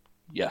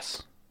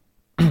 Yes.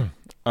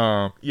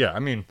 Yeah, I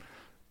mean,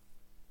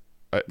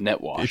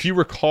 net wash. If you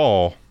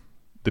recall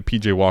the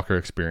PJ Walker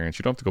experience,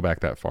 you don't have to go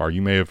back that far.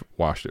 You may have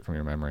washed it from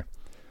your memory.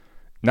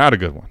 Not a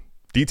good one.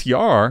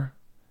 DTR,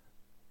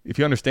 if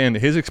you understand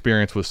that his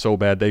experience was so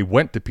bad, they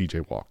went to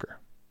PJ Walker.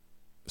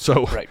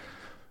 So,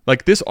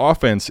 like, this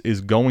offense is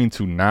going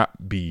to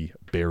not be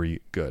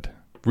very good.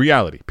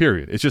 Reality,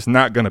 period. It's just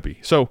not going to be.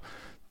 So,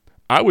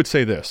 I would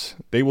say this.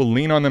 They will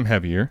lean on them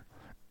heavier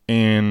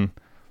in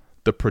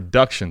the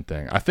production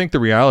thing. I think the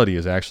reality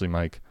is actually,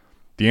 Mike,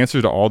 the answer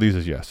to all these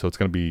is yes. So it's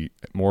going to be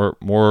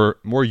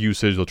more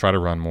usage. They'll try to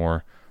run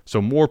more.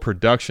 So more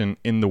production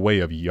in the way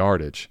of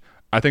yardage.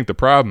 I think the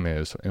problem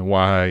is, and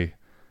why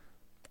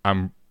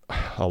I'm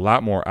a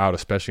lot more out,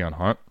 especially on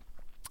Hunt.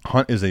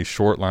 Hunt is a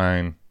short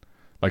line,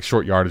 like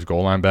short yardage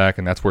goal line back,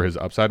 and that's where his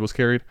upside was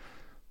carried.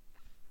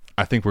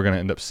 I think we're going to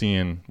end up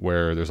seeing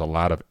where there's a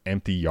lot of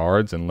empty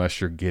yards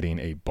unless you're getting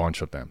a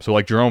bunch of them. So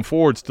like Jerome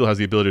Ford still has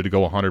the ability to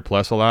go 100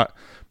 plus a lot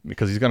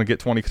because he's going to get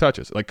 20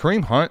 touches. Like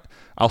Kareem Hunt,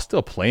 I'll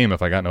still play him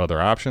if I got no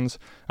other options.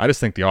 I just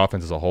think the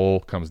offense as a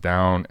whole comes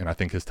down, and I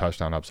think his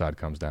touchdown upside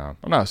comes down.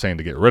 I'm not saying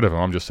to get rid of him.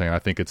 I'm just saying I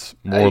think it's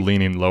more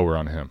leaning lower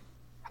on him.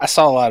 I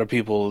saw a lot of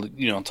people,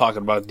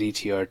 talking about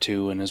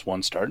DTR2 and his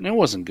one start, and it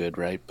wasn't good,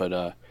 right?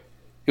 But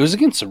it was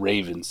against the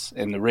Ravens,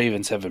 and the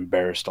Ravens have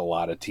embarrassed a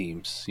lot of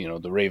teams.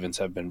 The Ravens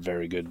have been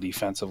very good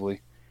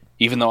defensively.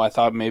 Even though I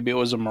thought maybe it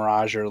was a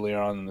mirage earlier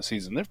on in the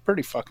season, they're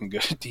pretty fucking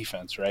good at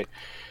defense, right?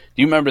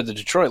 Do you remember the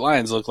Detroit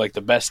Lions look like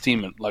the best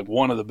team, like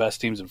one of the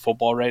best teams in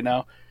football right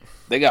now?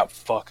 They got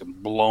fucking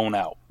blown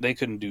out. They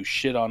couldn't do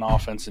shit on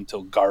offense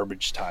until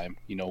garbage time,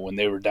 when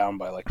they were down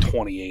by like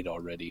 28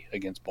 already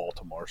against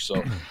Baltimore.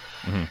 So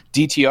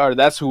DTR,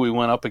 that's who we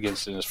went up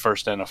against in his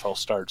first NFL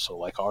start. So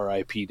like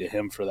RIP to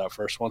him for that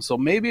first one. So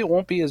maybe it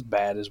won't be as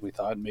bad as we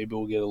thought. Maybe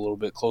we'll get a little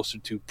bit closer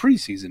to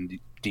preseason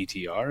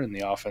DTR and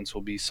the offense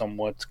will be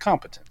somewhat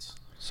competent.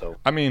 So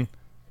I mean,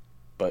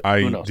 but I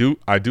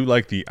do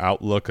like the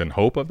outlook and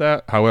hope of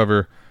that.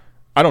 However,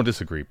 I don't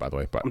disagree, by the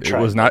way, but it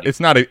was not. It's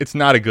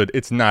not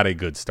a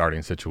good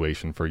starting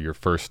situation for your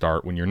first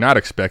start when you're not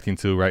expecting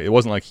to. Right? It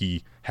wasn't like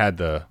he had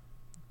the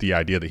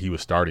idea that he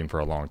was starting for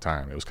a long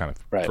time. It was kind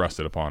of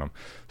thrusted upon him.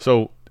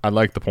 So I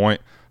like the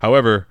point.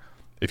 However,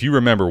 if you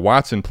remember,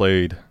 Watson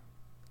played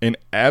an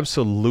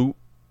absolute,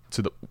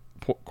 to the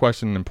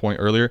question and point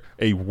earlier,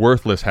 a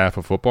worthless half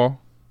of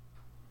football,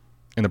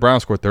 and the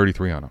Browns scored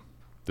 33 on him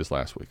this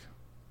last week.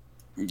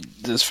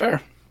 That's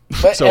fair.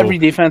 But so, every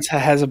defense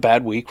has a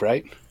bad week,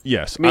 right?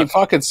 Yes. I mean,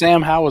 fucking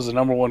Sam Howell was the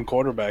number one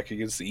quarterback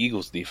against the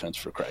Eagles defense,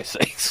 for Christ's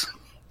sakes.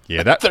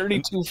 Yeah, that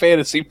 32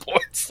 fantasy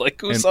points.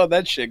 Like, who saw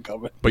that shit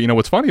coming? But you know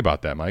what's funny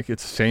about that, Mike?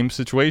 It's the same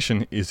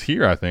situation is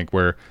here, I think,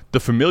 where the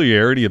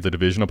familiarity of the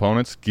division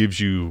opponents gives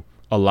you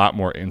a lot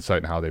more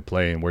insight in how they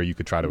play and where you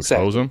could try to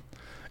expose them.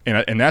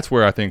 And that's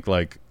where I think,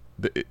 like,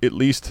 at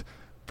least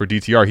for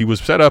DTR, he was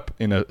set up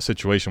in a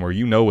situation where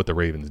you know what the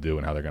Ravens do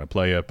and how they're going to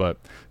play it. But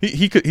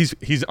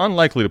he's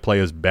unlikely to play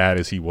as bad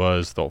as he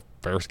was the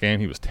first game.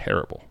 He was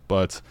terrible.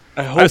 But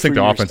I just think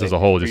the offense as a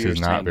whole just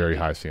is not very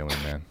high ceiling,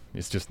 man.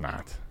 It's just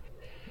not.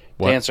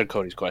 What? To answer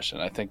Cody's question,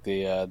 I think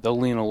they'll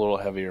lean a little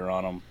heavier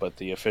on him, but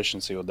the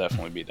efficiency will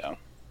definitely be down.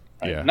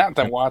 Right? Yeah. Not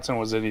that Watson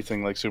was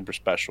anything like super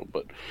special,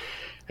 but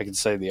I can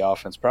say the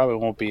offense probably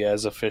won't be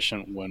as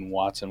efficient when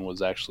Watson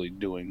was actually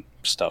doing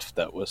stuff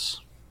that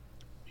was,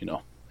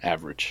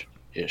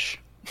 average-ish.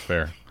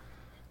 Fair.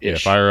 Yeah,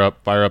 fire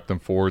up them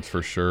forwards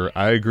for sure.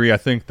 I agree. I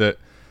think that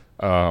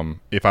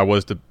if I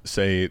was to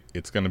say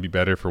it's going to be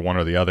better for one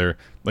or the other,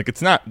 like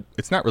it's not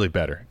really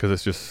better because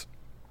it's just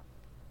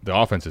the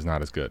offense is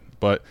not as good.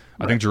 But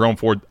I think Jerome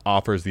Ford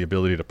offers the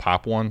ability to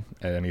pop one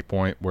at any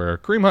point where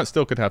Kareem Hunt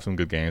still could have some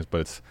good games,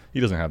 but he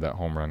doesn't have that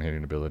home run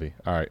hitting ability.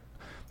 All right.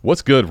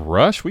 What's good,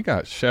 Rush? We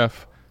got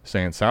Chef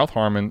saying South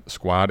Harmon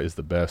squad is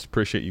the best.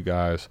 Appreciate you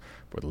guys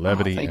for the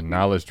levity and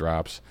knowledge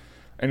drops.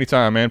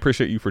 Anytime, man.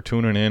 Appreciate you for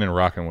tuning in and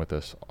rocking with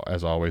us,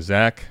 as always.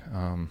 Zach,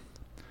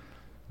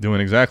 doing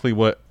exactly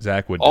what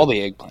Zach would do. All the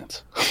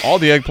eggplants. All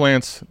the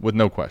eggplants with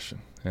no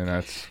question. And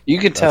that's you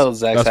could tell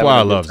Zach's that's why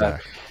I love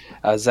Zach.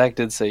 Zach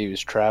did say he was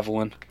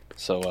traveling,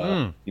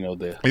 so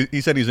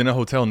he said he's in a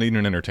hotel needing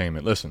an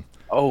entertainment. Listen,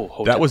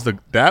 hotel.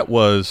 that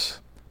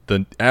was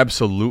the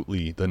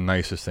absolutely the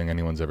nicest thing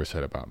anyone's ever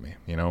said about me.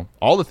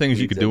 All the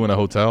things you could do in a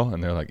hotel,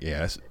 and they're like,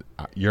 "Yes,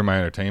 you're my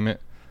entertainment."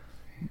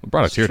 It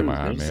brought a tear to my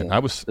eye, man.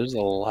 There's a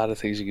lot of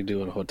things you can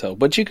do in a hotel,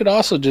 but you could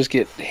also just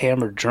get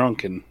hammered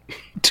drunk and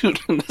do it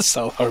in the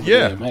South Harbor.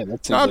 Yeah, man,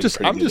 I'm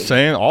just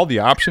saying all the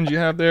options you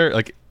have there,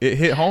 like it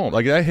hit home,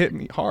 like that hit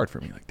me hard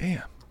for me. Like,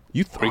 damn.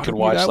 You could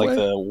watch like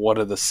one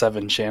of the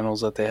 7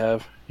 channels that they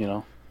have.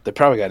 They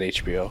probably got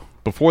HBO.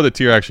 Before the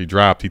tier actually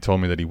dropped, he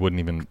told me that he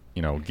wouldn't even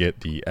get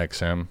the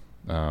XM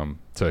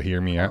to hear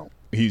me out.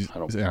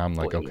 I'm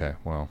like, okay,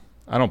 well,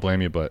 I don't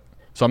blame you, but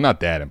so I'm not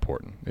that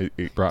important.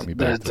 It brought me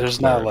back. There's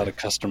not a lot of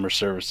customer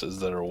services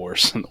that are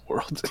worse in the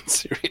world than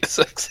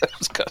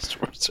SiriusXM's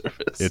customer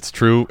service. It's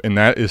true, and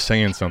that is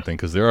saying something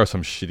because there are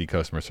some shitty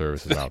customer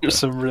services out there. There's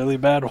some really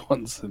bad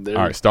ones. All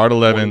right, Start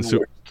 11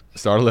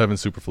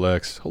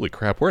 Superflex. Holy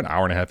crap, we're an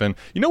hour and a half in.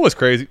 You know what's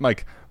crazy?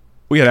 Mike,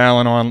 we had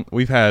Alan on.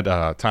 We've had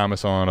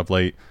Thomas on of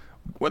late.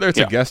 Whether it's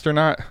a guest or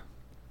not,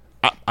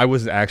 I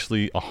was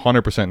actually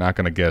 100% not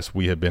going to guess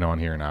we had been on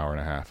here an hour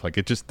and a half. Like,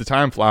 the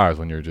time flies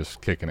when you're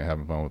just kicking it,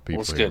 having fun with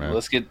people. Well, here, man.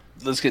 Let's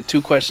get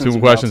 2 questions. 2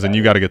 questions, and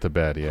you got to get to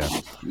bed, yeah.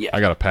 Yeah. I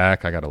got to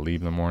pack. I got to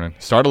leave in the morning.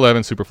 Start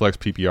 11, Superflex,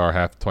 PPR,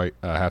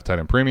 half tight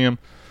and premium.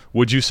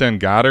 Would you send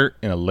Goddard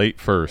in a late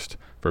first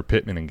for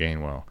Pittman and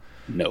Gainwell?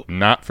 No.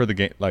 Not for the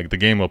game. Like, the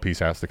Gainwell piece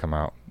has to come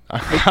out.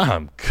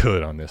 I'm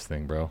good on this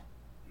thing, bro.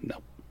 No.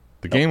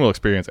 The Gainwell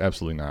experience,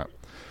 absolutely not.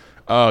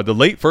 The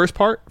late first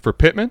part for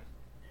Pittman,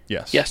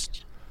 yes. Yes.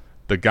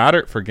 The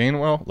Goddard for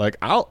Gainwell, like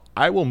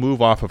I will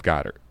move off of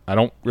Goddard. I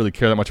don't really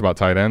care that much about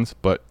tight ends,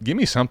 but give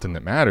me something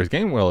that matters.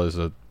 Gainwell is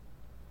a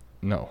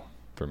no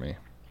for me.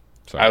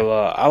 Sorry.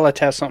 I'll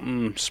attach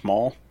something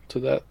small to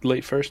that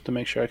late first to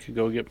make sure I could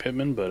go get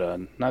Pittman,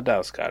 but not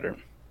Dallas Goddard.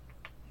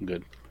 I'm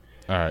good.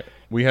 All right.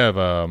 We have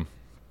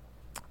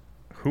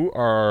who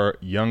are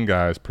young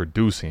guys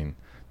producing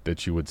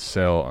that you would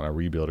sell on a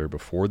rebuilder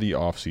before the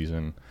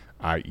offseason,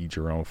 i.e.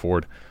 Jerome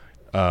Ford?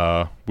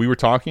 We were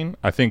talking,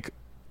 I think,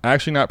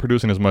 actually not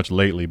producing as much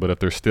lately, but if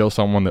there's still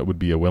someone that would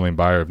be a willing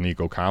buyer of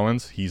Nico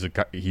Collins, he's a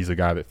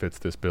guy that fits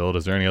this build.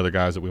 Is there any other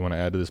guys that we want to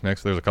add to this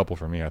mix? There's a couple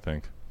for me, I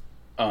think.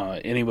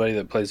 Anybody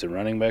that plays the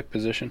running back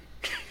position?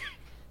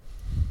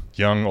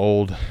 Young,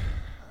 old,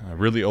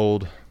 really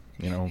old.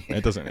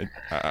 It doesn't.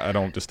 I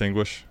don't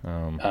distinguish.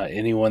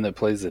 Anyone that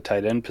plays the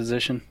tight end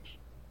position?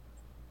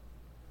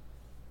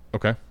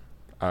 Okay.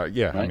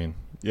 Yeah. Right? I mean,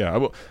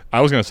 yeah.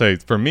 I was gonna say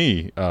for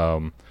me,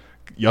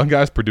 young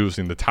guys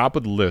producing the top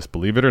of the list.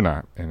 Believe it or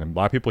not, and a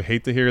lot of people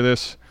hate to hear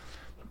this.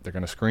 They're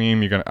gonna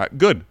scream. You're gonna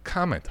good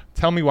comment.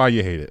 Tell me why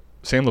you hate it.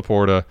 Sam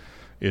Laporta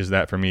is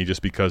that for me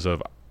just because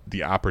of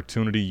the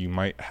opportunity you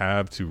might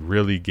have to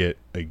really get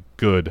a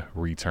good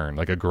return,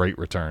 like a great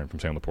return from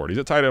Sam Laporta. He's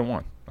at tight end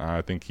 1.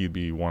 I think he'd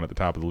be one at the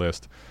top of the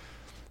list.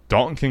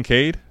 Dalton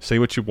Kincaid, say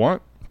what you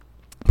want.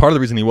 part of the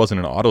reason he wasn't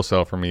an auto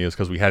sell for me is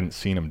because we hadn't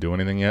seen him do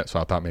anything yet. So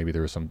I thought maybe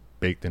there was some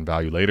baked in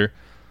value later.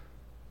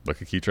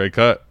 Look at key trade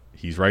cut.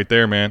 He's right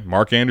there, man.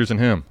 Mark Andrews and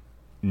him.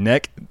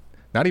 Not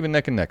even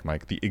neck and neck,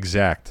 Mike. The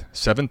exact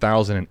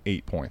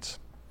 7,008 points.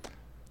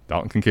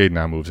 Dalton Kincaid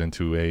now moves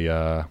into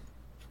a,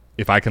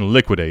 if I can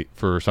liquidate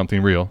for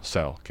something real,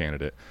 sell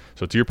candidate.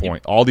 So to your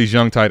point, all these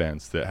young tight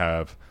ends that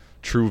have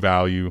true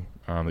value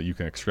that you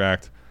can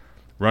extract.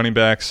 Running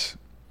backs,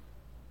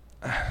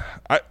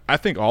 I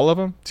think all of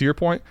them, to your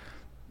point,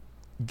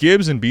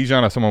 Gibbs and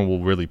Bijan, if someone will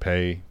really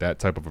pay that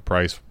type of a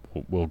price,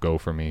 will go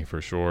for me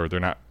for sure.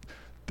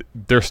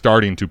 They're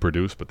starting to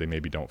produce, but they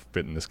maybe don't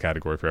fit in this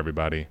category for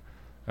everybody.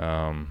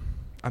 I'm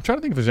trying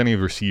to think if there's any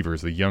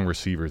receivers, the young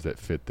receivers that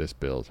fit this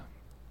build.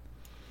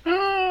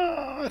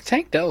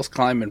 Tank Dell's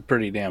climbing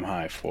pretty damn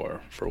high for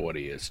what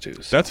he is too.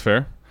 So. That's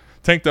fair.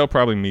 Tank Dell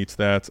probably meets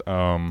that.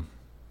 I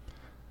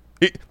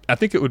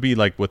think it would be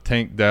like with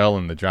Tank Dell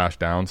and the Josh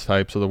Downs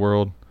types of the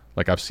world.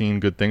 Like I've seen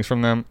good things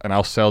from them, and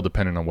I'll sell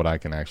depending on what I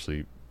can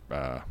actually,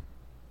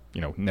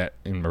 net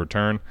in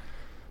return.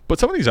 But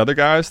some of these other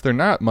guys, they're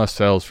not must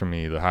sells for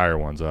me. The higher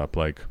ones up,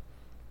 like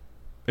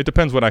it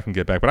depends what I can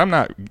get back. But I'm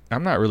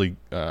not really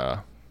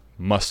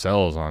must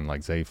sells on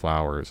like Zay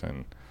Flowers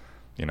and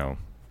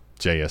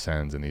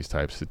JSNs and these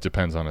types. It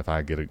depends on if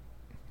I get a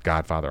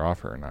Godfather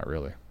offer or not.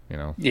 Really,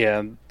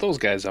 Yeah, those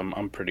guys,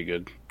 I'm pretty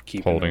good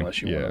keeping holding.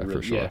 Unless you want to really,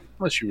 for sure.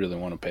 Unless you really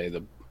want to pay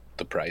the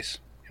price.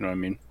 You know what I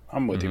mean?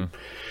 I'm with you.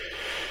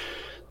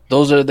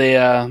 Those are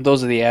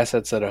the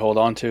assets that I hold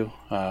on to,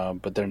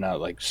 but they're not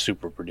like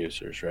super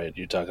producers, right?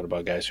 You're talking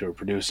about guys who are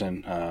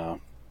producing.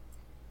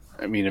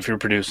 If you're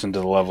producing to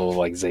the level of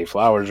like Zay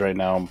Flowers right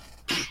now,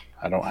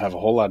 I don't have a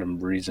whole lot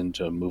of reason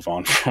to move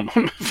on from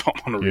him if I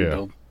want to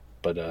rebuild.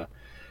 But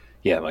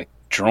like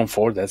Jerome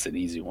Ford, that's an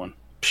easy one.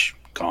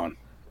 Gone.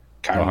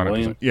 Kyron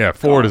Williams. Yeah,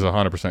 Ford is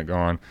 100%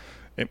 gone.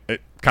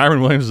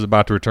 Kyron Williams is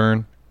about to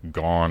return.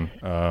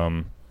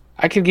 Gone.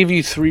 I could give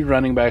you 3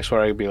 running backs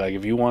where I could be like,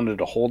 if you wanted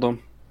to hold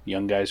them,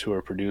 young guys who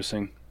are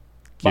producing.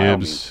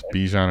 Gibbs,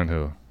 Bijan, and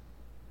who?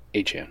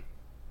 Achane.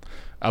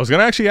 I was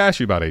gonna actually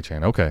ask you about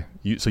Achane. Okay,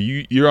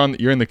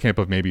 you're in the camp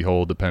of maybe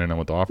hold depending on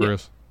what the offer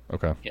is.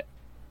 Okay. Yeah.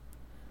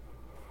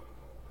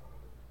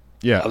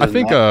 Yeah, Other I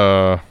think.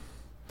 that,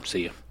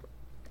 see you.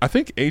 I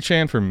think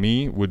Achane for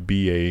me would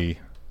be a.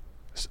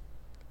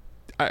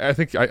 I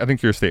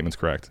think your statement's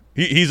correct.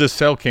 He's a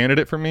sell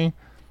candidate for me,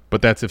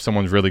 but that's if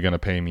someone's really going to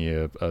pay me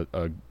a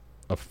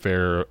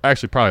fair,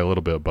 actually probably a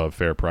little bit above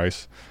fair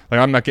price. Like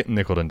I'm not getting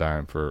nickel and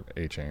dime for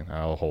Achane.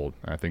 I'll hold.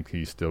 I think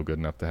he's still good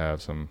enough to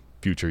have some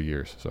future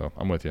years. So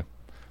I'm with you.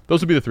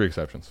 Those would be the 3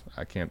 exceptions.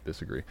 I can't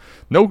disagree.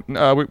 No,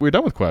 we're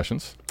done with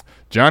questions.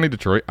 Johnny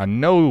Detroit. I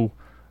know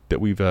that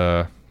we've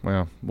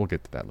we'll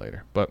get to that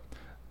later, but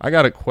I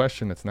got a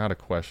question that's not a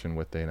question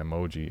with an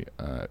emoji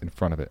in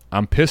front of it.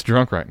 I'm pissed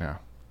drunk right now.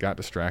 Got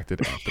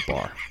distracted at the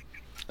bar.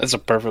 That's a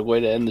perfect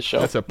way to end the show.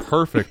 That's a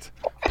perfect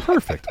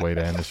way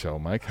to end the show,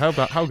 Mike.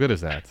 How good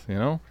is that?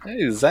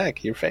 Hey,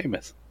 Zach, you're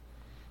famous.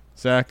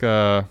 Zach,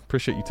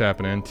 appreciate you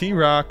tapping in.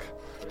 T-Rock,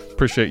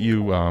 appreciate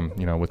you,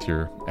 with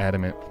your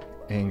adamant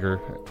anger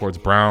towards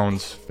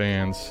Browns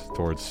fans,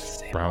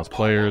 towards Browns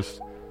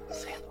players.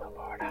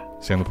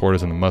 Sam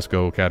Laporta's in the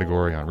must-go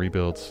category on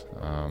rebuilds.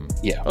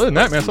 Yeah. Other than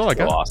that, man, that's all I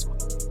got. Awesome.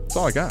 That's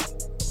all I got.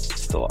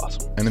 Still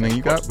awesome. Anything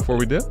you got before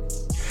we dip?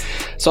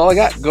 That's all I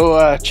got.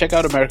 Go check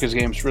out America's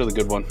Games. Really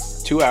good one.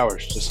 2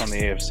 hours just on the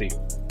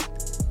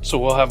AFC. So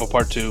we'll have a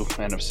part 2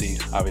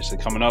 NFC obviously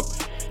coming up.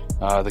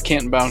 The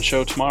Canton Bound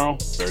show tomorrow.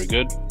 Very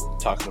good.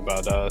 Talking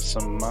about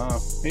some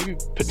maybe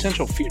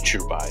potential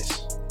future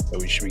buys that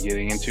we should be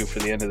getting into for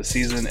the end of the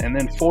season. And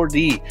then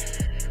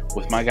 4D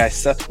with my guy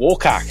Seth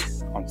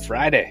Wolcock on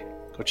Friday.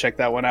 Go check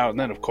that one out. And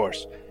then, of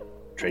course,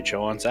 trade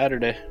show on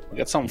Saturday. We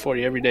got something for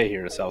you every day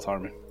here at South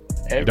Harmon.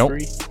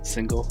 Every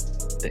single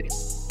day.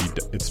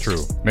 It's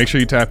true. Make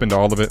sure you tap into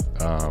all of it.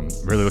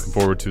 Really looking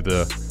forward to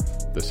the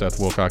Seth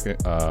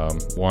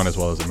Wilcock one, as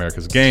well as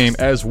America's Game,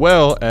 as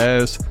well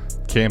as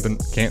Canton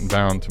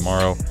Bound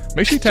tomorrow.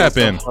 Make sure you tap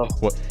in.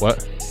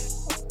 What?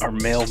 Our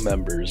male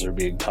members are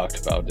being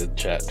talked about in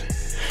chat.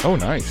 Oh,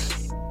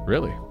 nice.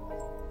 Really?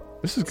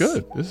 This is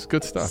good. This is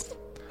good stuff.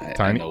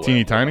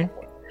 Teeny tiny?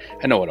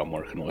 I know what I'm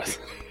working with.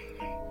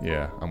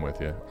 Yeah, I'm with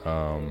you.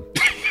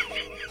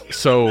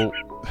 So,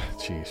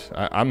 jeez,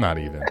 I'm not.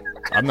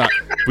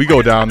 We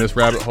go down this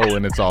rabbit hole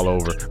and it's all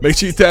over. Make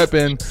sure you tap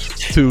in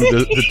to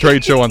the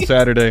trade show on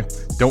Saturday.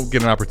 Don't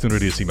get an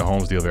opportunity to see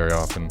Mahomes deal very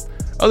often.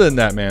 Other than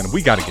that, man,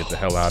 we got to get the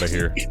hell out of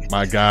here.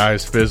 My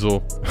guys,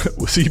 Fizzle.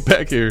 We'll see you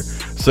back here,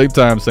 same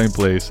time, same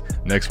place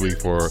next week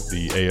for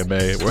the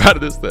AMA. We're out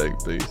of this thing.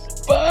 Peace.